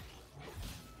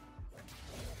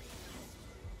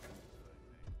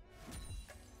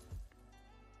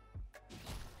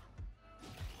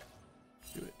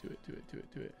 Do it, do it, do it, do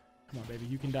it, do it. Come on, baby.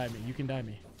 You can die me. You can die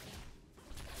me.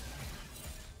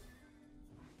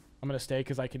 I'm going to stay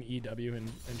because I can EW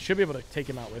and should be able to take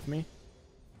him out with me.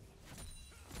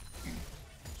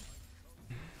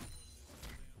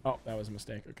 Oh, that was a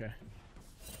mistake. Okay.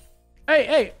 Hey,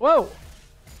 hey, whoa. All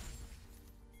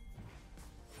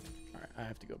right, I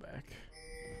have to go back.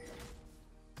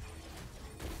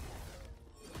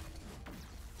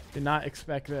 Did not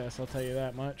expect this, I'll tell you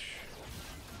that much.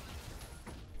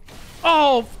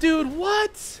 Oh, dude,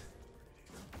 what?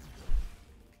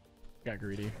 Got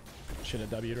greedy. Should have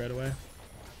W'd right away.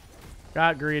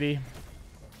 Got greedy.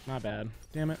 Not bad.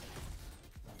 Damn it.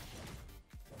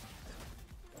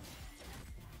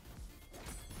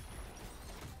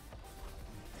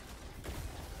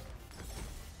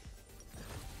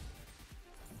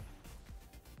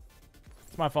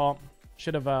 It's my fault.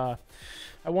 Should have, I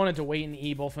wanted to wait and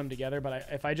E both of them together, but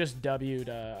if I just W'd,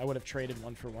 I would have traded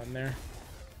 1 for 1 there.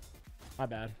 My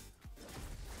bad.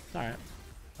 It's alright.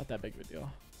 Not that big of a deal.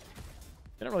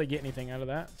 Didn't really get anything out of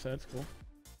that, so that's cool.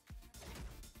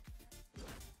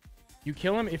 You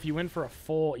kill him if you win for a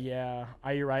full... Yeah,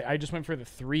 you're right. I just went for the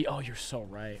 3. Oh, you're so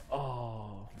right.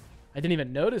 Oh, I didn't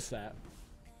even notice that.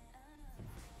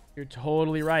 You're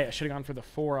totally right. I should have gone for the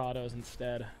 4 autos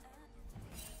instead.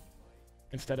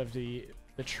 Instead of the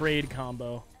trade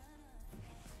combo.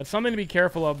 That's something to be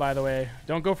careful of, by the way.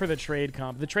 Don't go for the trade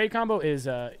combo. The trade combo is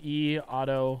E,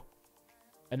 auto,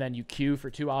 and then you Q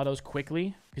for 2 autos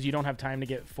quickly because you don't have time to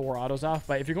get 4 autos off.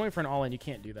 But if you're going for an all-in, you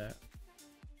can't do that.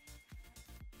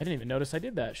 I didn't even notice I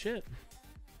did that. Shit.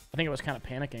 I think it was kind of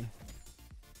panicking.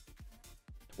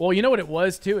 Well, you know what it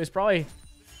was, too? It's probably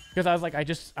because I was like,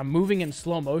 I'm moving in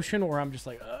slow motion where I'm just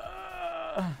like,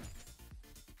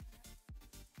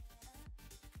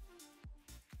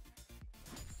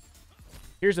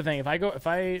 Here's the thing. If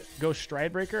I go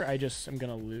stride breaker, I'm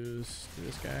gonna lose to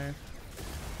this guy.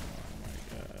 Oh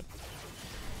my god.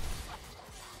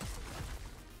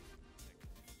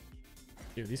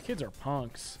 Dude, these kids are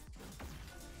punks.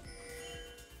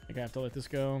 I think I have to let this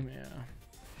go. Yeah.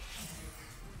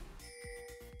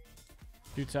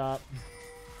 Do top.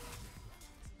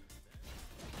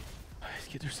 These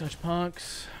kids are such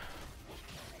punks.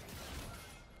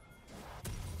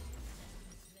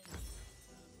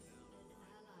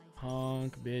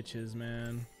 Punk bitches,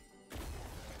 man.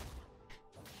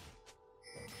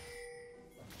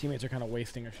 Teammates are kind of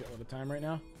wasting a shitload of time right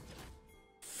now.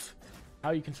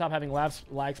 How you can stop having lag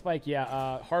spike?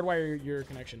 Yeah, hardwire your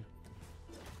connection.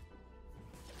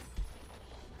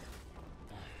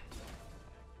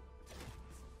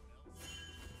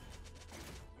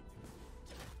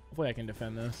 Hopefully I can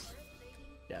defend this.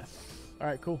 Yes. All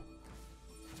right, cool.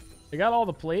 They got all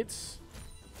the plates,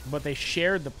 but they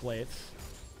shared the plates.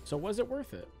 So was it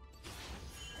worth it?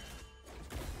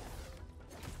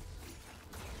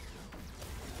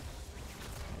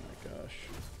 Oh my gosh.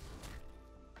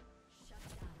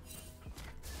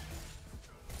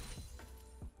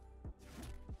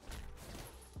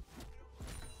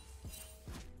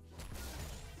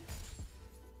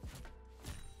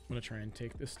 I'm going to try and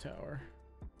take this tower.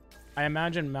 I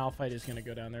imagine Malphite is going to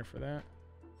go down there for that.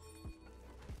 I'm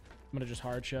going to just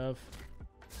hard shove.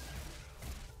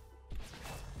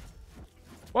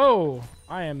 Whoa!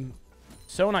 I am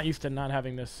so not used to not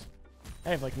having this. I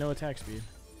have like no attack speed.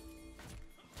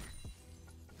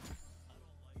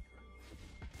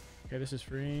 Okay, this is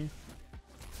free.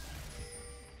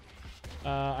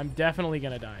 I'm definitely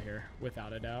going to die here,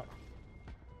 without a doubt.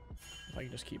 If I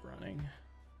can just keep running.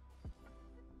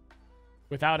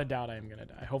 Without a doubt, I am going to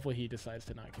die. Hopefully he decides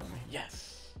to not kill me.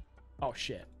 Yes! Oh,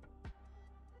 shit.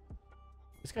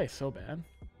 This guy is so bad.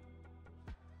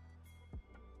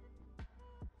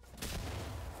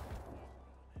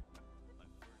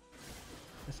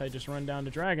 Guess I just run down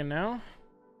to Dragon now.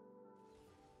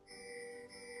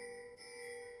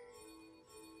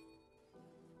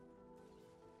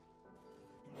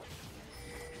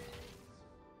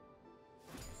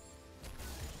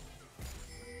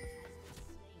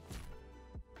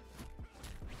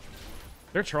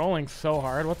 They're trolling so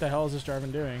hard. What the hell is this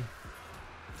Jarvan doing?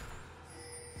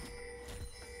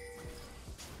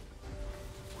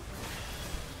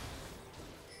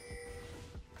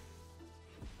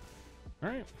 All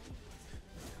right.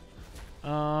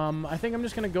 I think I'm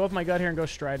just gonna go with my gut here and go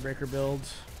Stridebreaker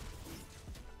builds.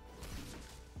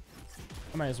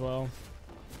 I might as well.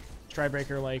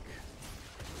 Stridebreaker, like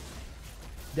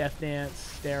Death Dance,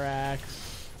 Stare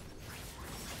Axe.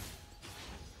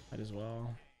 Might as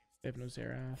well. They have no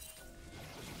Xerath.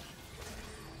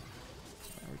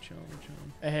 Oh, we're chilling, we're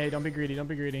chilling. Hey, don't be greedy, don't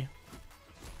be greedy.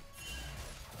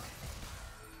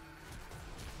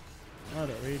 What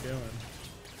are we doing?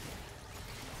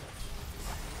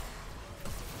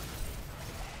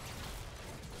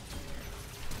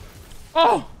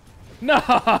 Oh! No!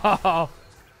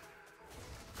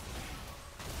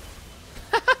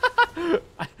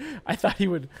 I thought he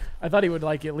would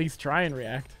like at least try and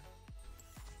react.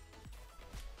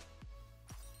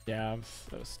 Yeah,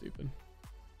 that was stupid.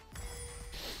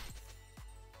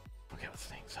 Okay, let's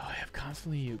think. So I have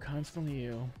constantly you, constantly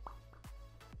you.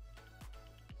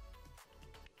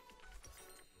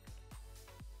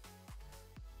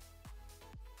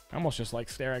 I almost just like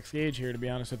Stare X Gauge here, to be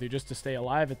honest with you, just to stay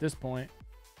alive at this point.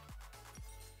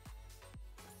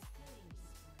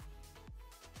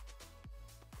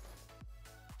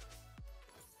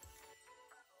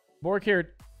 Bork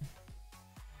here.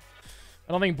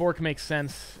 I don't think Bork makes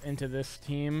sense into this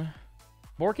team.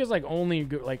 Bork is like only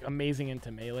good, like amazing into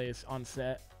melees on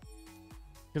Sett,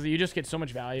 because you just get so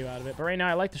much value out of it. But right now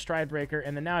I like the Stridebreaker,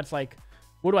 and then now it's like,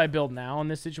 what do I build now in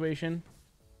this situation?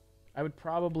 I would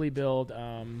probably build.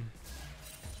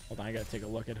 Hold on, I gotta take a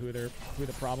look at who the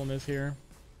problem is here.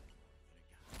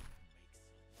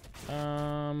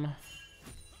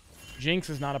 Jinx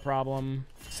is not a problem.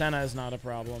 Senna is not a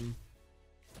problem.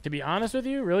 To be honest with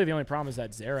you, really the only problem is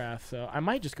that Xerath. So I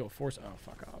might just go Force. Oh,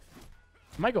 fuck off.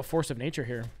 I might go Force of Nature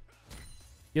here.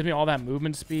 Gives me all that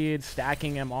movement speed,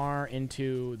 stacking MR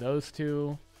into those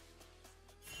two.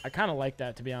 I kind of like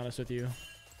that, to be honest with you.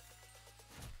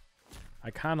 I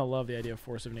kind of love the idea of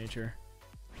Force of Nature.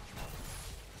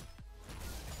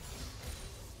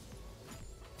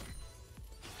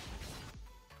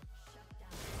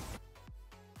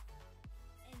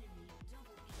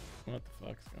 What the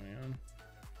fuck's going on?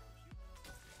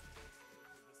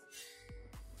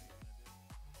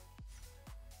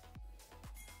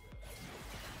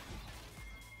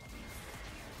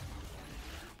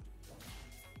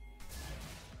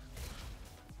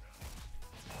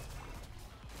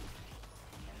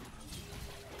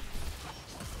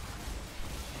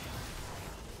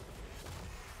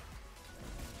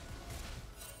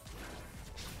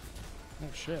 Oh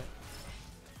shit.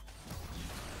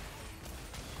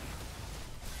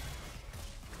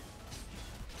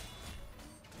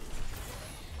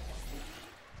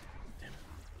 Damn.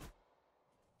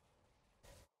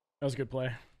 That was a good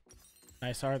play.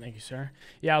 Nice heart, thank you, sir.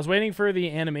 Yeah, I was waiting for the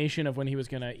animation of when he was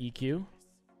gonna EQ.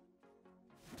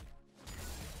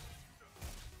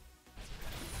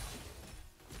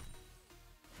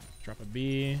 Drop a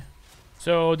B.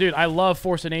 So, dude, I love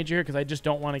Force of Nature here because I just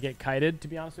don't want to get kited, to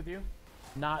be honest with you.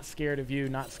 Not scared of you,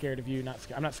 not scared of you,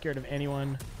 I'm not scared of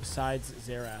anyone besides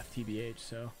Xerath, TBH,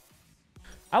 so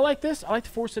I like this. I like the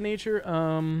Force of Nature.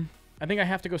 I think I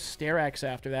have to go Sterak's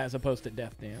after that as opposed to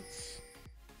Death Dance.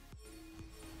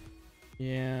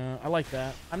 Yeah, I like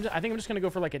that. I think I'm just going to go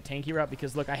for like a tanky route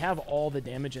because, look, I have all the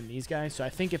damage in these guys. So I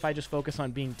think if I just focus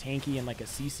on being tanky and like a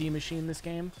CC machine this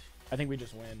game, I think we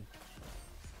just win.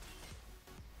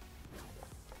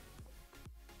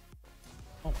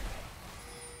 Oh,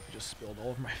 I just spilled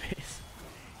all over my face.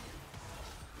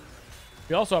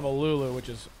 We also have a Lulu, which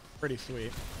is pretty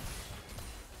sweet.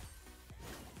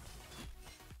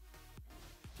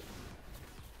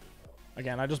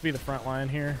 Again, I'll just be the front line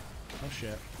here. Oh,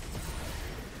 shit.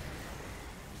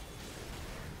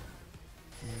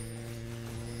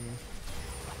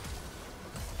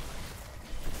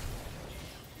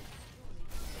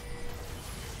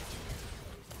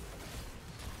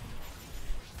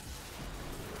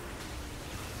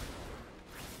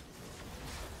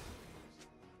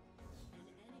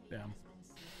 Damn.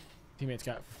 Teammates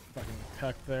got fucking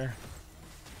cucked there.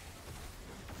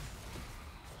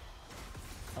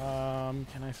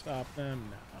 Can I stop them?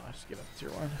 No, I'll just give up tier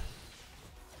 1.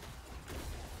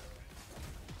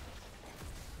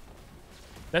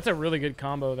 That's a really good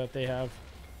combo that they have.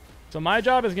 So my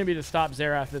job is going to be to stop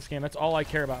Xerath this game. That's all I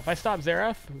care about. If I stop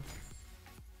Xerath,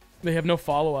 they have no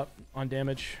follow-up on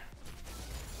damage.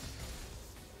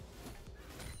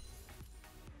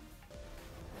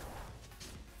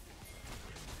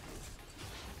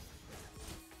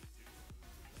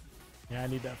 Yeah, I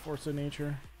need that Force of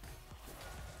Nature.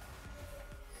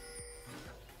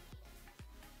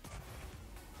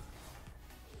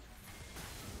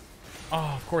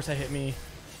 Oh, of course I hit me.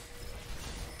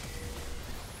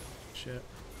 Shit.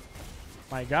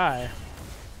 My guy.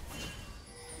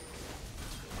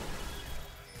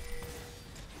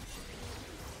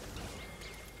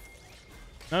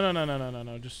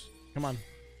 No. Just come on.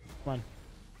 Come on.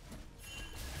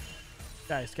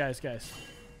 Guys.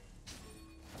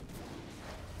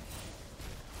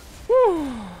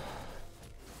 Woo!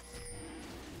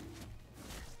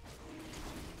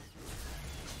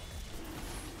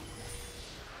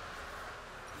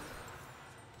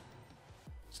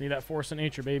 Just need that Force of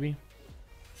Nature, baby.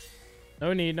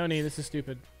 No need. This is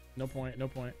stupid. No point.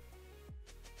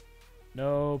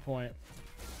 Oh,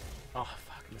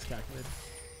 fuck. Miscalculated.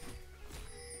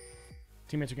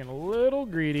 Teammates are getting a little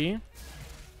greedy.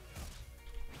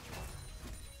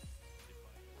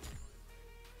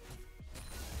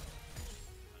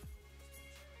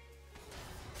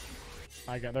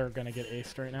 They're gonna get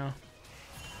aced right now.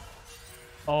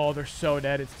 Oh, they're so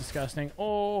dead. It's disgusting.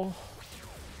 Oh,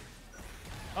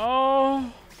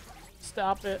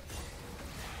 stop it.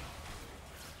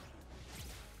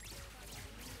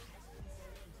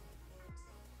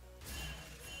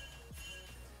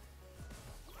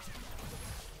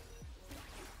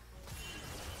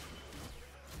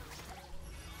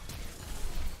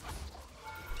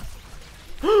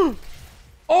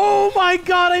 Oh my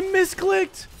god, I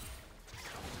misclicked.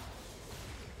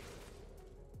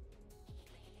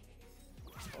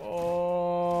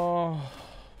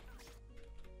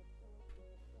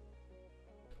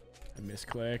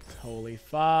 Misclicked. Holy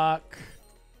fuck.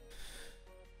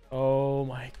 Oh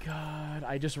my god.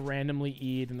 I just randomly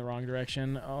E'd in the wrong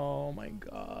direction. Oh my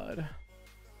god.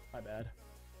 My bad.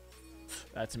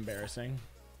 That's embarrassing.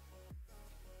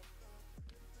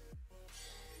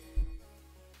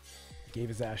 Gave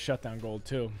his ass shutdown gold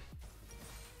too.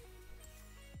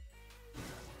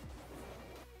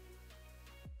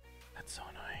 That's so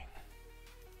annoying.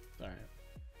 It's alright.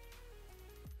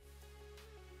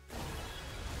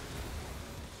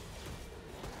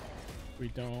 We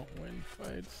don't win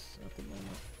fights at the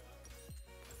moment.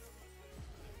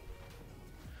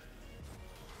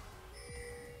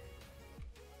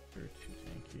 They're too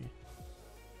tanky.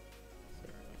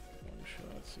 One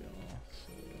shots, y'all.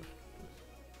 So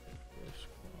first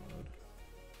squad.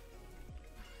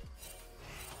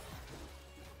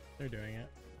 They're doing it.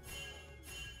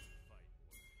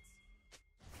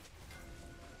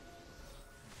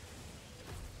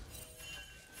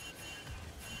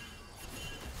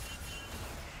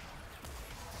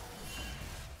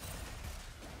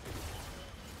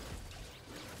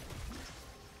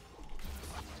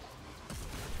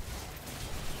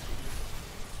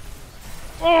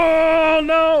 Oh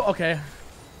no! Okay.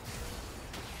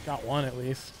 Got one at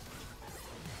least.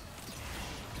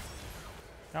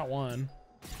 Got one.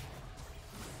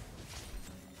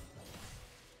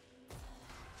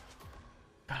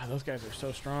 God, those guys are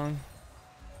so strong.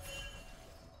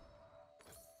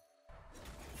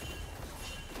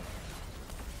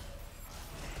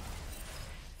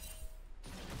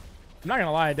 I'm not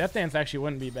gonna lie, Death Dance actually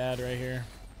wouldn't be bad right here.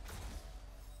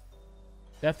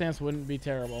 Death Dance wouldn't be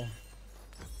terrible.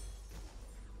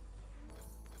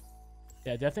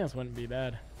 Yeah, Death Dance wouldn't be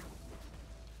bad.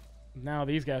 Now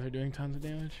these guys are doing tons of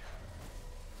damage.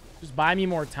 Just buy me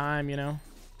more time, you know?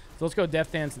 So let's go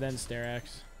Death Dance, then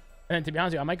Sterak's. And then, to be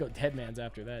honest with you, I might go Deadman's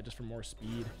after that, just for more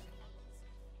speed.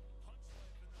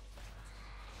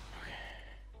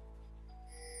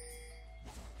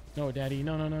 No, Daddy.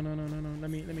 No, no, no, no, no, no, no. Let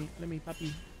me,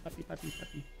 puppy. Puppy.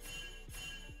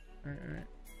 Alright.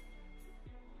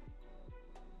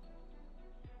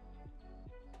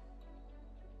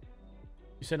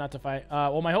 You said not to fight.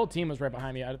 Well, my whole team was right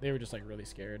behind me. They were just, like, really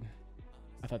scared.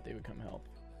 I thought they would come help.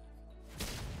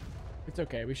 It's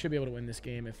okay. We should be able to win this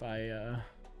game if I,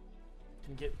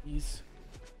 can get these.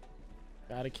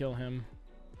 Gotta kill him.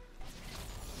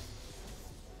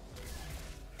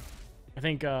 I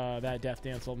think that Death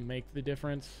Dance will make the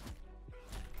difference.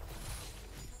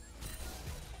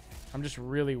 I'm just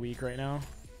really weak right now.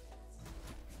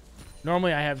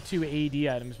 Normally I have 2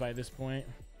 AD items by this point.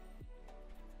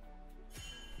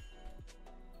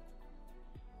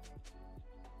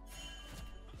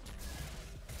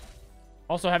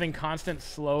 Also, having constant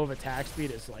slow of attack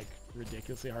speed is like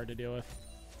ridiculously hard to deal with.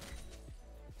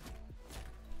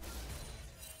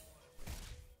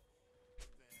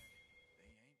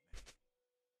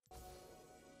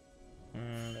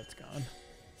 That's gone.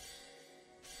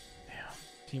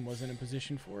 Damn, team wasn't in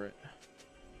position for it.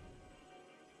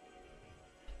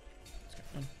 Let's go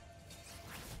on.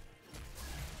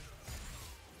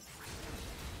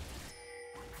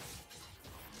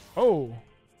 Oh.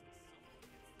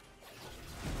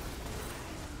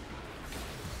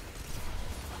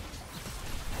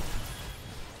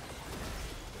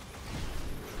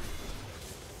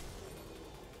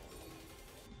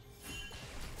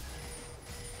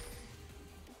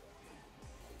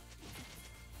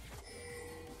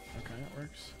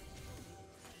 Works.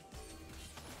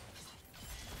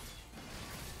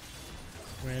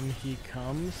 When he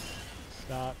comes,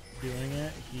 stop doing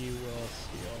it. He will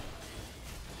steal.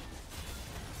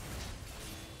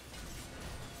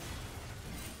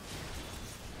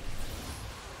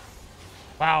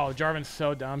 Wow, Jarvan's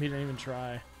so dumb. He didn't even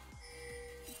try.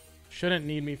 Shouldn't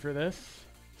need me for this.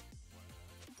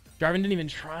 Jarvan didn't even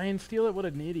try and steal it. What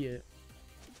an idiot.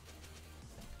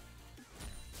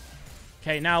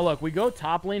 Okay, now look, we go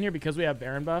top lane here because we have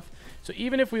Baron buff. So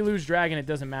even if we lose Dragon, it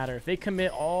doesn't matter. If they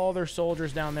commit all their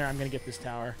soldiers down there, I'm going to get this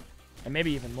tower. And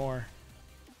maybe even more.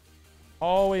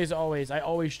 Always, I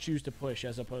always choose to push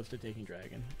as opposed to taking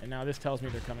Dragon. And now this tells me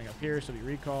they're coming up here, so we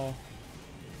recall.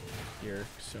 You're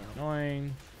so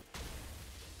annoying.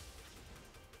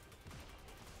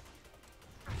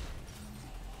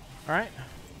 Alright.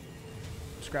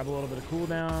 Just grab a little bit of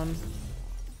cooldown.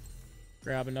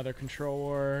 Grab another control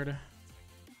ward.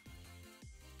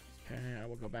 Okay, I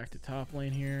will go back to top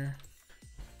lane here.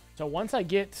 So once I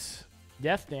get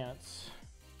Death Dance,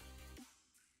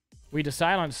 we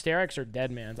decide on Sterak's or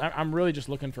Deadman's. I'm really just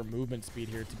looking for movement speed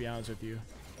here, to be honest with you.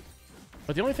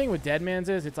 But the only thing with Deadman's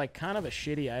is it's like kind of a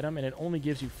shitty item, and it only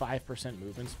gives you 5%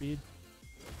 movement speed.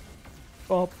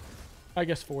 Well, I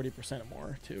guess 40%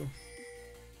 more too.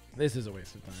 This is a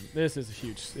waste of time. This is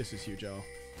huge, L.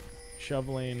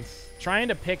 Shoveling. Trying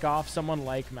to pick off someone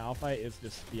like Malphite is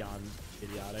just beyond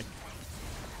idiotic.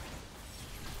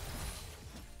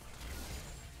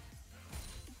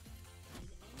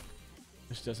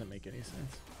 This doesn't make any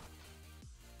sense.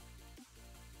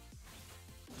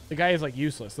 The guy is like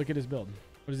useless. Look at his build.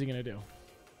 What is he gonna do?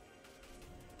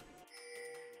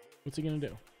 What's he gonna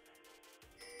do?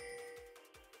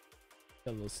 What's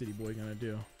that little city boy gonna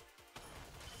do?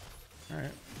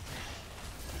 Alright.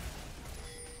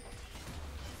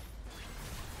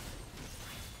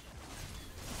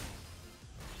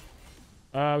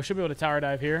 We should be able to tower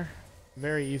dive here.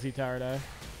 Very easy tower dive.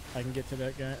 I can get to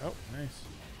that guy. Oh, nice.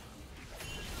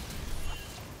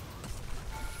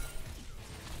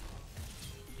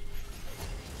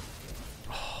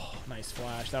 Oh, nice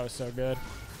flash. That was so good.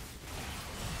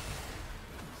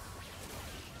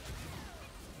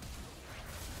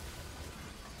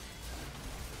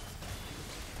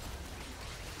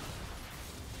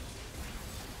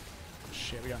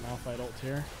 Shit, we got Malphite ult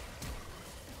here.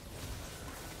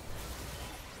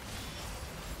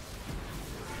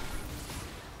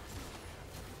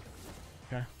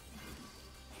 Okay.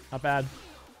 Not bad.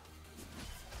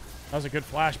 That was a good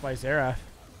flash by Xerath.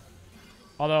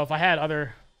 Although, if I had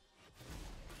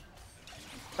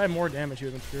more damage, he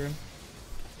would have been screwed.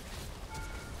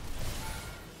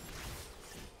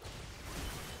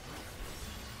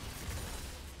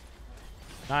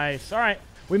 Nice. All right.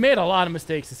 We made a lot of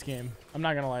mistakes this game. I'm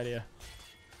not going to lie to you.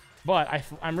 But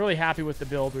I'm really happy with the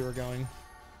build we were going.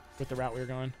 With the route we were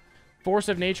going. Force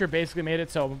of Nature basically made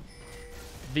it so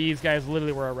these guys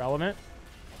literally were irrelevant.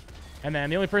 And then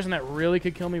the only person that really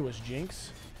could kill me was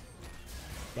Jinx.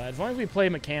 But as long as we play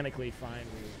mechanically fine,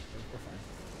 we're fine.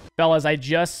 Fellas, I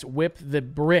just whipped the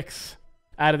bricks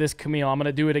out of this Camille. I'm going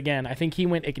to do it again. I think he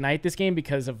went Ignite this game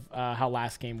because of how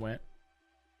last game went.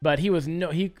 But he was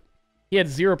he had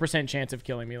 0% chance of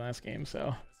killing me last game, so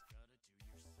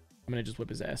I'm going to just whip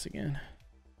his ass again.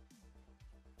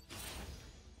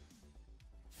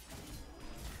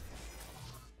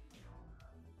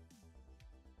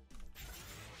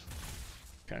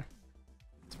 Okay.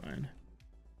 It's fine.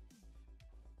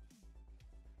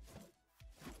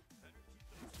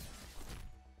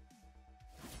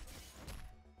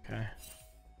 Okay.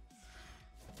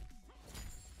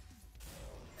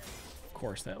 Of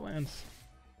course that lands.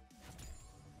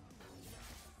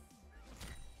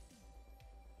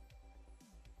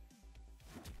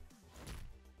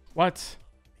 What?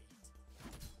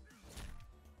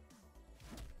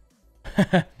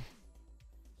 Oh,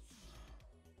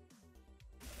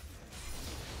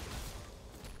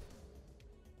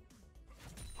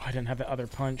 I didn't have the other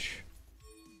punch.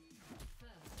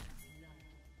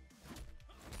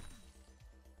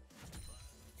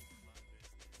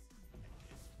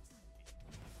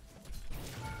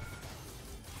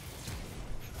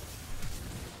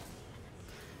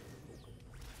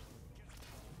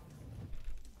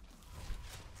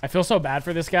 I feel so bad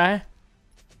for this guy.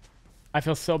 I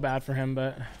feel so bad for him,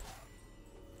 but...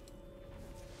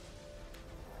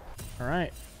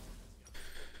 Alright.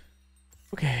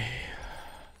 Okay.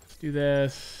 Let's do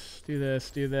this. Do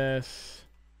this. Do this.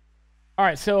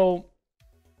 Alright, so...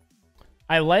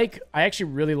 I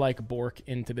actually really like Bork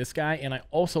into this guy, and I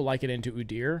also like it into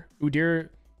Udyr. Udyr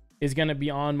is going to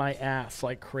be on my ass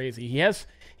like crazy. He has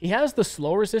the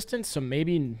slow resistance, so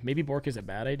maybe Bork is a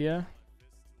bad idea.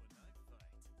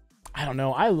 I don't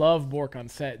know. I love Bork on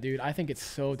Sett, dude. I think it's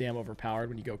so damn overpowered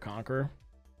when you go Conqueror.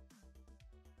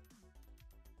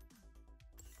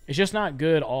 It's just not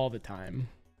good all the time.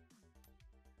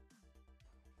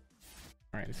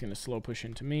 Alright, it's going to slow push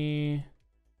into me.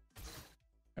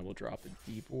 I will drop the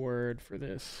deep ward for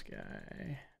this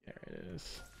guy. There it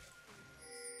is.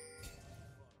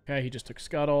 Okay, he just took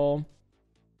Scuttle.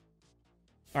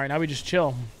 Alright, now we just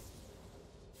chill.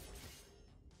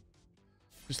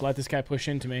 Just let this guy push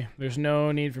into me. There's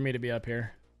no need for me to be up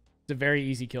here. It's a very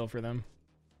easy kill for them.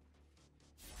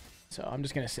 So I'm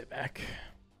just going to sit back.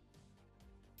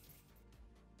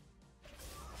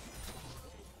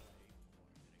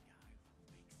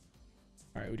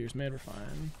 Alright, Udyr's mid, we're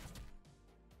fine.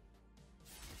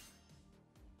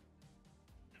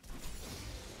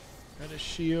 Got a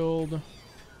shield.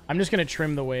 I'm just going to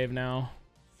trim the wave now.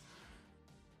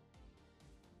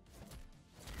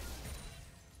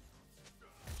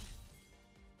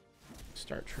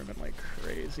 Start trimming like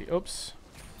crazy. Oops.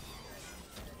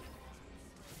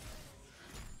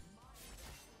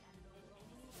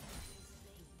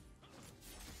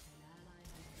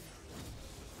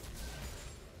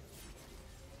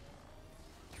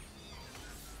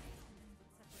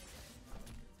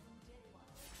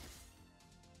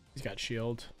 He's got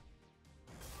shield.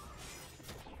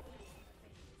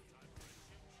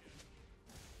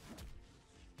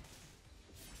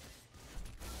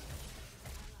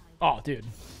 Oh, dude.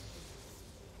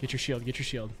 Get your shield. Get your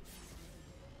shield.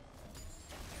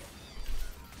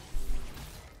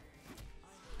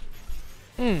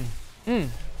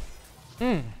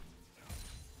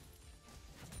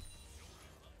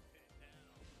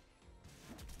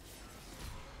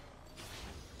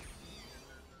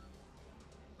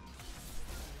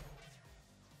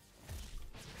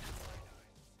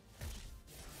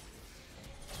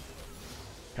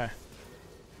 Okay.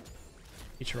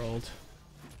 He trolled.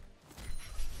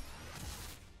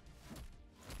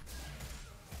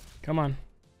 Come on.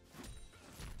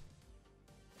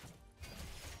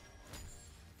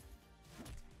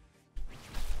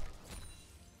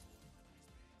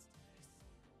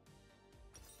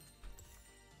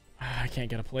 I can't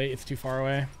get a plate. It's too far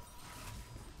away.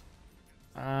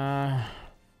 Can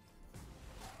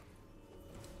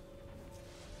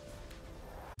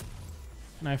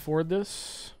I afford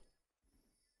this?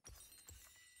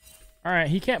 All right,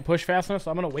 he can't push fast enough, so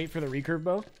I'm going to wait for the recurve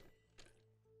bow.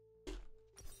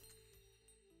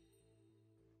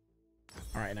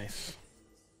 All right, nice.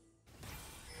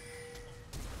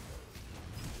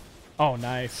 Oh,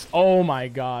 nice. Oh, my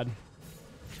God.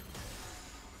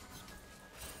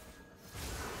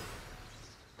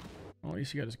 Well, at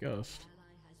least you got his ghost.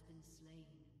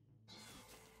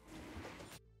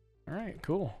 All right,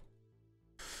 cool.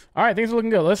 All right, things are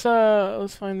looking good. Let's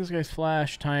find this guy's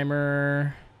flash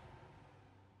timer.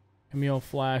 Camille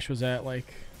flash was at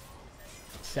like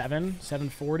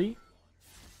 740.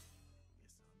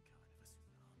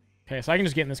 Okay, so I can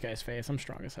just get in this guy's face. I'm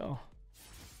strong as hell.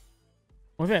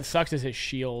 One thing that sucks is his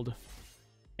shield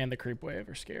and the creep wave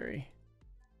are scary.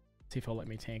 Let's see if he'll let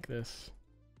me tank this.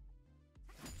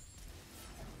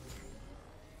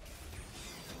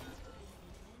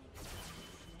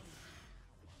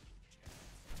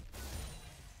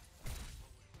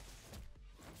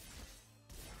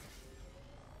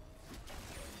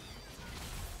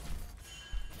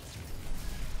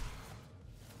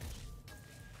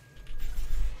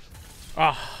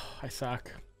 Oh, I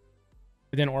suck.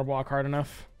 I didn't orb walk hard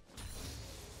enough.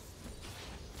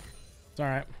 It's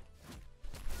alright.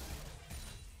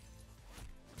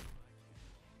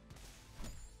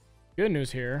 Good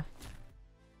news here.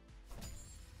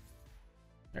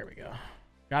 There we go.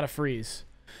 Gotta freeze.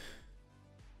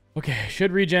 Okay,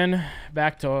 should regen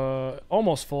back to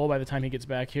almost full by the time he gets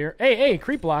back here. Hey, hey,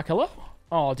 creep block, hello?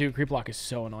 Oh, dude, creep block is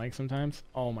so annoying sometimes.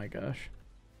 Oh my gosh.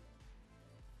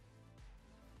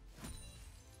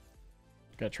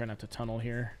 Gotta try not to tunnel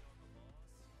here.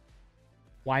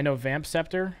 Why no Vamp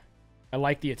Scepter? I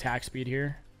like the attack speed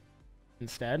here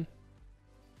instead.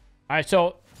 Alright,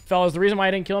 so, fellas, the reason why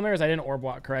I didn't kill him there is I didn't orb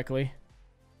walk correctly.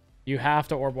 You have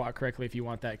to orb walk correctly if you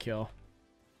want that kill.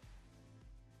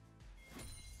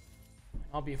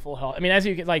 I'll be full health. I mean, as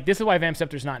you can, like, this is why Vamp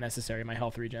Scepter is not necessary, my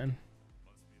health regen.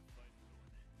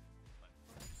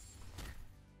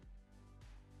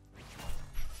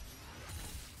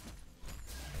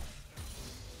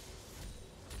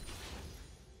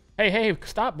 Hey, hey,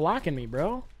 stop blocking me,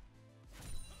 bro.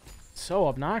 So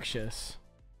obnoxious.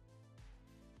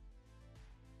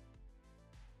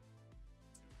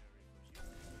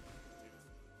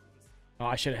 Oh,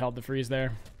 I should have held the freeze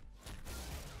there.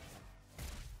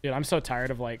 Dude, I'm so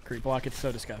tired of, like, creep block. It's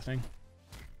so disgusting.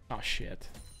 Oh, shit.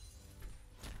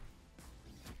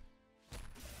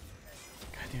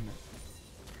 God damn it.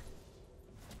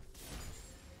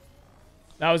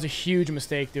 That was a huge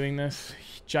mistake doing this.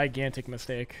 Gigantic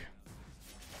mistake.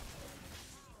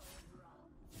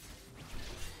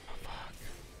 Oh, fuck.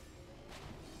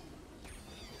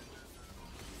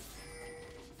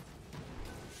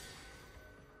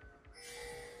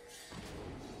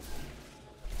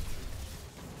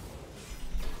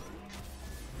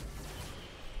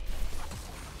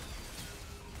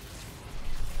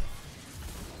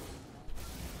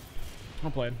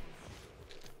 Well played.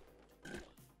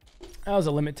 That was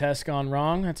a limit test gone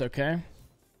wrong. That's okay.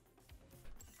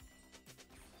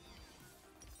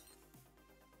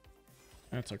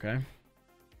 That's okay.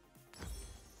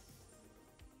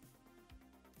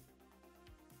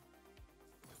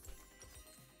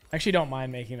 I actually don't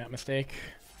mind making that mistake.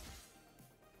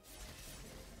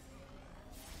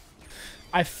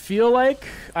 I feel like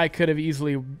I could have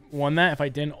easily won that if I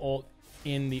didn't ult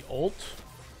in the ult.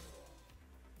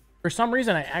 For some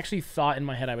reason, I actually thought in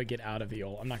my head I would get out of the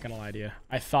ult. I'm not going to lie to you.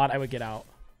 I thought I would get out.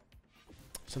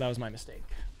 So that was my mistake.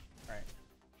 All right.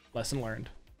 Lesson learned.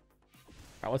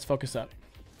 All right, let's focus up.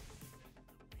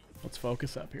 Let's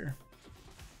focus up here.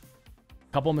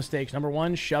 Couple mistakes. Number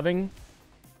one, shoving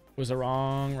was a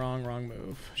wrong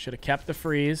move. Should have kept the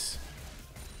freeze.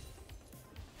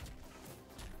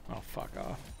 Oh, fuck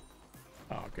off.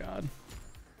 Oh, God.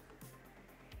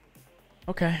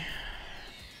 Okay.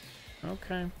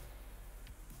 Okay.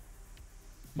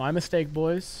 My mistake,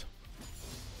 boys.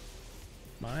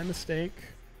 My mistake.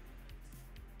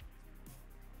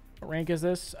 What rank is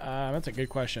this? That's a good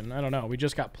question. I don't know. We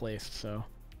just got placed, so.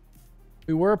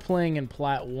 We were playing in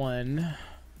Plat 1,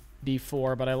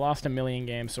 D4, but I lost a million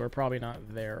games, so we're probably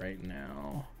not there right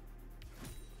now.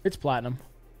 It's Platinum.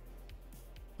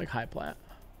 Like high Plat.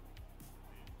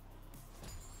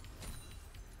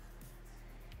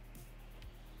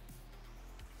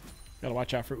 Gotta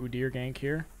watch out for Udyr gank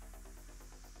here.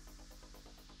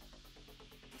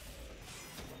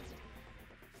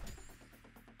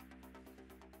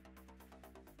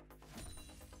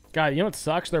 God, you know what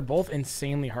sucks? They're both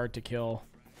insanely hard to kill.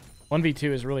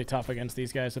 1v2 is really tough against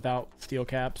these guys without steel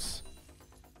caps.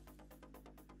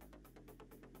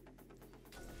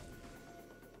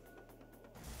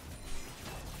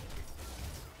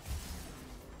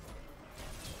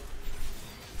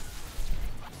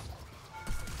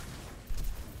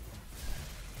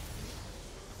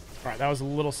 Alright, that was a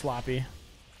little sloppy,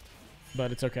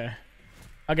 but it's okay.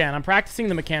 Again, I'm practicing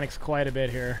the mechanics quite a bit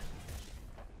here.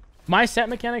 My Sett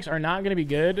mechanics are not going to be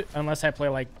good unless I play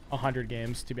like 100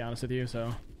 games, to be honest with you,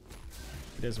 so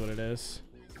it is what it is.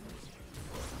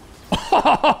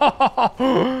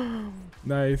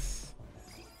 Nice.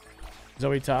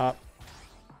 Zoe top.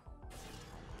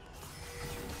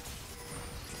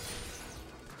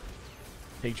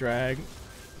 Take drag.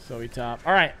 Zoe top.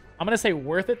 All right. I'm going to say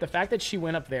worth it. The fact that she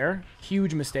went up there,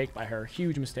 huge mistake by her.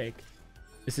 Huge mistake.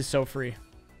 This is so free.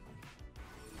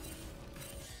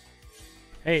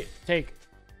 Hey, take.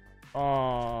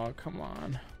 Oh, come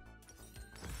on.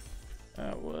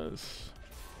 That was...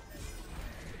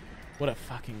 What a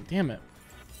fucking... Damn it.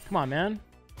 Come on, man.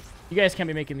 You guys can't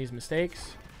be making these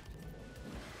mistakes.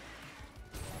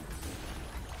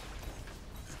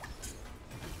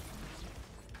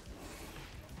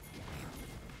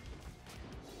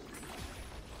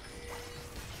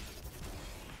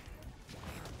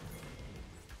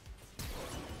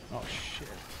 Oh, shit.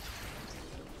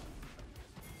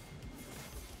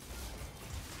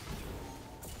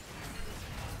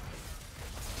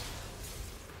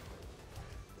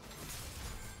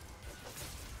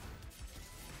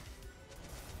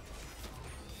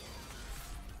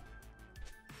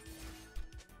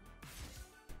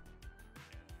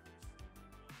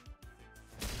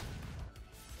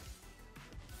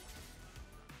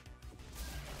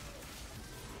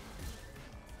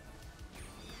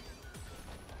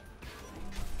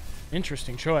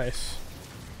 Interesting choice.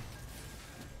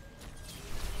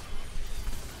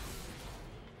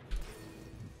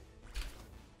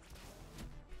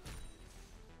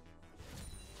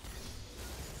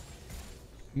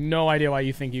 No idea why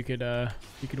you think you could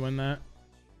win that.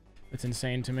 That's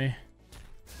insane to me.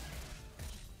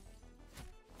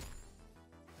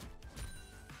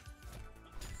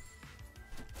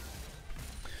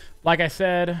 Like I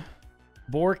said,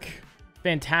 Bork,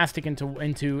 fantastic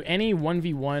into any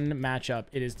 1v1 matchup.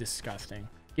 It is disgusting.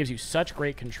 Gives you such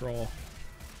great control.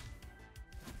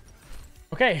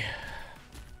 Okay.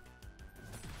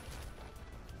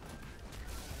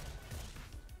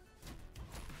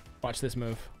 Watch this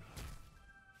move.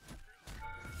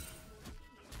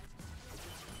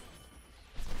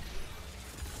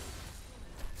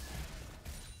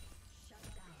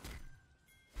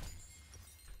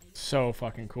 So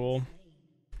fucking cool.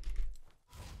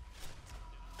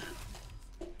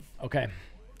 Okay.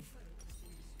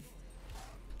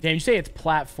 Damn, you say it's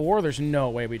plat 4? There's no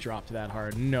way we dropped that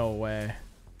hard. No way.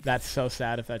 That's so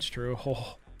sad if that's true.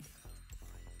 Oh.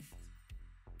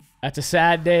 That's a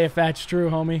sad day if that's true,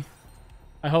 homie.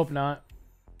 I hope not.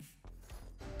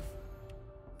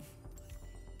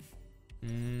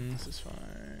 This is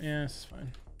fine. Yeah, this is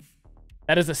fine.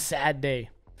 That is a sad day.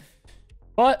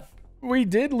 But we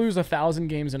did lose 1,000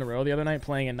 games in a row the other night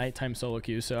playing a nighttime solo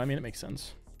queue, so I mean, it makes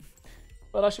sense.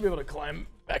 But I should be able to climb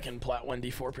back in plat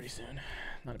 1d4 pretty soon.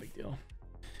 Not a big deal. All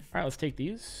right, let's take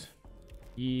these.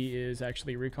 He is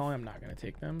actually recalling. I'm not going to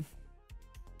take them.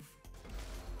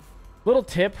 Little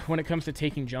tip when it comes to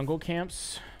taking jungle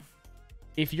camps.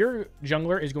 If your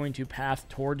jungler is going to path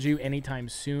towards you anytime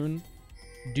soon,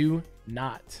 do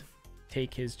not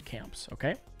take his camps,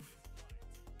 okay?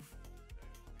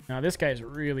 Now, this guy's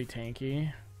really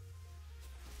tanky.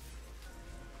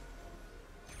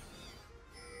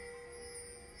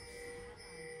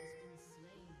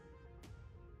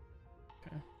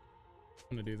 Okay.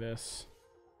 I'm going to do this.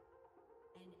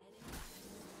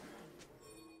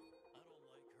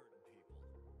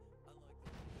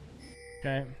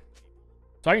 Okay.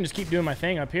 So I can just keep doing my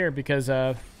thing up here because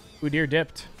Udyr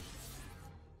dipped.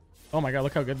 Oh my god,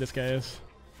 look how good this guy is.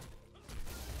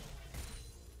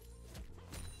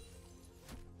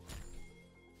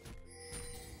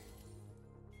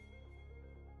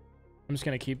 I'm just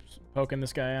going to keep poking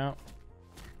this guy out.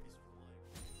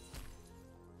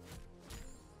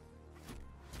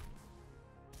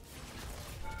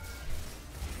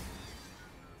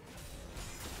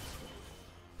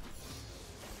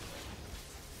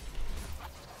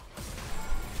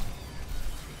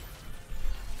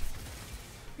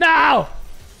 No!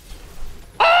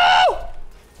 Oh!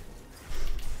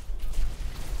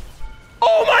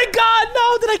 Oh my god,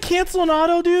 no! Did I cancel an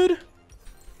auto, dude?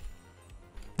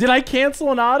 Did I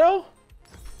cancel an auto?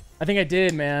 I think I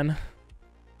did, man.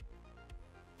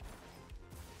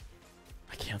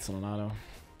 I canceled an auto.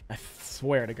 I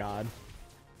swear to God.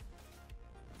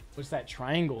 What's that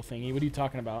triangle thingy? What are you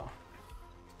talking about?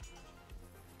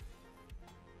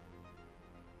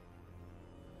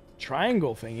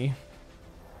 Triangle thingy?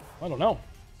 I don't know.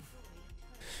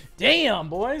 Damn,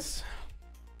 boys.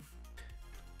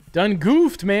 Done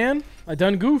goofed, man. I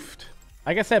done goofed.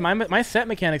 Like I said, my set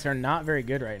mechanics are not very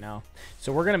good right now.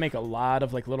 So we're going to make a lot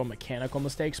of like little mechanical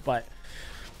mistakes. But,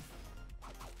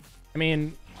 I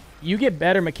mean, you get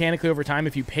better mechanically over time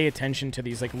if you pay attention to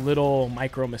these like little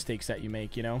micro mistakes that you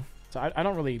make, you know? So I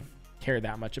don't really care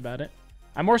that much about it.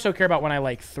 I more so care about when I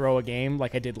like throw a game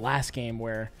like I did last game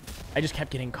where I just kept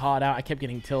getting caught out. I kept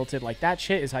getting tilted. Like that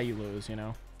shit is how you lose, you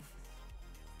know?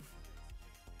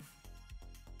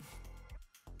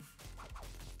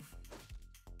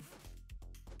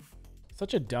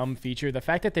 Such a dumb feature. The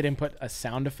fact that they didn't put a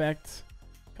sound effect.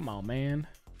 Come on, man.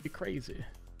 Be crazy.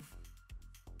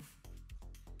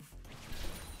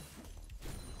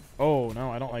 Oh, no,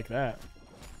 I don't like that.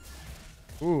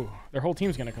 Ooh, their whole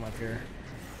team's gonna come up here.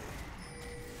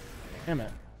 Damn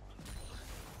it.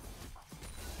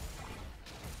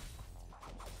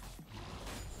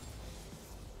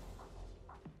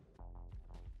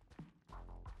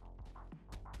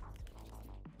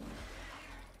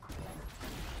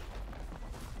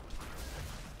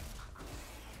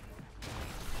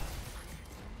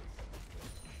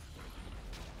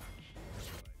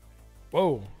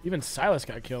 Whoa, even Silas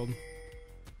got killed.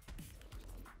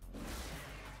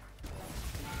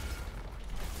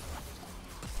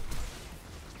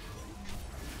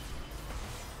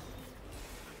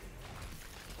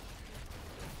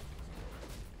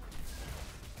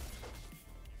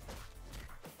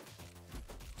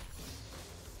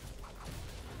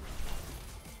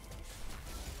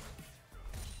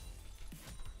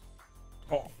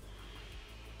 Oh.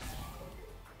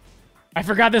 I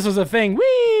forgot this was a thing.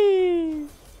 Whee!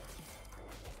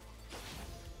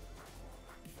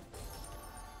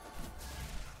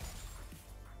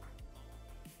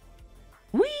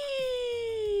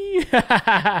 Whee!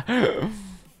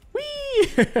 Whee!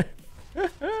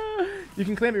 You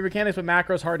can clean up your mechanics, but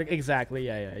macros hard to... Exactly,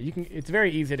 yeah. You can. It's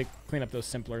very easy to clean up those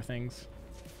simpler things.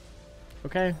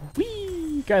 Okay.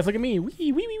 Whee! Guys, look at me. Whee,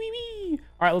 wee, wee, wee, wee.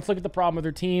 All right, let's look at the problem with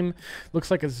their team. Looks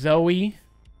like a Zoe.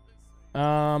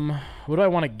 What do I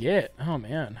want to get? Oh,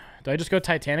 man. Do I just go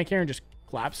Titanic here and just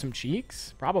clap some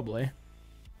cheeks? Probably.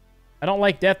 I don't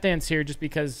like Death Dance here just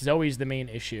because Zoe's the main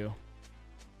issue.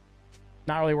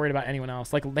 Not really worried about anyone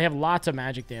else. Like, they have lots of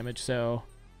magic damage, so...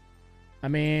 I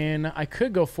mean, I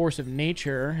could go Force of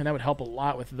Nature, and that would help a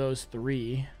lot with those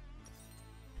three.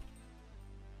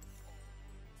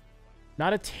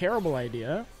 Not a terrible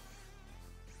idea.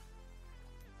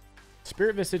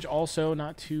 Spirit Visage also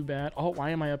not too bad. Oh, why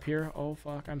am I up here? Oh,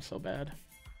 fuck, I'm so bad.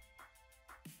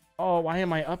 Oh, why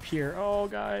am I up here? Oh,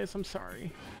 guys, I'm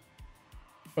sorry.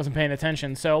 Wasn't paying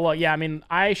attention. So, well, yeah, I mean,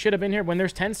 I should have been here. When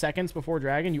there's 10 seconds before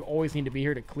Dragon, you always need to be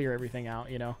here to clear everything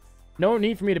out, you know? No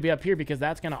need for me to be up here because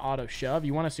that's going to auto-shove.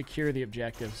 You want to secure the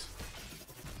objectives.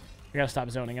 I got to stop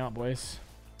zoning out, boys.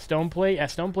 Stoneplate? Yeah,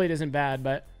 Stoneplate isn't bad,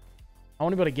 but I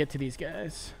want to be able to get to these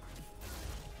guys.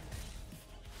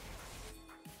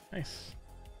 Nice.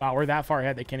 Wow, we're that far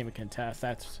ahead they can't even contest.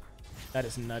 That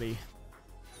is nutty.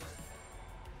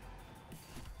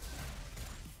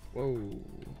 Whoa.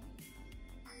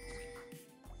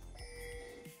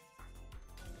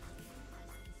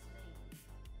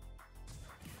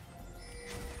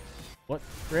 What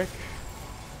frick?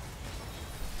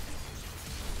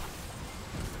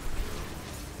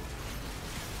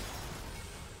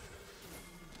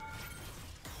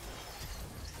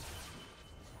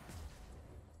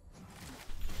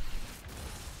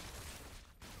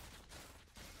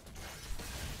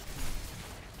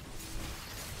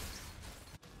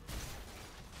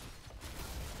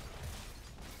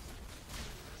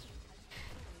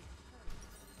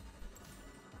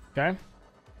 Okay.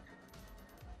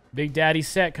 Big Daddy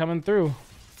Sett coming through.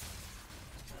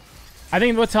 I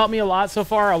think what's helped me a lot so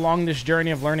far along this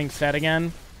journey of learning Sett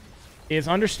again is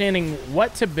understanding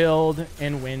what to build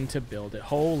and when to build it.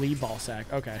 Holy ballsack.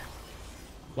 Okay.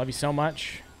 Love you so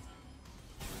much.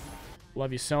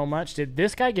 Love you so much. Did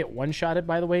this guy get one-shotted,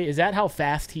 by the way? Is that how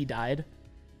fast he died?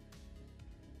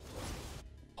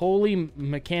 Holy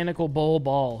mechanical bowl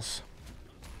balls.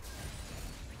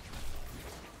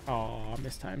 Oh,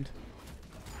 mistimed.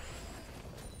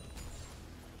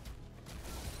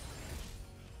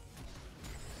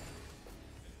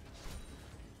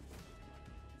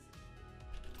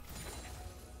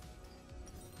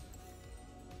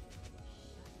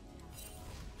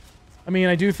 I mean,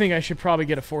 I do think I should probably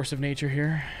get a Force of Nature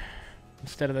here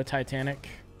instead of the Titanic.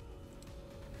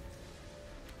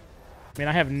 I mean,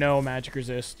 I have no magic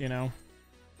resist, you know.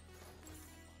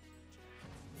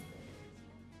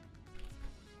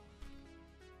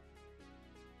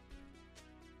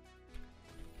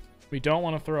 We don't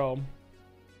want to throw.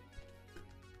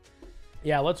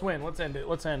 Yeah, let's win. Let's end it.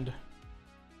 Let's end.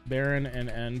 Baron and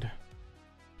end.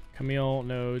 Camille,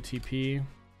 no TP.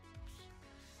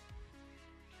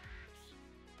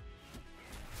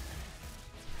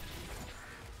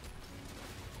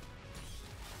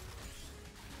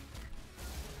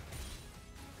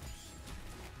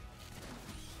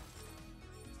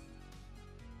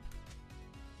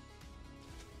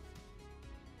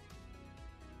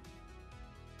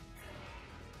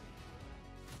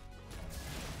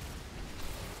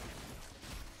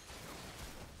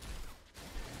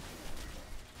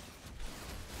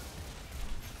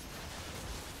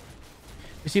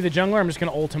 You see the jungler? I'm just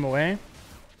going to ult him away.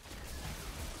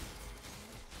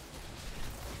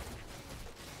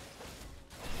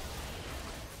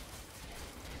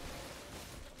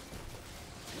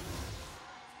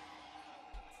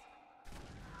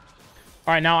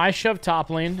 All right, now I shove top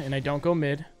lane, and I don't go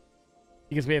mid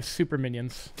because we have super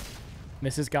minions. And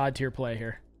this is God tier play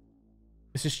here.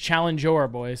 This is Challenger,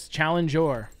 boys.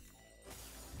 Challenger.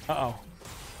 Uh-oh.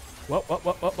 Whoop, whoop,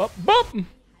 whoop, whoop, whoop. Boop!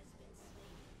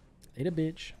 Ate a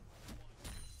bitch.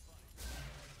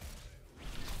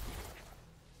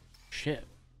 Shit.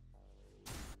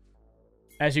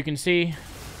 As you can see,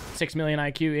 6 million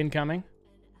IQ incoming.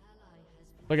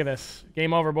 Look at this.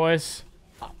 Game over, boys.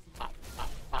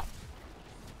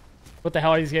 What the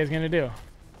hell are these guys gonna do?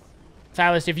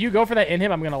 Silas, if you go for that in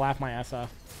him, I'm gonna laugh my ass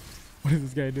off. What is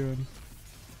this guy doing?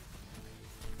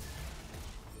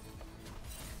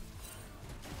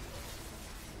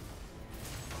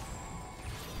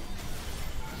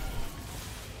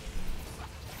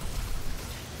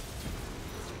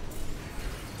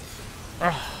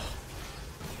 Ugh.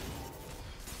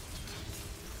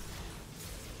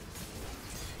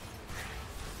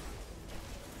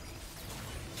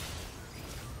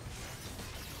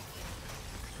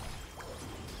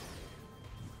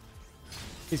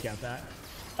 He's got that.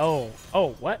 Oh,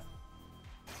 what?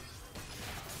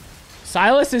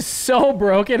 Silas is so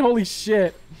broken. Holy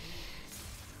shit.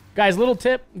 Guys, little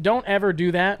tip. Don't ever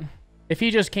do that. If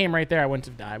he just came right there, I wouldn't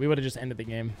have died. We would have just ended the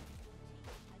game.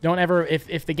 Don't ever,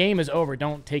 if the game is over,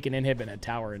 don't take an inhib in a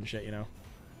tower and shit, you know?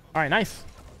 All right, nice.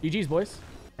 GG's, boys.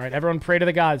 All right, everyone pray to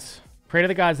the gods. Pray to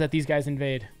the gods that these guys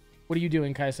invade. What are you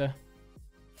doing, Kaisa?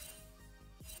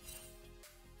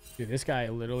 Dude, this guy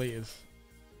literally is...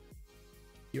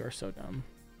 You are so dumb.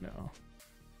 No.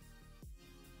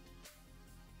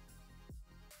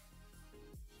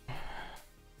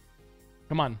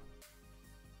 Come on.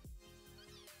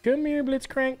 Come here,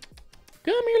 Blitzcrank.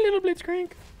 Come here, little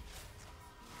Blitzcrank.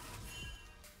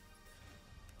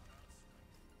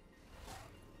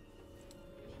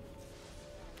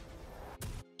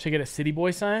 Should I get a city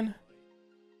boy sign?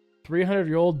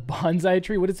 300-year-old bonsai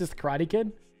tree. What is this, the Karate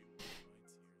Kid?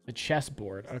 The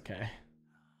chessboard. Okay.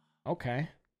 Okay.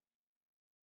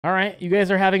 All right. You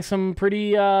guys are having some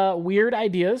pretty weird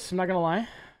ideas. I'm not going to lie.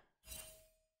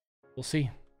 We'll see.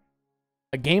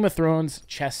 A Game of Thrones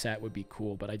chess set would be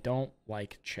cool, but I don't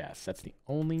like chess. That's the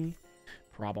only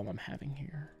problem I'm having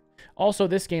here. Also,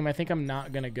 this game, I think I'm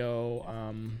not going to go...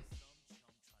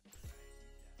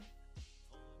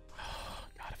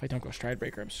 God, if I don't go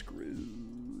Stridebreaker, I'm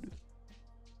screwed.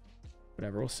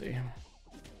 Whatever, we'll see.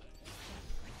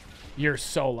 You're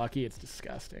so lucky. It's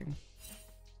disgusting.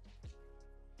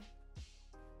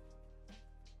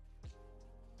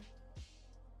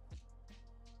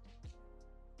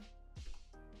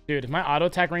 Dude, is my auto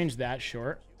attack range that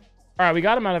short? All right, we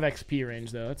got him out of XP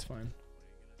range, though. That's fine.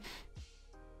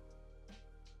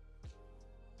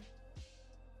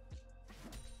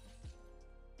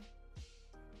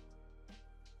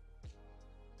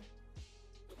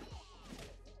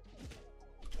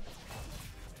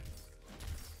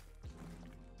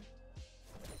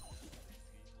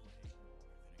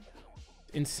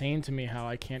 Insane to me how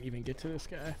I can't even get to this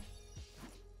guy.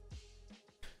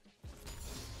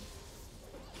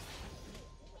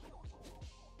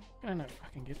 How can I not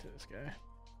fucking get to this guy?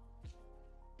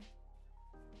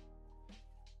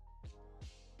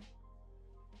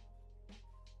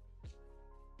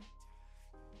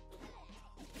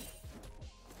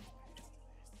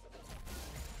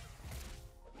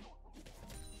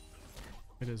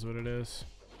 It is what it is.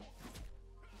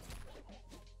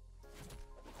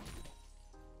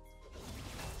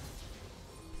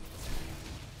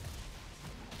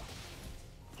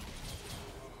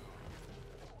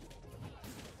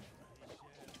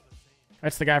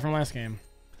 That's the guy from last game.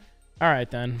 All right,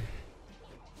 then.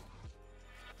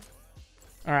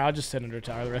 All right, I'll just sit under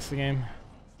tower the rest of the game.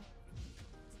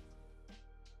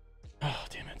 Oh,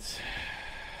 damn it.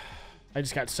 I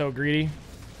just got so greedy.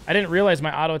 I didn't realize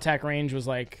my auto attack range was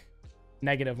like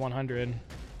negative 100.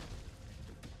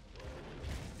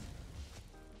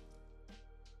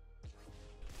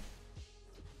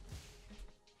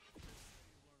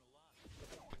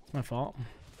 It's my fault.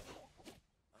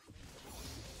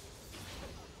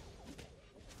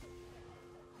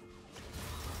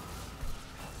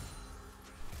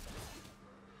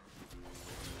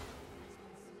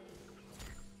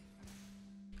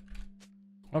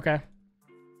 Okay.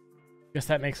 Guess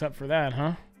that makes up for that,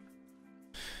 huh?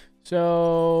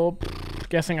 So,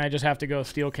 guessing I just have to go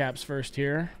steel caps first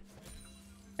here.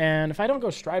 And if I don't go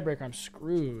Stridebreaker, I'm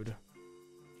screwed.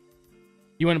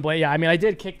 You wouldn't play? Yeah, I mean, I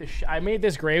did kick the I made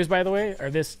this Graves, by the way, or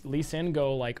this Lee Sin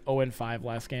go like 0-5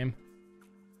 last game.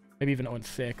 Maybe even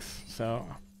 0-6, so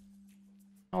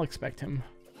I'll expect him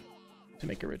to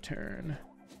make a return.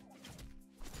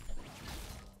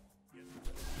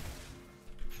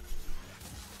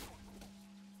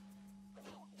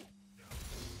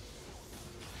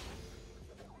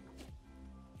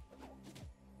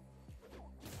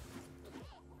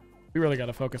 We really got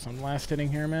to focus on last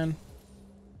hitting here, man.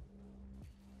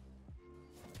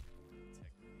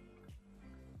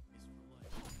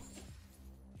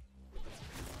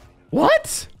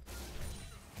 What?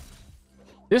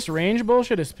 This range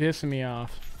bullshit is pissing me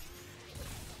off.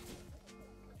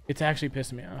 It's actually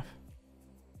pissing me off.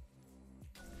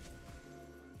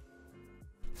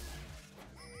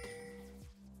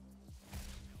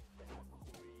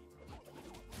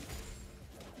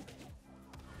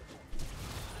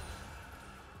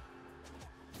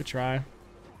 Good try.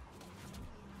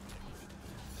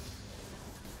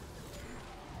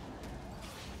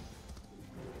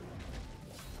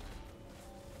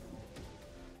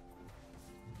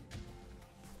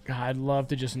 God, I'd love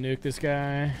to just nuke this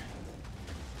guy.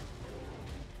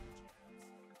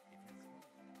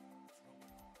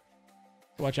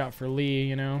 Watch out for Lee,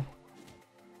 you know.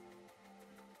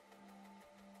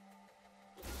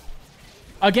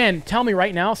 Again, tell me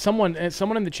right now, someone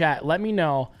in the chat, let me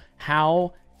know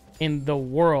how in the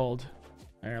world.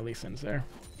 There, Lee Sin's there.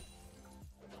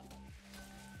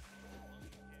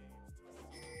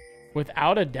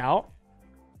 Without a doubt,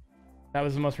 that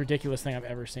was the most ridiculous thing I've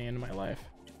ever seen in my life.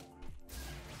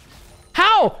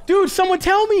 How? Dude, someone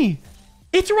tell me!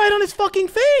 It's right on his fucking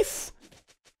face!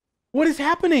 What is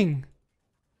happening?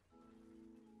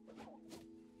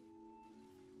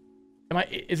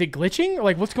 Is it glitching?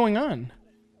 Like, what's going on?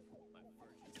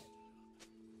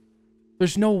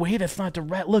 There's no way that's not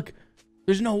direct. Look,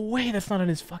 there's no way that's not on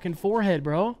his fucking forehead,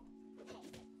 bro.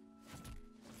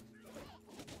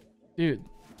 Dude.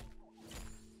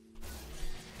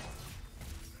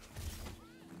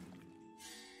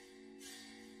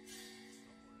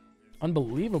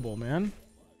 Unbelievable, man.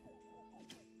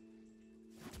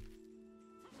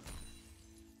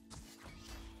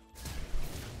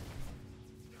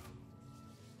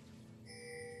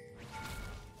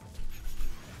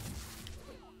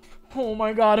 Oh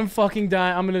my god, I'm fucking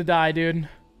dying. I'm gonna die, dude.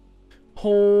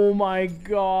 Oh my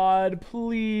god,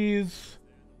 please.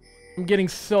 I'm getting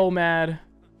so mad.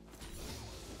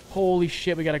 Holy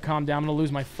shit, we gotta calm down. I'm gonna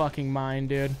lose my fucking mind,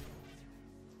 dude.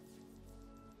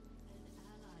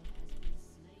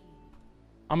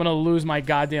 I'm gonna lose my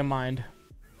goddamn mind.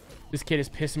 This kid is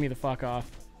pissing me the fuck off.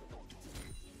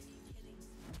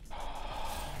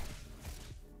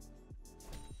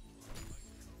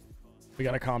 We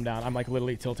gotta calm down. I'm like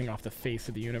literally tilting off the face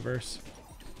of the universe.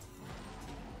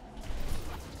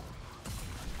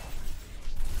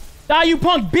 Die, you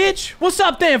punk bitch! What's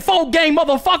up then, phone gang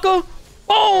motherfucker?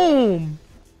 Boom!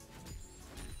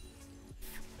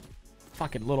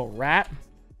 Fucking little rat.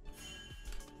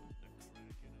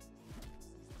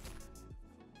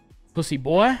 Pussy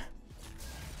boy.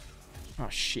 Oh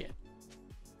shit.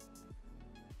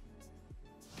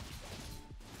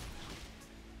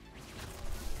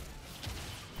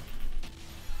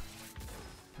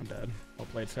 I'm dead. Well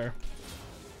played, sir.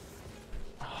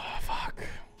 Oh, fuck.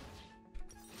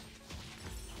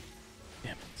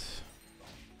 Damn it.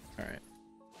 Alright.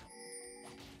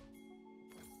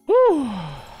 Whew.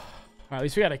 Alright, at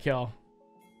least we got a kill.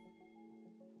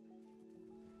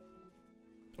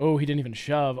 Oh, he didn't even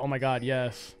shove. Oh my god,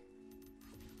 yes.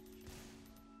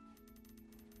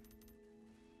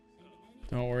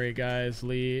 Don't worry, guys.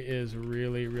 Lee is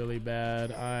really, really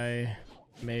bad. I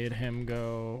made him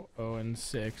go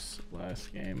 0-6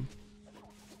 last game.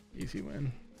 Easy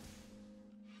win.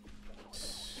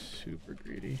 Super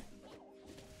greedy.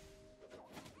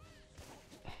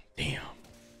 Damn.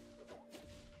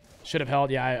 Should have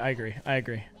held. Yeah, I agree. I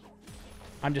agree.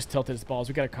 I'm just tilted as balls.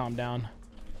 We gotta calm down.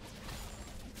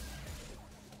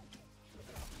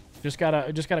 Just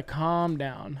gotta calm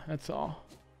down. That's all.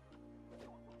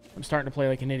 I'm starting to play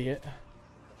like an idiot.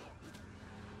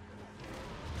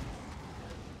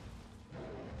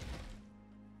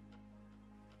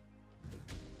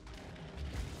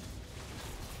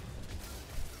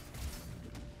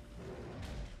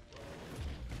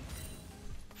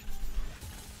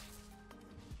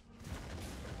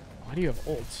 Why do you have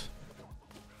ult?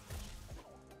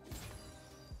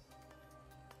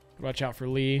 Watch out for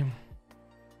Lee.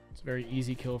 It's a very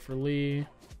easy kill for Lee.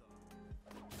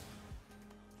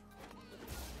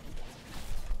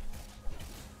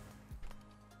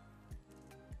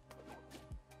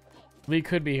 Lee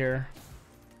could be here.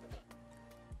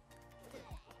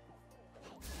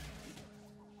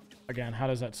 Again, how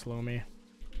does that slow me?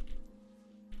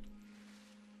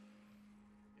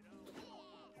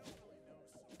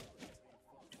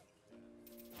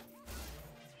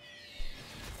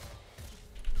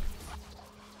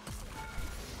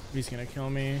 He's gonna kill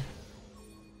me.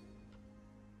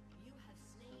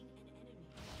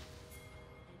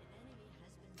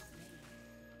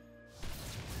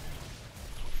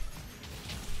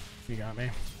 You got me.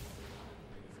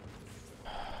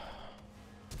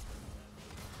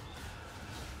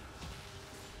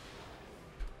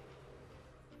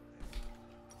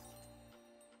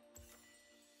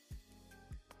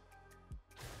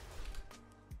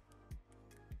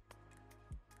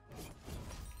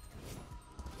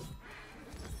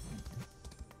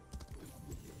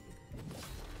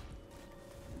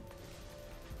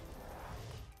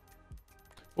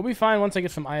 We'll be fine once I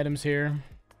get some items here.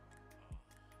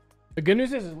 The good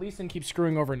news is at least keeps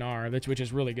screwing over Gnar, which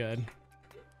is really good.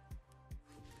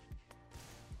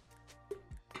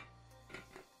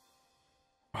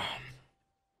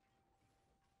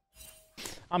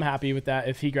 I'm happy with that.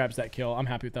 If he grabs that kill, I'm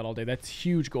happy with that all day. That's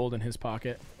huge gold in his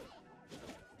pocket.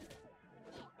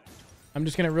 I'm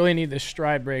just going to really need this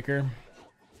stride breaker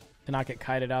to not get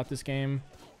kited out this game.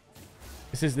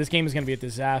 This game is going to be a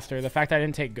disaster. The fact that I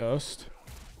didn't take Ghost.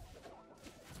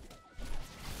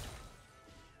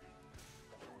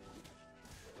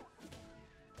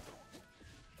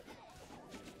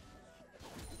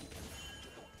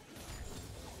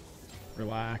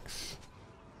 Relax.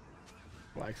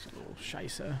 Relax, you little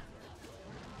scheisse.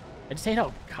 I just hate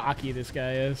how cocky this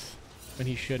guy is when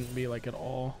he shouldn't be, like, at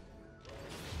all.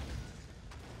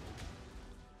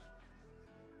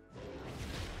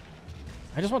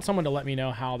 I just want someone to let me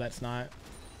know how that's not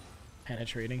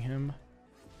penetrating him.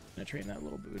 Penetrating that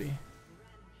little booty.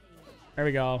 There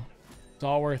we go. It's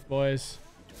all worth, boys.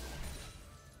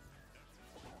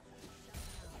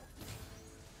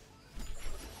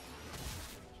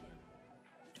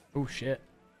 Oh, shit.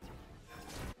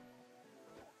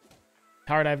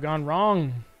 How hard I've gone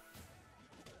wrong.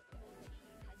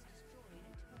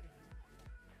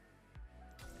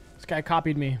 This guy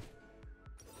copied me.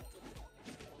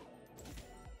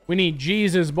 We need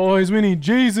Jesus, boys. We need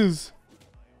Jesus.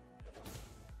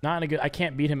 Not in a good... I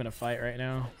can't beat him in a fight right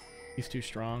now. He's too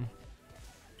strong.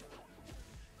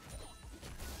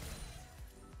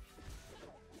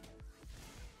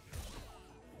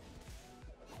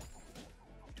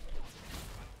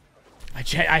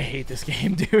 I hate this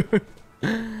game, dude.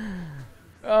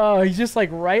 Oh, he's just like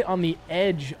right on the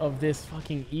edge of this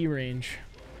fucking E range.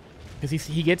 Because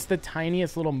he gets the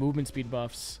tiniest little movement speed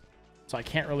buffs. So I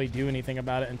can't really do anything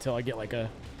about it until I get like a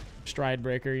stride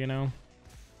breaker, you know?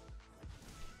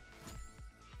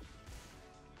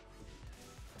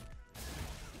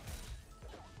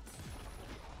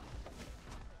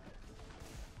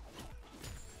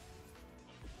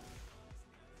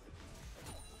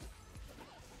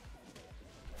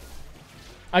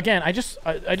 Again, I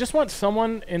just want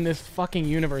someone in this fucking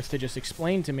universe to just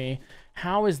explain to me,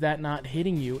 how is that not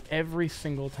hitting you every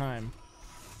single time?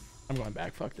 I'm going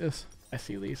back. Fuck this. I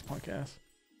see Lee's punk ass.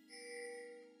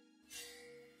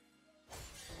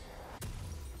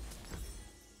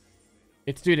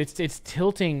 Dude, it's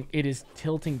tilting. It is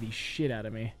tilting the shit out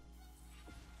of me.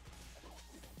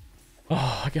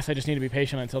 Oh, I guess I just need to be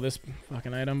patient until this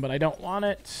fucking item, but I don't want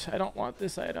it. I don't want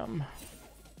this item.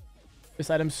 This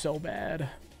item's so bad.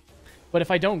 But if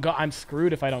I don't go, I'm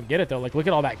screwed if I don't get it, though. Like, look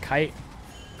at all that kite.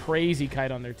 Crazy kite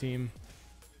on their team.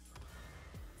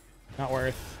 Not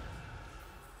worth.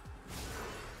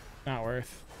 Not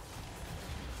worth.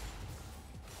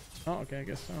 Oh, okay, I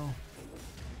guess so.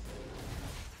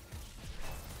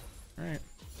 Alright.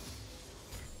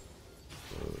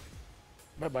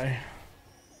 Bye-bye.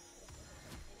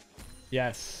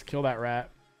 Yes, kill that rat.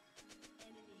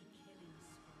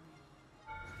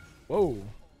 Whoa,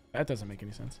 that doesn't make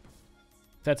any sense.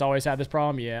 That's always had this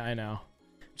problem? Yeah, I know.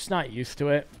 Just not used to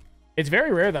it. It's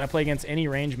very rare that I play against any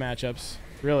range matchups.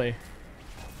 Really.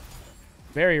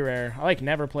 Very rare. I like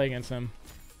never play against them.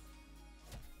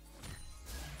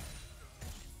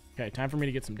 Okay, time for me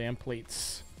to get some damn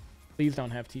plates. Please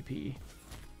don't have TP.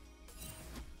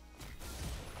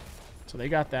 So they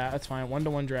got that. That's fine.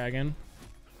 1-to-1 dragon.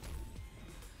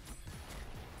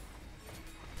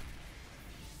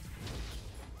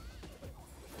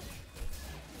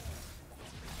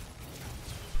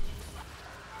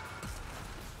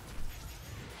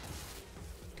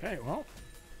 Okay, well,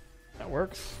 that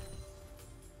works.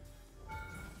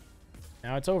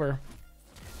 Now it's over.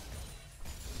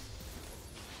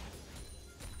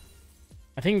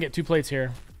 I think I can get 2 plates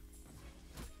here.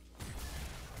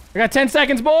 I got 10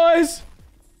 seconds, boys!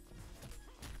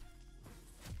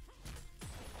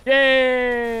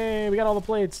 Yay! We got all the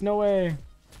plates. No way.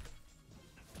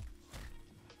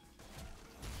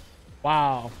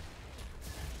 Wow.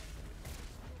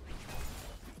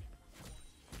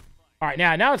 All right,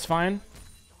 now it's fine.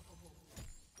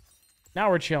 Now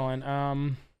we're chilling. I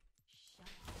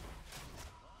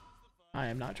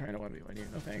am not trying to 1v1 you.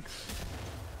 No thanks.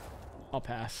 I'll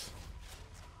pass.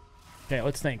 Okay,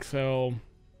 let's think. So,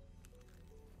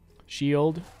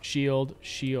 shield, shield,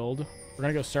 shield. We're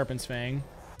gonna go Serpent's Fang.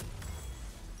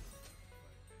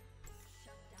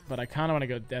 But I kind of want to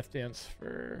go Death Dance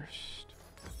first.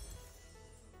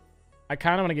 I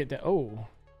kind of want to get oh.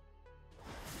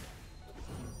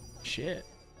 Shit.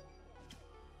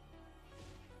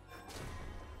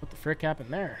 What the frick happened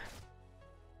there?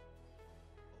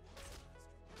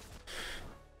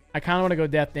 I kind of want to go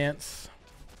Death Dance.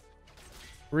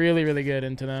 Really, really good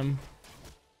into them.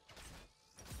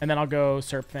 And then I'll go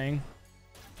Serp Fang.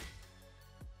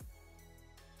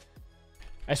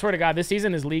 I swear to God, this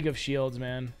season is League of Shields,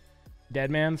 man.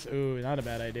 Deadman's? Ooh, not a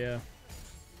bad idea.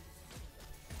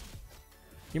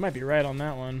 You might be right on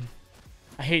that one.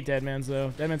 I hate Deadman's, though.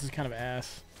 Deadman's is kind of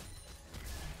ass.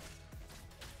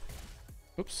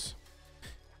 Oops.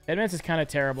 Deadman's is kind of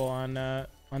terrible on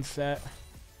Sett.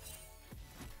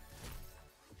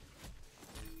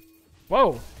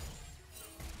 Whoa!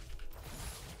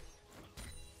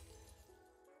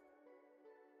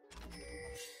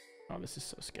 Oh, this is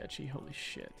so sketchy. Holy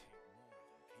shit.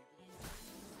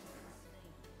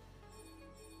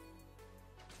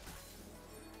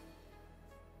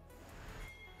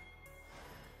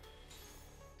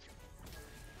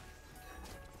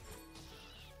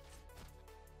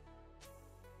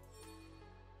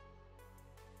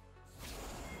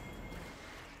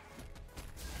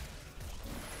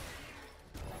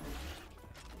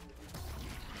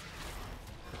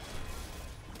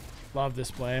 Love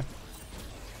this play.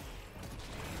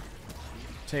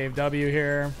 Save W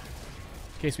here.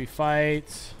 In case we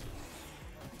fight.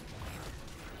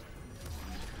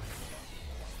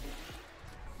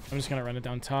 I'm just gonna run it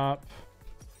down top.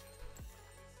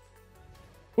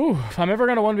 Ooh, if I'm ever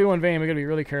gonna 1v1 Vayne, we gotta be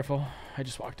really careful. I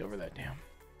just walked over that, damn.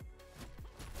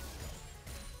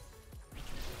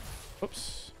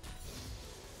 Oops.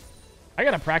 I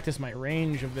gotta practice my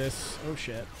range of this. Oh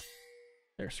shit.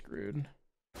 They're screwed.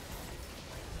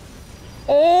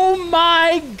 Oh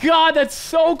my God, that's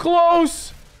so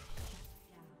close.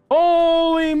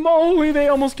 Holy moly, they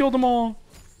almost killed them all.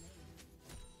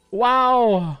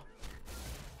 Wow.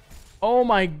 Oh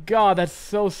my God, that's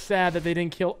so sad that they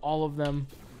didn't kill all of them.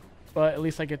 But at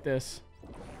least I get this.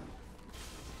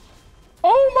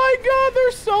 Oh my God,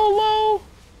 they're so low.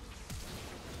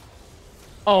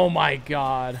 Oh my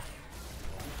God.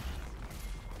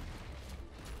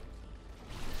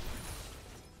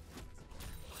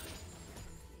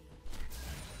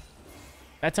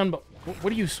 That's what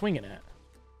are you swinging at?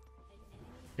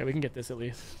 Yeah, we can get this at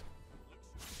least.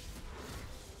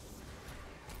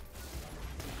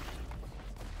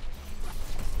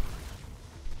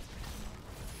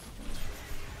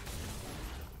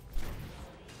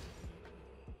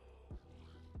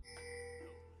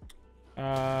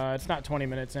 It's not 20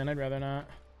 minutes in. I'd rather not.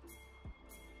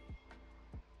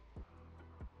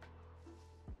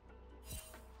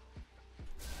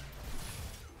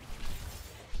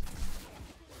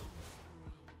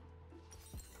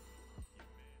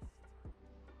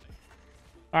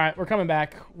 All right, we're coming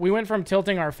back. We went from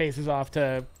tilting our faces off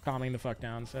to calming the fuck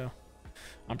down, so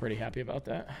I'm pretty happy about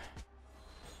that.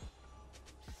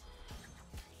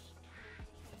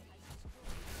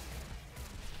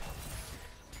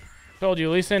 Told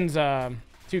you, Lee Sin's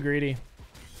too greedy.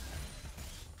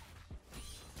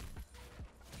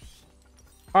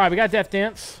 All right, we got Death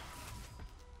Dance.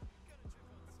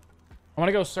 I want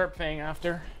to go Serp Fang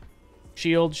after.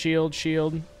 Shield, shield,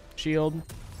 shield, shield.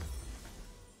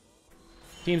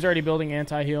 Team's already building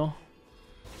anti-heal.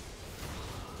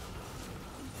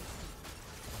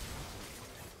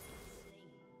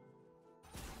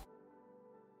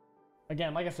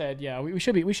 Again, like I said, yeah, we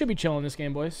should be chilling this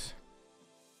game, boys.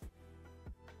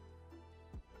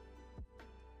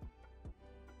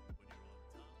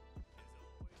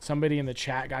 Somebody in the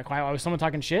chat got quiet. Oh, was someone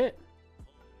talking shit?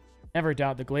 Never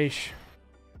doubt the Glacierr.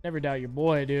 Never doubt your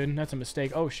boy, dude. That's a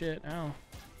mistake. Oh shit. Ow.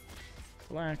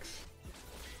 Relax.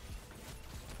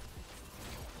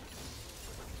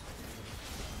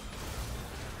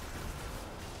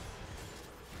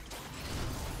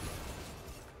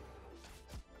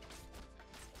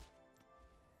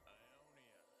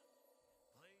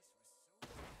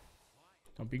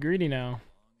 Don't be greedy now.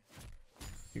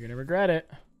 You're gonna regret it.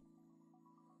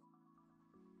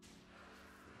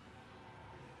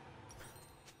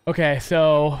 Okay,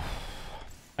 so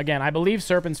again, I believe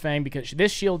Serpent's Fang because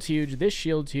this shield's huge. This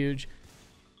shield's huge.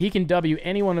 He can W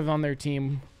anyone on their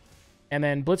team. And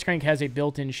then Blitzcrank has a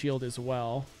built-in shield as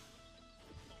well.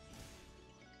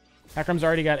 Hecarim's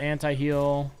already got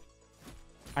anti-heal.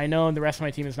 I know the rest of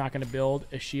my team is not going to build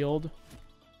a shield.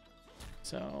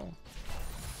 So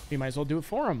we might as well do it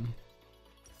for him.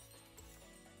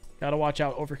 Gotta watch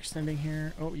out overextending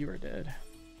here. Oh, you are dead.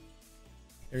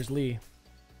 There's Lee.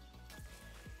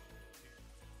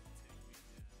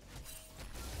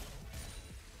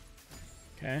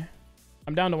 Okay.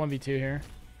 I'm down to 1v2 here.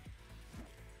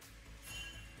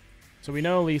 So we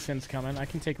know Lee Sin's coming. I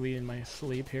can take Lee in my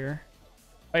sleep here.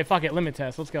 Wait, fuck it. Limit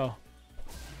test. Let's go.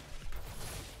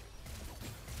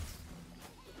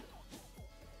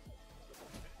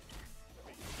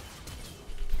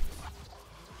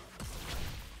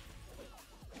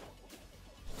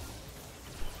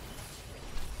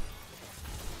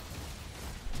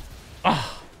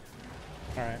 Ah.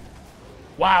 All right.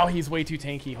 Wow, he's way too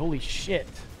tanky. Holy shit.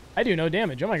 I do no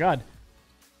damage. Oh my god.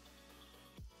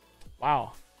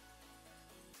 Wow.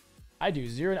 I do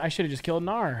 0. I should have just killed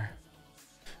Gnar.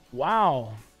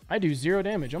 Wow. I do 0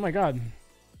 damage. Oh my god.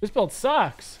 This build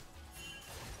sucks.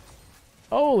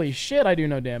 Holy shit, I do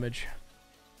no damage.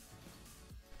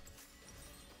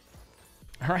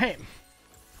 Alright.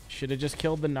 Should have just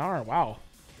killed the Gnar. Wow.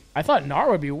 I thought Gnar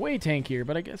would be way tankier,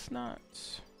 but I guess not.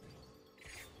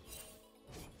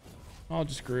 I'll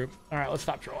just group. Alright, let's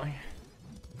stop trolling.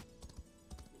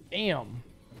 Damn.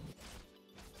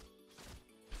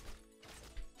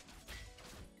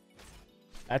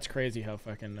 That's crazy how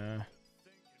fucking,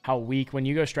 how weak. When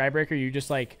you go Stridebreaker, you just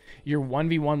like, your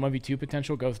 1v1, 1v2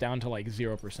 potential goes down to like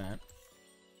 0%.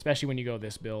 Especially when you go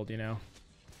this build, you know.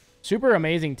 Super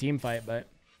amazing team fight, but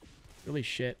really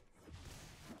shit.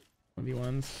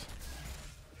 1v1s.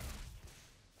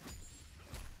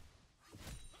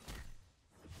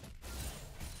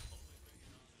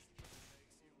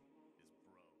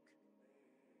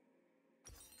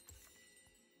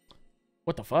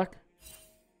 What the fuck?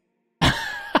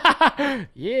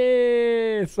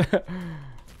 Yes.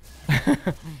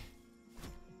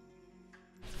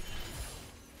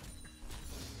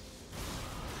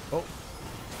 Oh.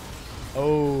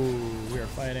 Oh, we are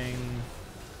fighting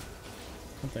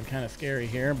something kind of scary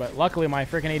here, but luckily my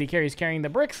freaking AD carry is carrying the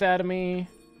bricks out of me.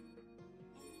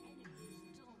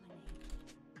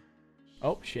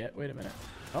 Oh shit, wait a minute.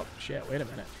 Oh shit, wait a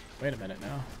minute. Wait a minute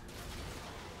now.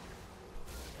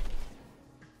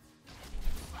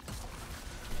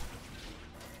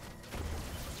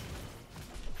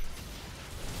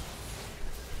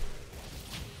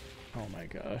 Oh my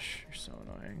gosh, you're so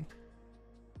annoying.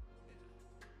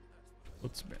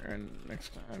 Let's Baron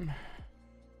next time.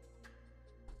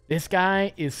 This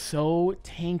guy is so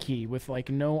tanky with like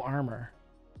no armor.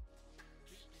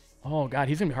 Oh god,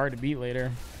 he's gonna be hard to beat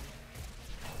later.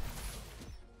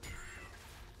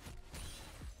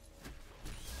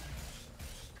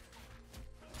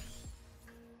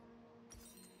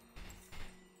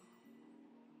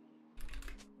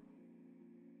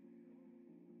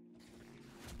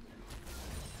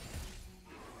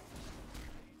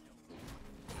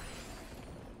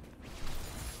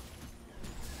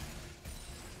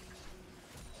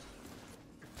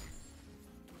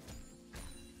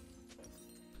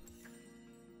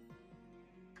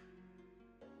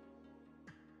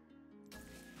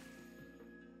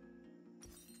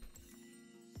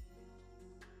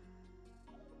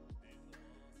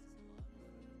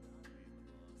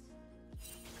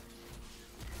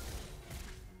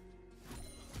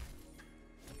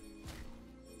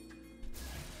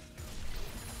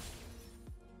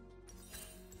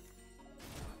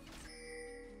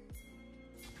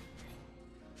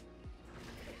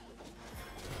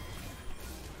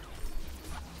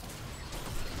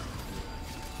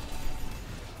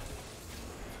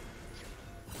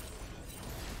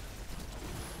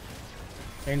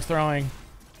 Vayne's throwing.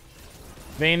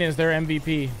 Vayne is their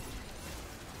MVP.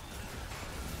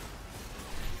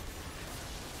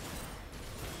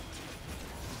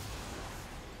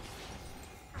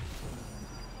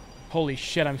 Holy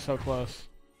shit, I'm so close.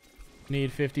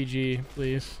 Need 50G,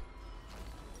 please.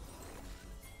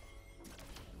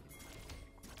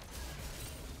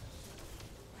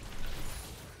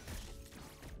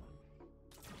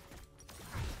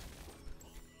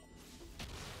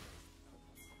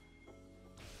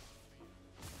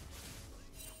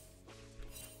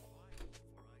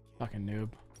 Fucking noob.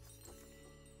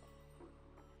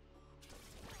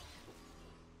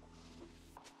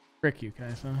 Frick you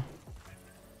guys, huh?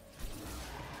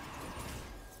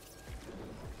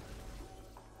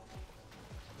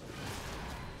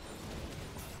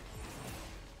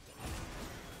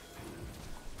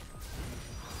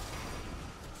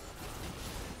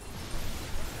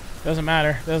 Doesn't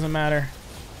matter. Doesn't matter.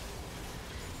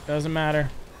 Doesn't matter.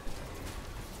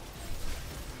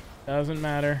 Doesn't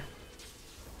matter.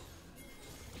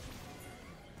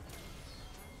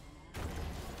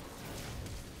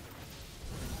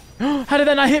 How did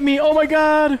that not hit me? Oh my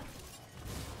god!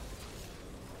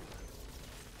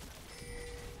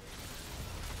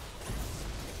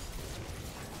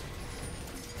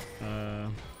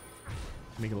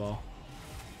 Make a lol.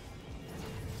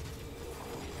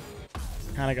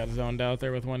 Kinda got zoned out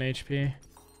there with 1 HP.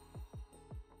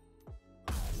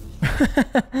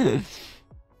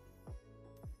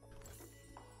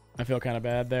 I feel kind of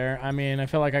bad there. I mean, I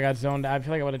feel like I got zoned. I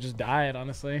feel like I would have just died,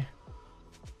 honestly.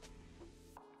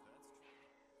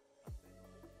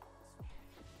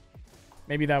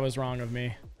 Maybe that was wrong of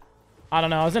me. I don't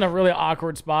know. I was in a really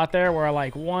awkward spot there where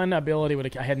like one ability would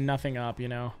have, I had nothing up, you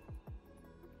know.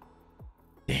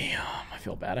 Damn, I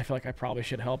feel bad. I feel like I probably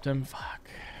should have helped him. Fuck.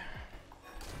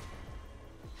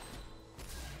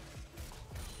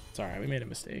 It's alright, we made a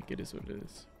mistake. It is what it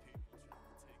is.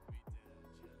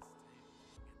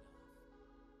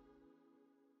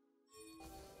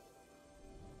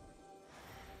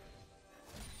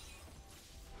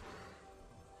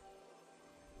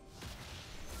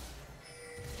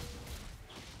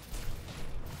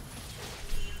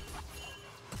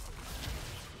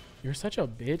 You're such a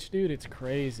bitch, dude. It's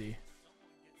crazy.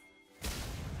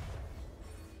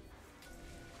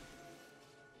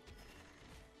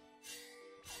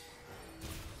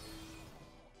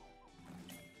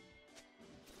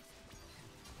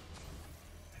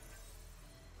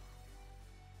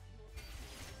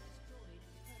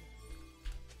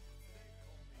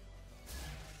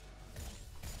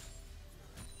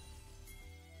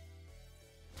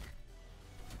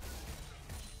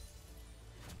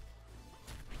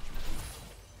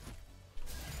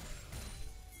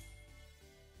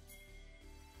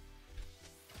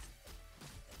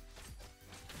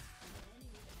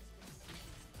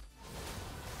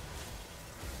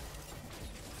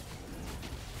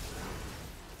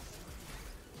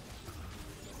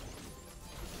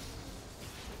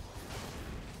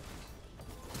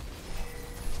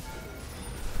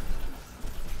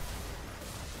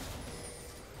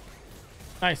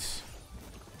 Nice.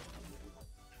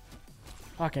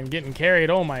 Fucking getting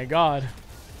carried. Oh my god.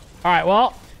 All right.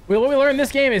 Well, what we learned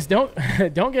this game is don't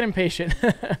get impatient.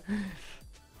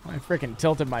 I freaking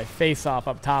tilted my face off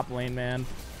up top lane, man.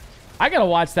 I gotta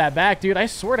watch that back, dude. I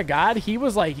swear to God, he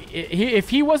was like, if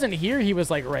he wasn't here, he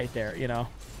was like right there. You know,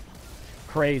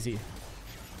 crazy.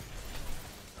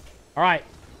 All right.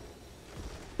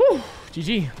 Whew.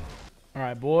 GG. All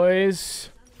right, boys.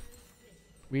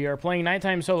 We are playing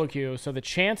nighttime solo queue, so the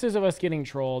chances of us getting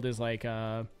trolled is like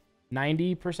a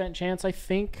 90% chance, I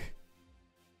think.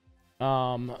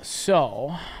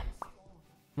 So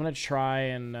I'm gonna try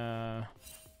and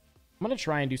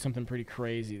do something pretty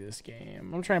crazy this game.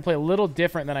 I'm gonna try and play a little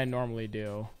different than I normally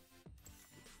do.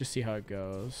 Just see how it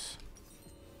goes.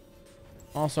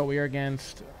 Also, we are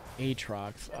against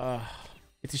Aatrox.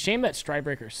 It's a shame that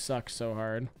Stridebreaker sucks so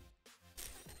hard.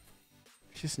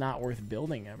 It's just not worth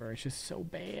building ever. It's just so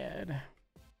bad.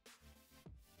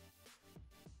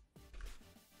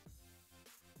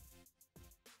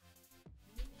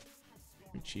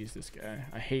 Let me cheese this guy.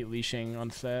 I hate leashing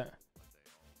on Sett.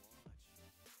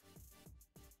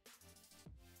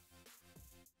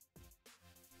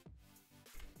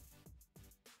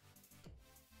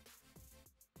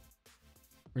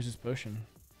 Where's his potion?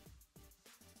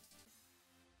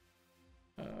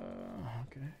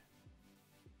 Okay.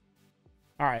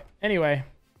 All right. Anyway,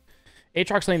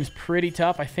 Aatrox lane is pretty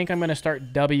tough. I think I'm going to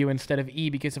start W instead of E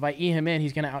because if I E him in,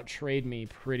 he's going to outtrade me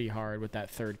pretty hard with that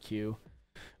third Q.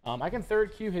 I can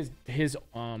third Q his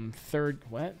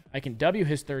I can W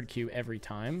his third Q every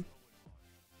time. And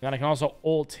then I can also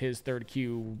ult his third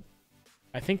Q,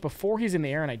 I think before he's in the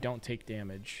air and I don't take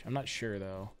damage. I'm not sure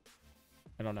though.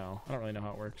 I don't know. I don't really know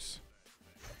how it works.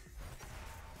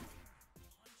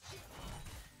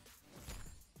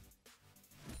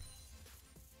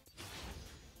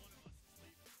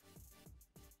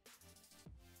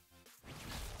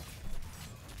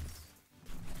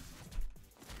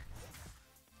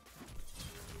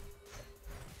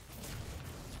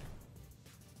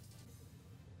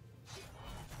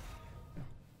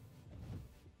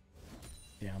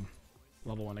 Damn.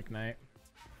 Level 1 ignite.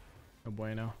 No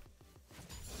bueno.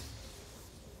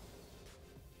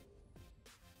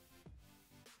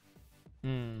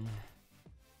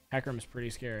 Hecarim's pretty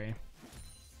scary.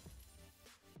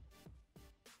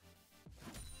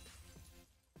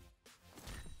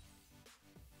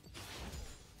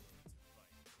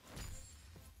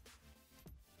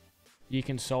 You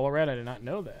can solo red? I did not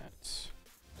know that.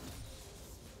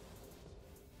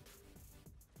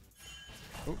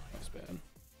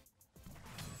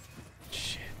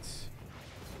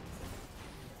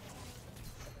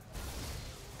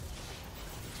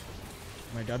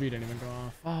 My W didn't even go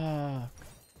off. Fuck.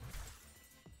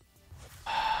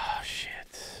 Oh,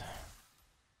 shit.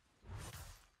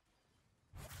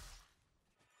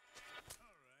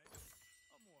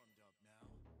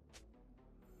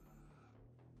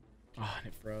 Oh, and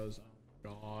it froze. Oh,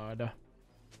 God.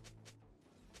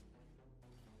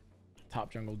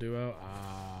 Top jungle duo.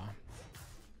 Ah.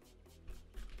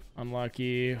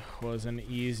 Unlucky. Was an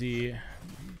easy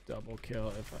double kill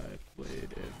if I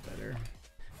played it better.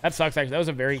 That sucks, actually. That was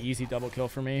a very easy double kill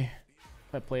for me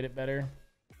if I played it better.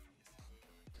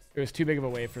 It was too big of a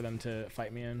wave for them to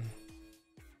fight me in.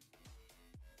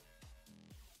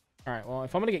 Alright, well,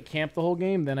 if I'm going to get camped the whole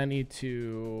game, then I need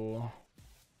to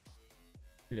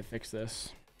fix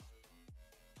this.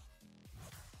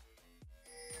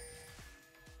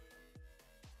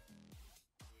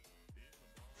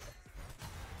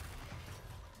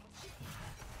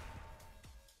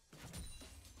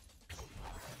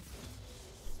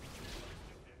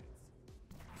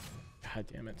 God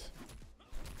damn it.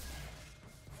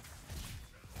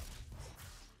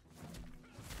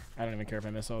 I don't even care if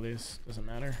I miss all these. Doesn't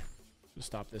matter. Just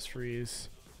stop this freeze.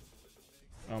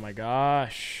 Oh my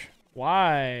gosh.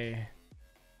 Why?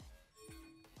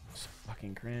 It's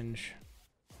fucking cringe.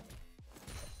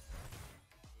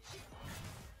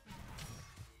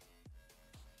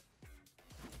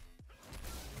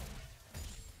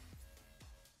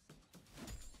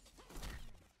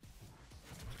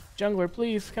 Jungler,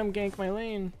 please come gank my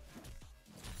lane.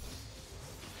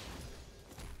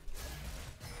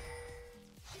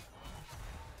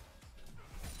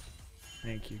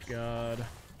 Thank you, God.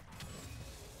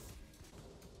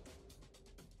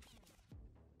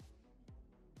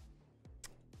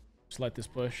 Just let this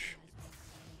push.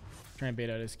 Try and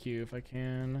bait out his Q if I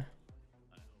can.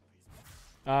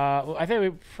 Well, I think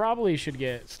we probably should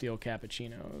get steel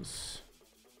cappuccinos.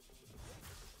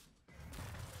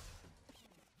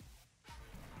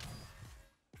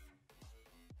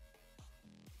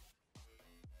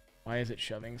 Why is it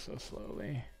shoving so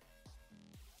slowly?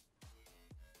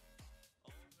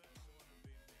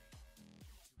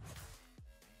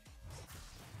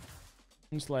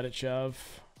 Just let it shove.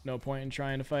 No point in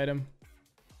trying to fight him.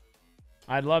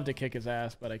 I'd love to kick his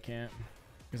ass, but I can't.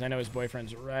 Because I know his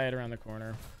boyfriend's right around the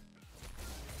corner.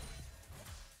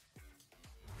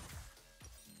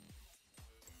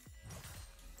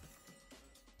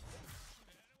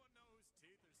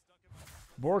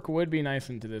 Bork would be nice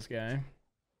into this guy.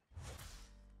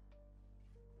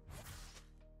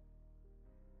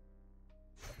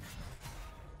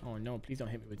 Oh no, please don't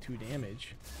hit me with 2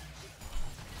 damage.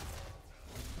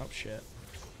 Oh shit.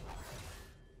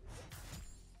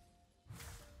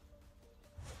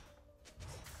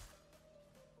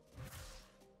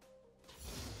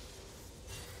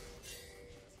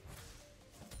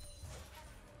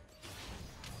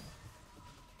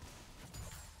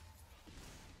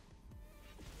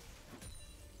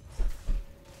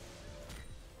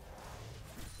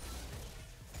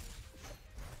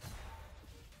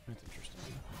 That's interesting.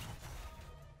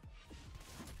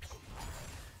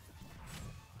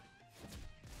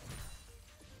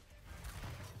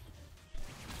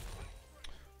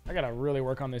 I gotta really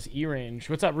work on this E range.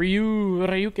 What's up,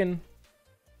 Ryukin?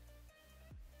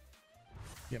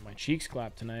 Get my cheeks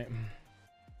clapped tonight.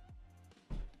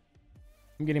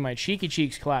 I'm getting my cheeky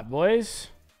cheeks clapped, boys.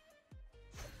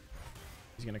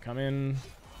 He's gonna come in.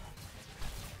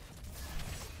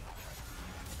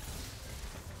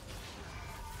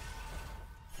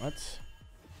 What?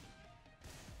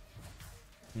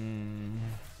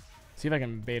 See if I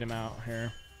can bait him out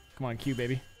here. Come on, Q,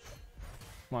 baby.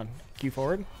 Come on, Q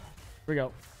forward. Here we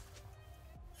go.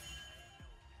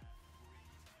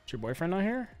 Is your boyfriend not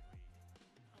here?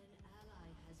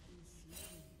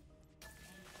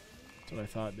 That's what I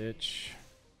thought, bitch.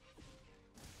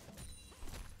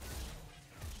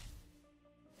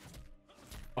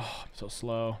 Oh, I'm so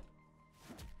slow.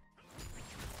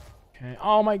 Okay.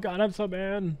 Oh my god, I'm so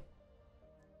bad.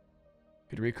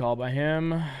 Good recall by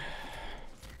him.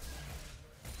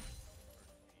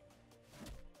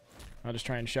 I'll just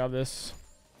try and shove this.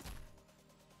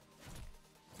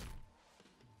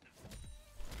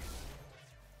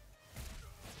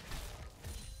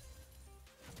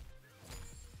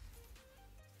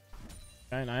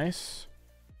 Okay, nice.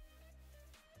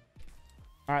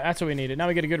 All right, that's what we needed. Now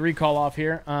we get a good recall off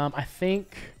here. I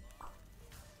think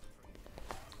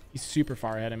he's super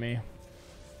far ahead of me.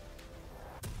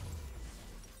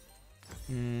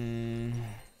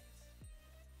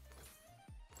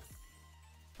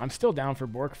 I'm still down for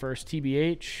Bork first,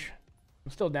 TBH.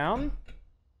 I'm still down.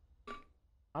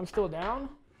 I'm still down.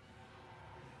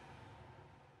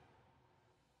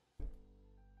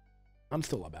 I'm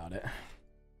still about it.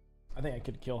 I think I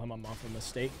could kill him off a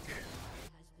mistake.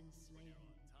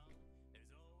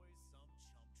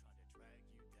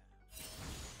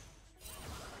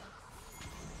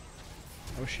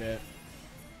 Oh shit.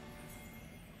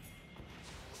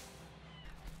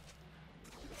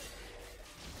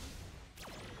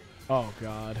 Oh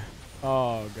god.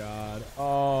 Oh god.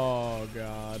 Oh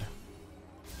god.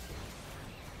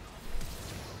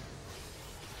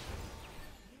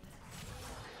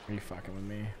 Are you fucking with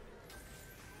me?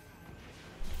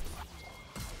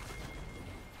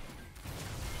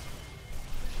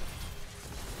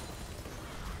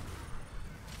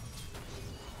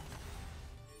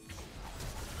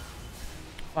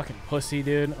 Fucking pussy,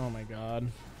 dude. Oh my god.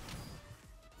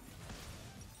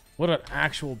 What an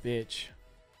actual bitch.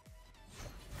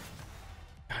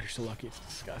 God, you're so lucky. It's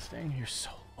disgusting. You're so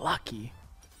lucky.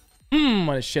 I'm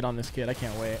gonna shit on this kid. I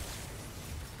can't wait.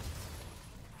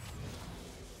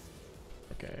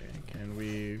 Okay, can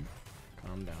we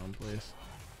calm down, please?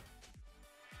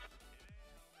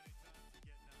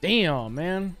 Damn,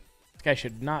 man. This guy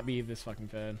should not be this fucking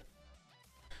fed.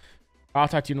 I'll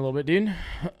talk to you in a little bit, dude.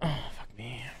 Oh, fuck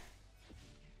me.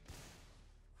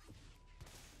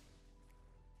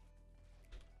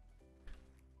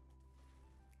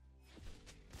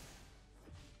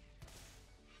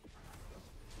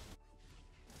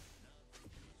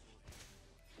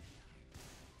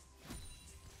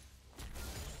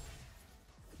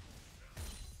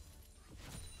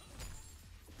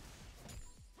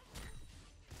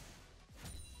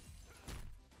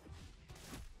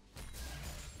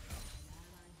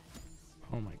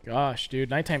 Oh my gosh, dude.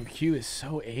 Nighttime Q is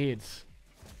so AIDS.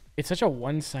 It's such a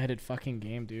one-sided fucking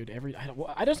game, dude.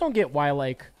 I just don't get why,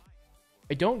 like...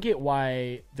 I don't get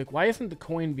why... Why isn't the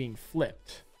coin being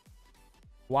flipped?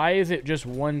 Why is it just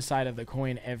one side of the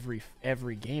coin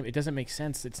every game? It doesn't make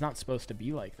sense. It's not supposed to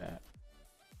be like that.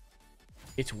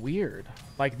 It's weird.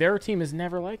 Like, their team is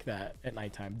never like that at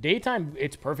nighttime. Daytime,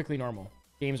 it's perfectly normal.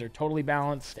 Games are totally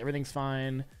balanced. Everything's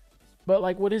fine. But,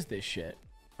 like, what is this shit?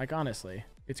 Like, honestly.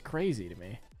 It's crazy to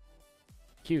me.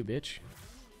 Q, bitch.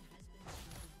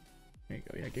 There you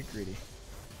go. Yeah, get greedy.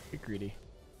 Get greedy.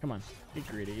 Come on. Get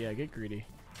greedy. Yeah, get greedy.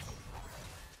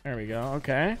 There we go.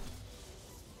 Okay.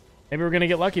 Maybe we're going to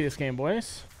get lucky this game,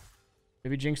 boys.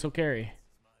 Maybe Jinx will carry.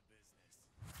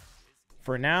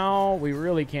 For now, we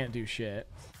really can't do shit.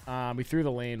 We threw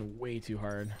the lane way too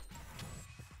hard.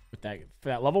 With that, for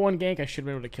that level 1 gank, I should have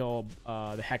been able to kill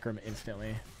the Hecarim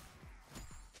instantly.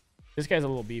 This guy's a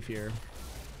little beefier.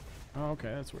 Oh,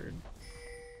 okay, that's weird.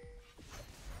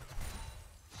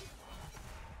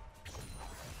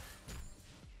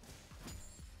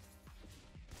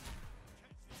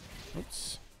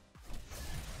 Oops.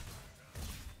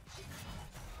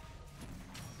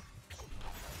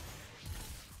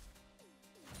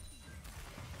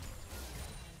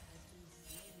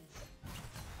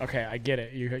 Okay, I get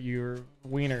it. Your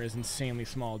wiener is insanely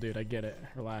small, dude. I get it.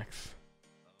 Relax.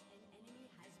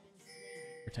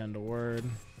 Pretend a word.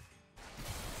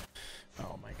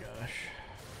 Oh my gosh.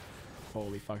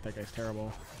 Holy fuck, that guy's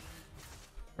terrible.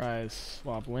 Rise,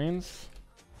 swap lanes.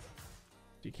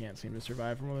 You can't seem to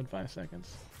survive for more than 5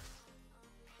 seconds.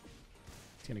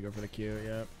 He's gonna go for the Q,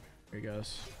 yep. Here he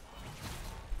goes.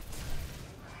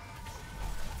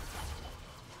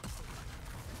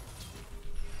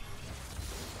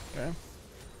 Okay.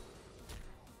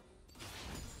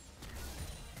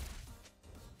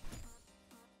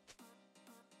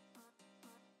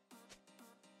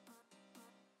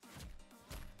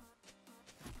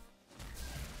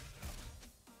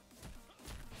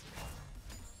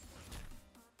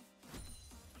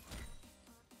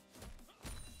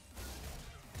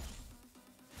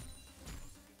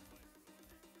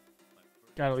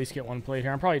 Gotta at least get one plate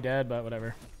here. I'm probably dead, but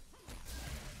whatever.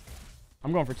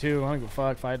 I'm going for 2. I don't give a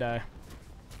fuck if I die.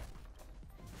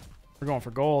 We're going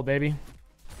for gold, baby.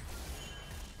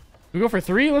 We go for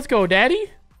 3? Let's go,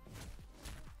 daddy.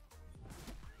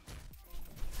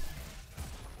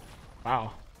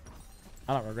 Wow.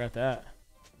 I don't regret that.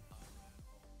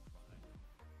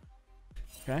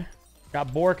 Okay.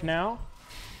 Got Bork now.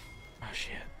 Oh,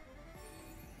 shit.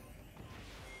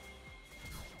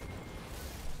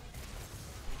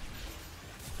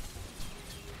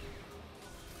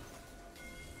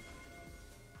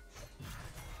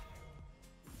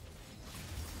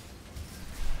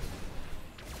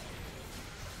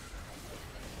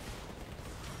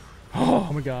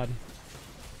 Oh my god.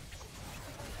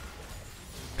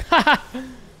 Oh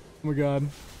my god.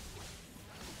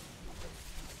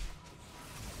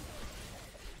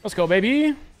 Let's go,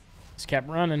 baby. Just kept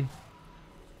running.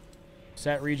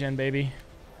 Sett regen, baby.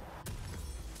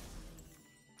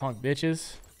 Punk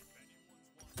bitches.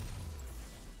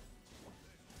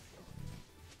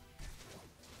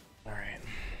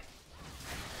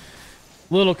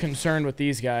 Little concerned with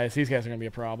these guys. These guys are going to be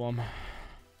a problem.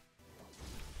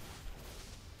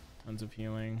 Tons of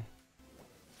healing.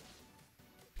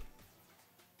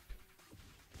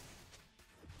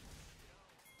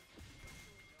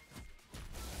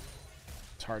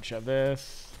 Let's hard shove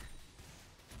this.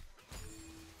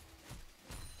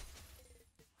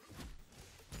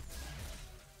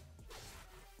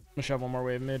 I'm gonna shove one more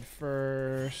wave mid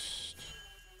first.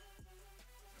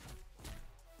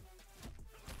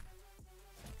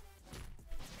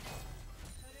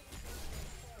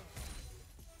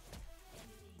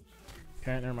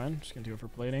 Okay, never mind. Just gonna do it for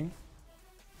plating.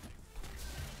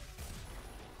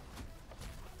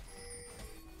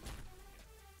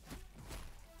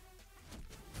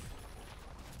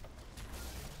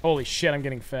 Holy shit, I'm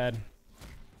getting fed.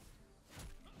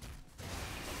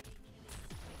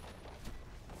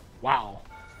 Wow.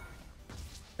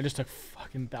 I just took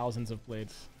fucking thousands of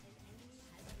blades.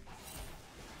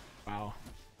 Wow.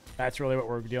 That's really what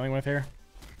we're dealing with here.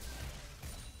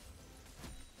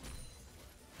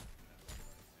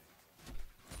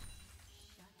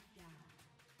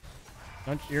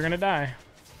 You're gonna die.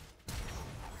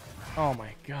 Oh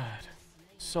my god.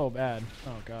 So bad.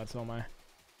 Oh god, so am I.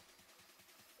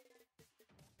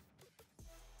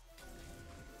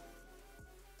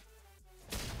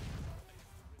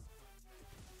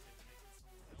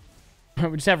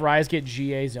 We just have Ryze get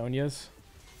GA Zonias.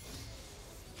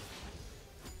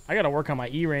 I gotta work on my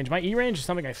E range. My E range is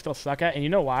something I still suck at, and you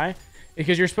know why?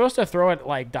 Because you're supposed to throw it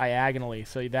like diagonally,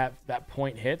 so that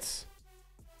point hits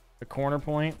the corner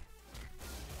point.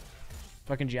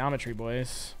 Fucking geometry,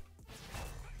 boys.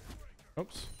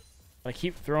 Oops. I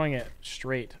keep throwing it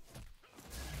straight.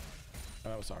 Oh,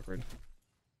 that was awkward.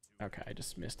 Okay, I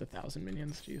just missed 1,000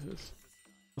 minions. Jesus.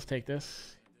 Let's take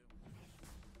this.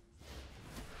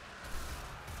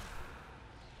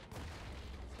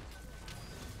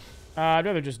 I'd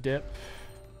rather just dip.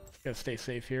 Gotta stay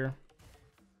safe here.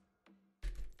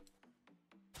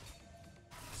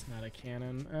 It's not a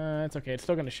cannon. It's okay. It's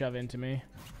still gonna shove into me.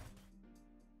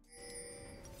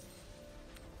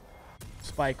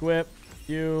 Spike whip.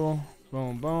 You.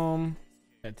 Boom, boom.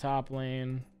 At top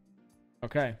lane.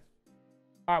 Okay.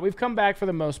 Alright, we've come back for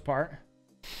the most part.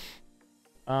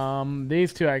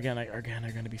 These two are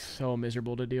gonna be so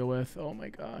miserable to deal with. Oh my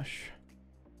gosh.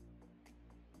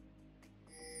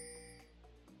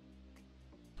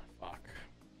 Fuck.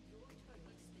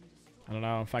 I don't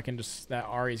know if I can just... That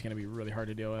Ahri is gonna be really hard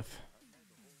to deal with.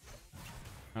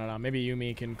 I don't know. Maybe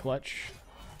Yuumi can clutch.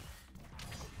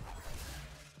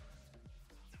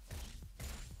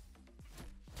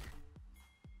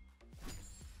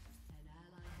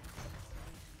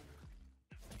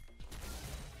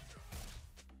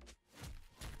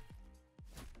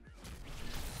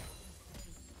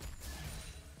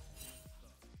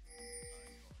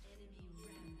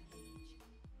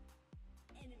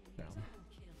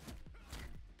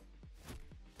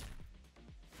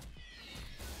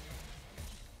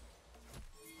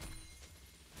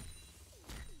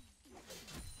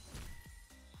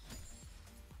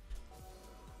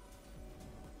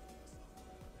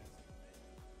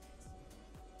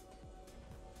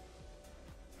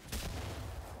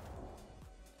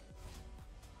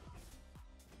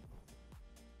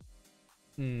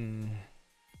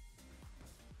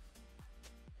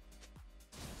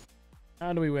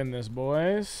 How do we win this,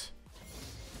 boys?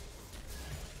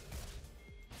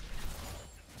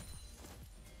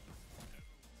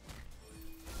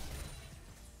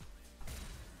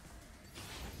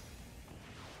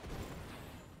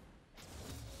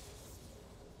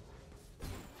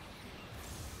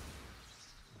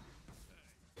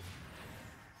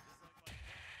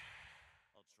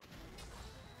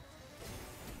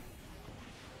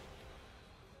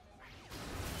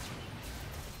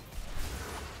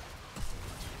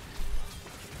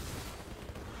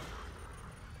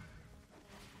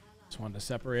 Just wanted to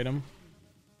separate him.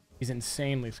 He's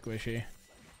insanely squishy.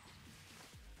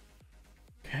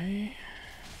 Okay.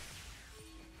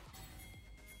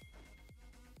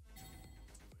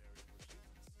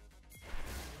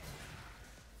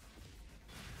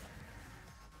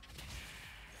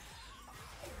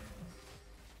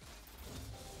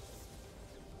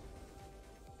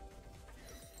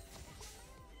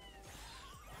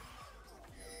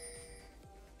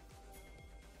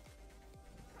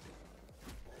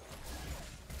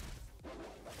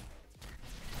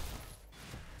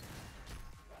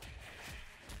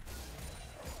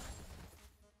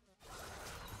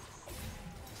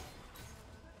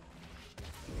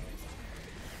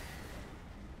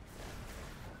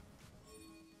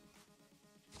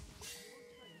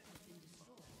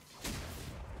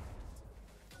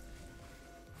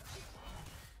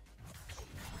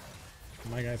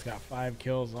 That guy's got 5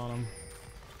 kills on him.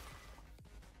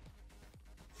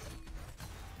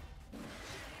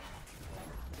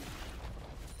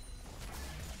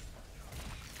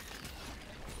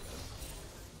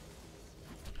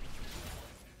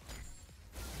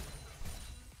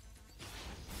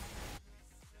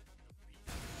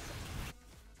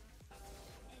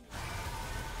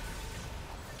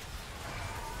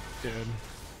 Dude.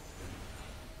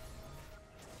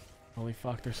 Holy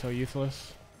fuck, they're so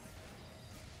useless.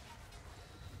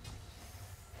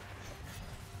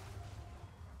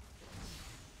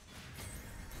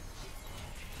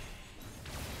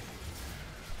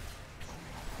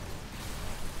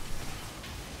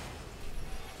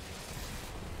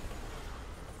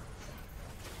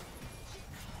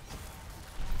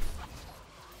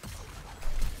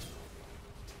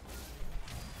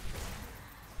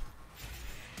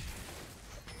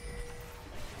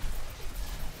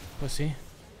 Pussy.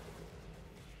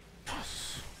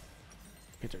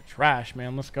 Kids are trash,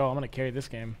 man. Let's go. I'm gonna carry this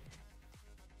game.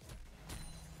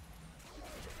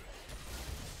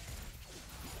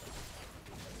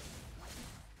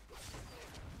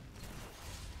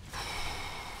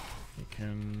 We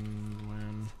can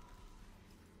win.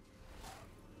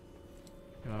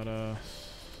 Gotta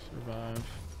survive.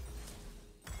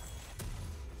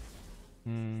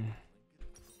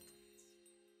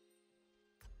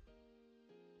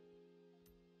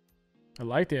 I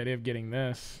like the idea of getting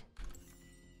this.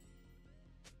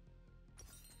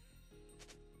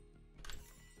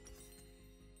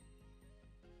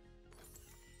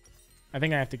 I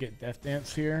think I have to get Death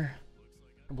Dance here.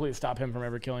 Completely stop him from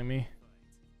ever killing me.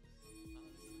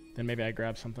 Then maybe I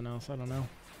grab something else. I don't know.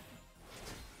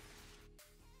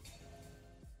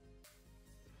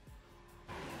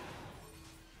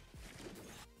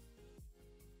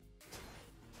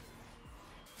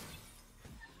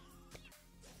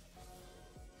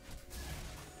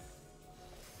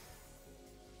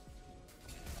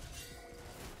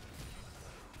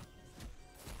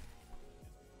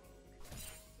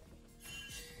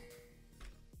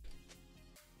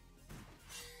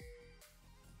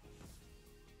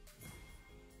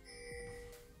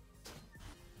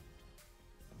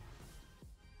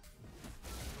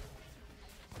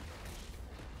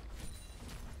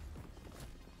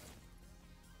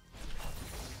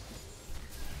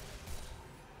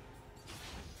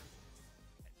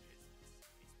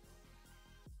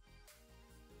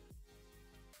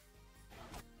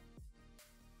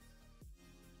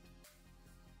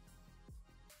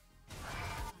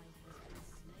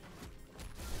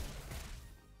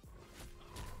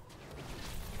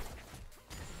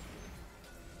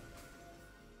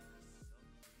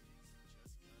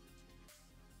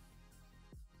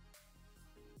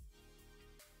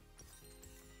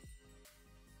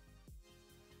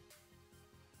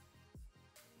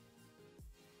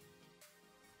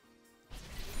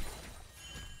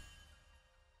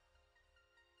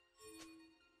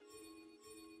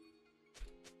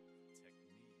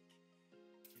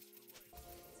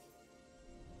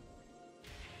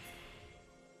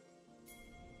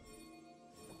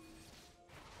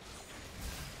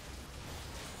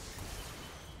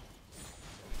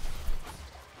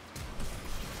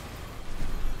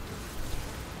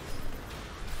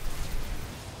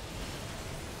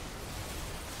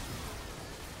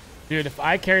 Dude, if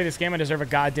I carry this game, I deserve a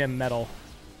goddamn medal.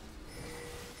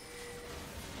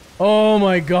 Oh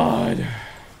my god.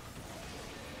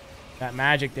 That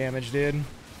magic damage, dude.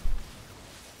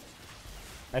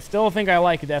 I still think I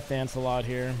like Death Dance a lot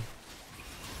here.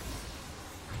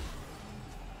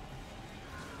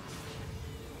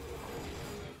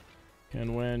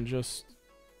 Can win just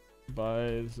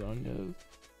by Zhonya's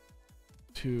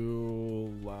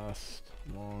to last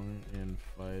long in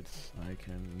fights. I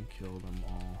can kill them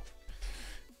all.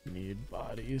 Need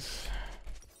bodies.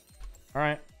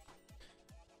 Alright.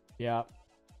 Yeah.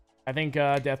 I think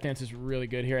Death Dance is really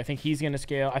good here. I think he's going to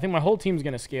scale. I think my whole team's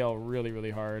going to scale really, really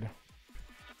hard.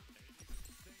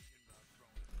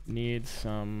 Need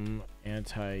some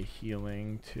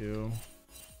anti-healing too.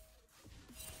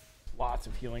 Lots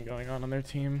of healing going on their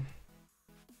team.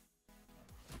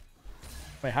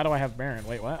 Wait, how do I have Baron?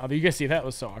 Wait, what? Oh, you guys see that? It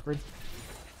was so awkward.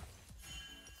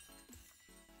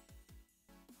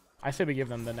 I say we give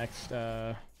them the next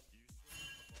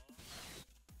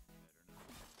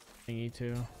thingy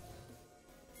too.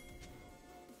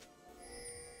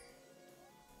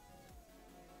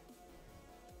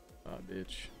 Oh,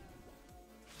 bitch.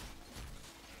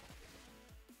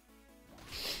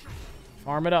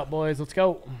 Farm it up, boys. Let's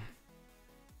go.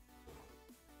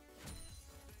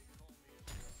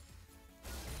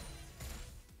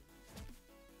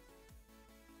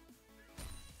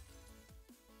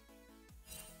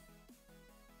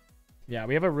 Yeah,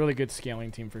 we have a really good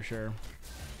scaling team for sure.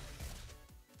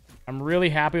 I'm really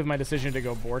happy with my decision to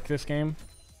go Bork this game,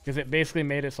 because it basically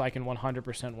made it so I can 100%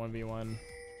 1v1.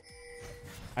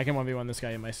 I can 1v1 this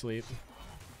guy in my sleep.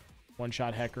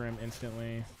 One-shot Hecker him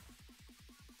instantly.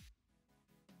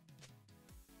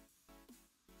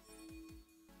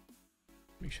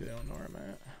 Make sure they don't know where I'm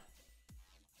at.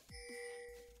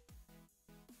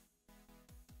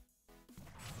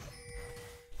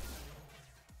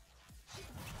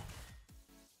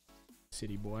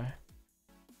 City boy.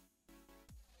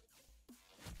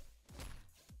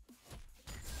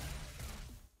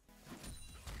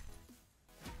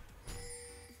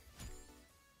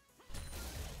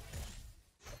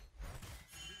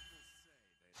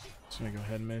 Just gonna go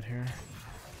ahead mid here.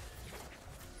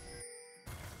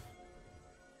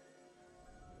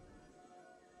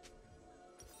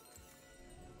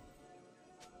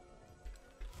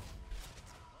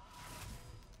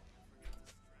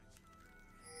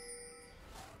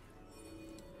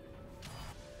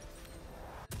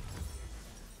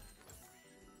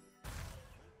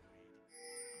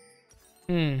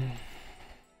 I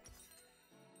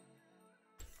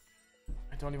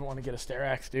don't even want to get a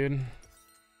Sterax, dude.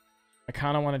 I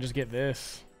kind of want to just get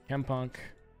this Chempunk.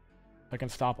 I can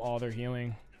stop all their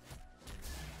healing.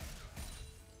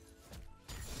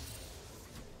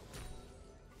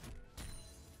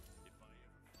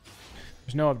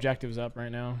 There's no objectives up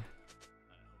right now.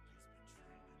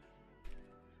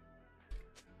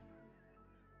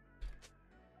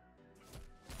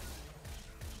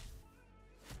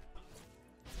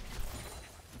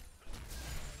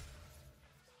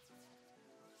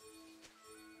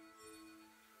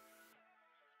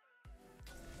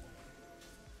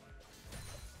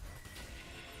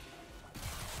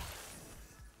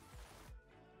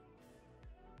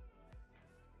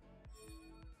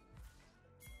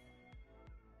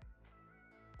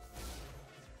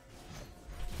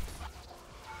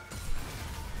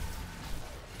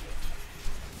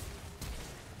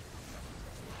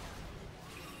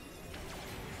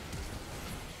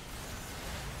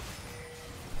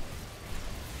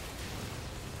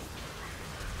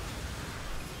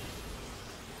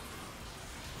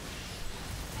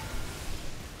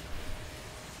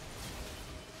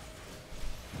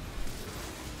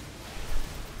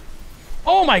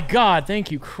 Oh my god,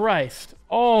 thank you, Christ.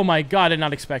 Oh my god, I did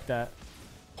not expect that.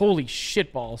 Holy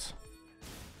shit balls.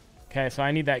 Okay, so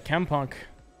I need that Chempunk.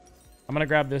 I'm gonna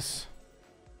grab this.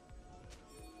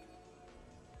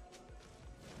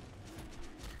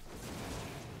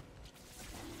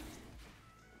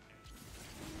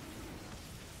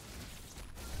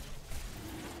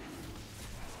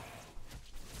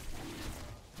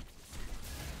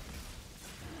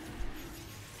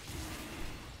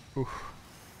 Oof.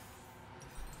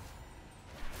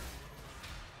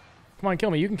 Come on,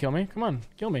 kill me. You can kill me. Come on,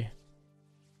 kill me.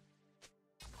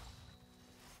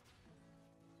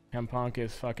 Chempunk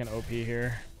is fucking OP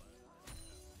here.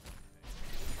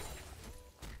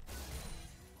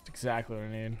 That's exactly what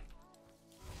I need.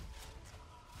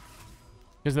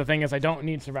 Because the thing is, I don't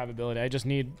need survivability. I just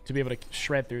need to be able to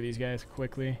shred through these guys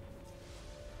quickly.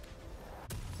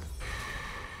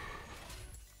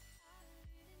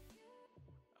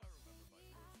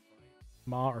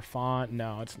 Ma or Fawn?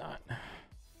 No, it's not.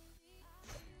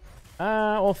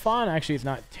 Well, Fawn actually is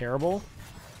not terrible.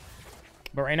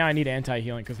 But right now I need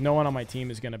anti-healing because no one on my team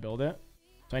is gonna build it.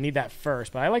 So I need that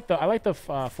first. But I like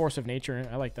the force of nature.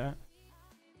 I like that.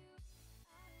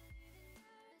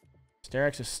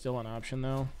 Sterax is still an option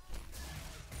though.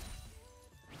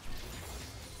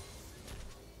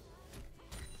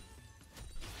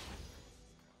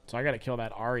 So I gotta kill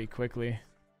that Ari quickly.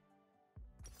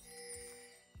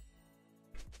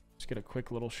 Just get a quick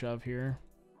little shove here.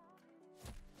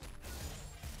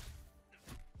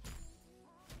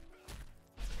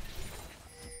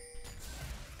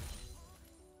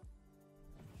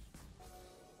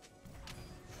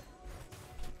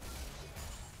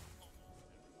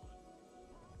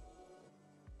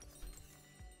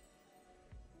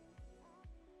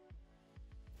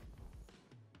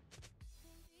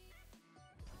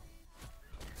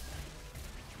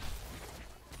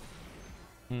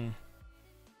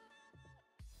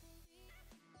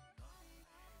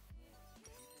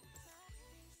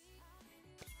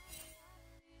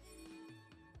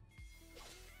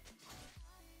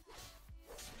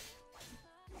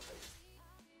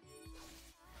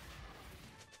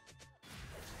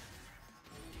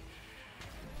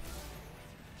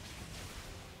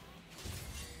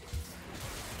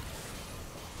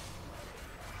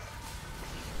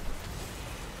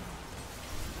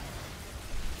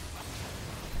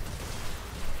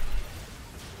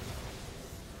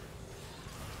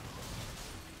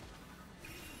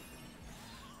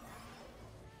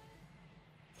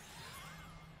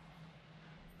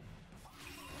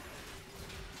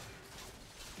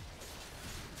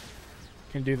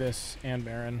 Can do this and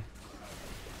Baron.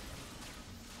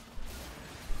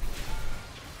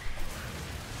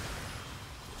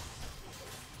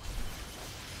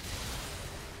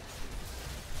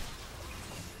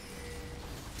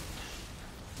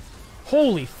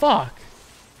 Holy fuck.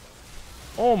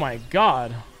 Oh my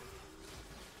god.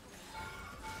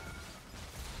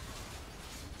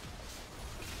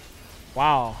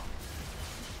 Wow.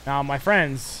 Now, my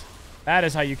friends, that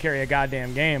is how you carry a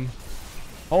goddamn game.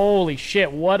 Holy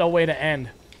shit, what a way to end.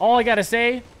 All I gotta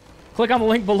say, click on the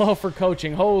link below for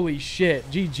coaching. Holy shit,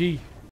 GG.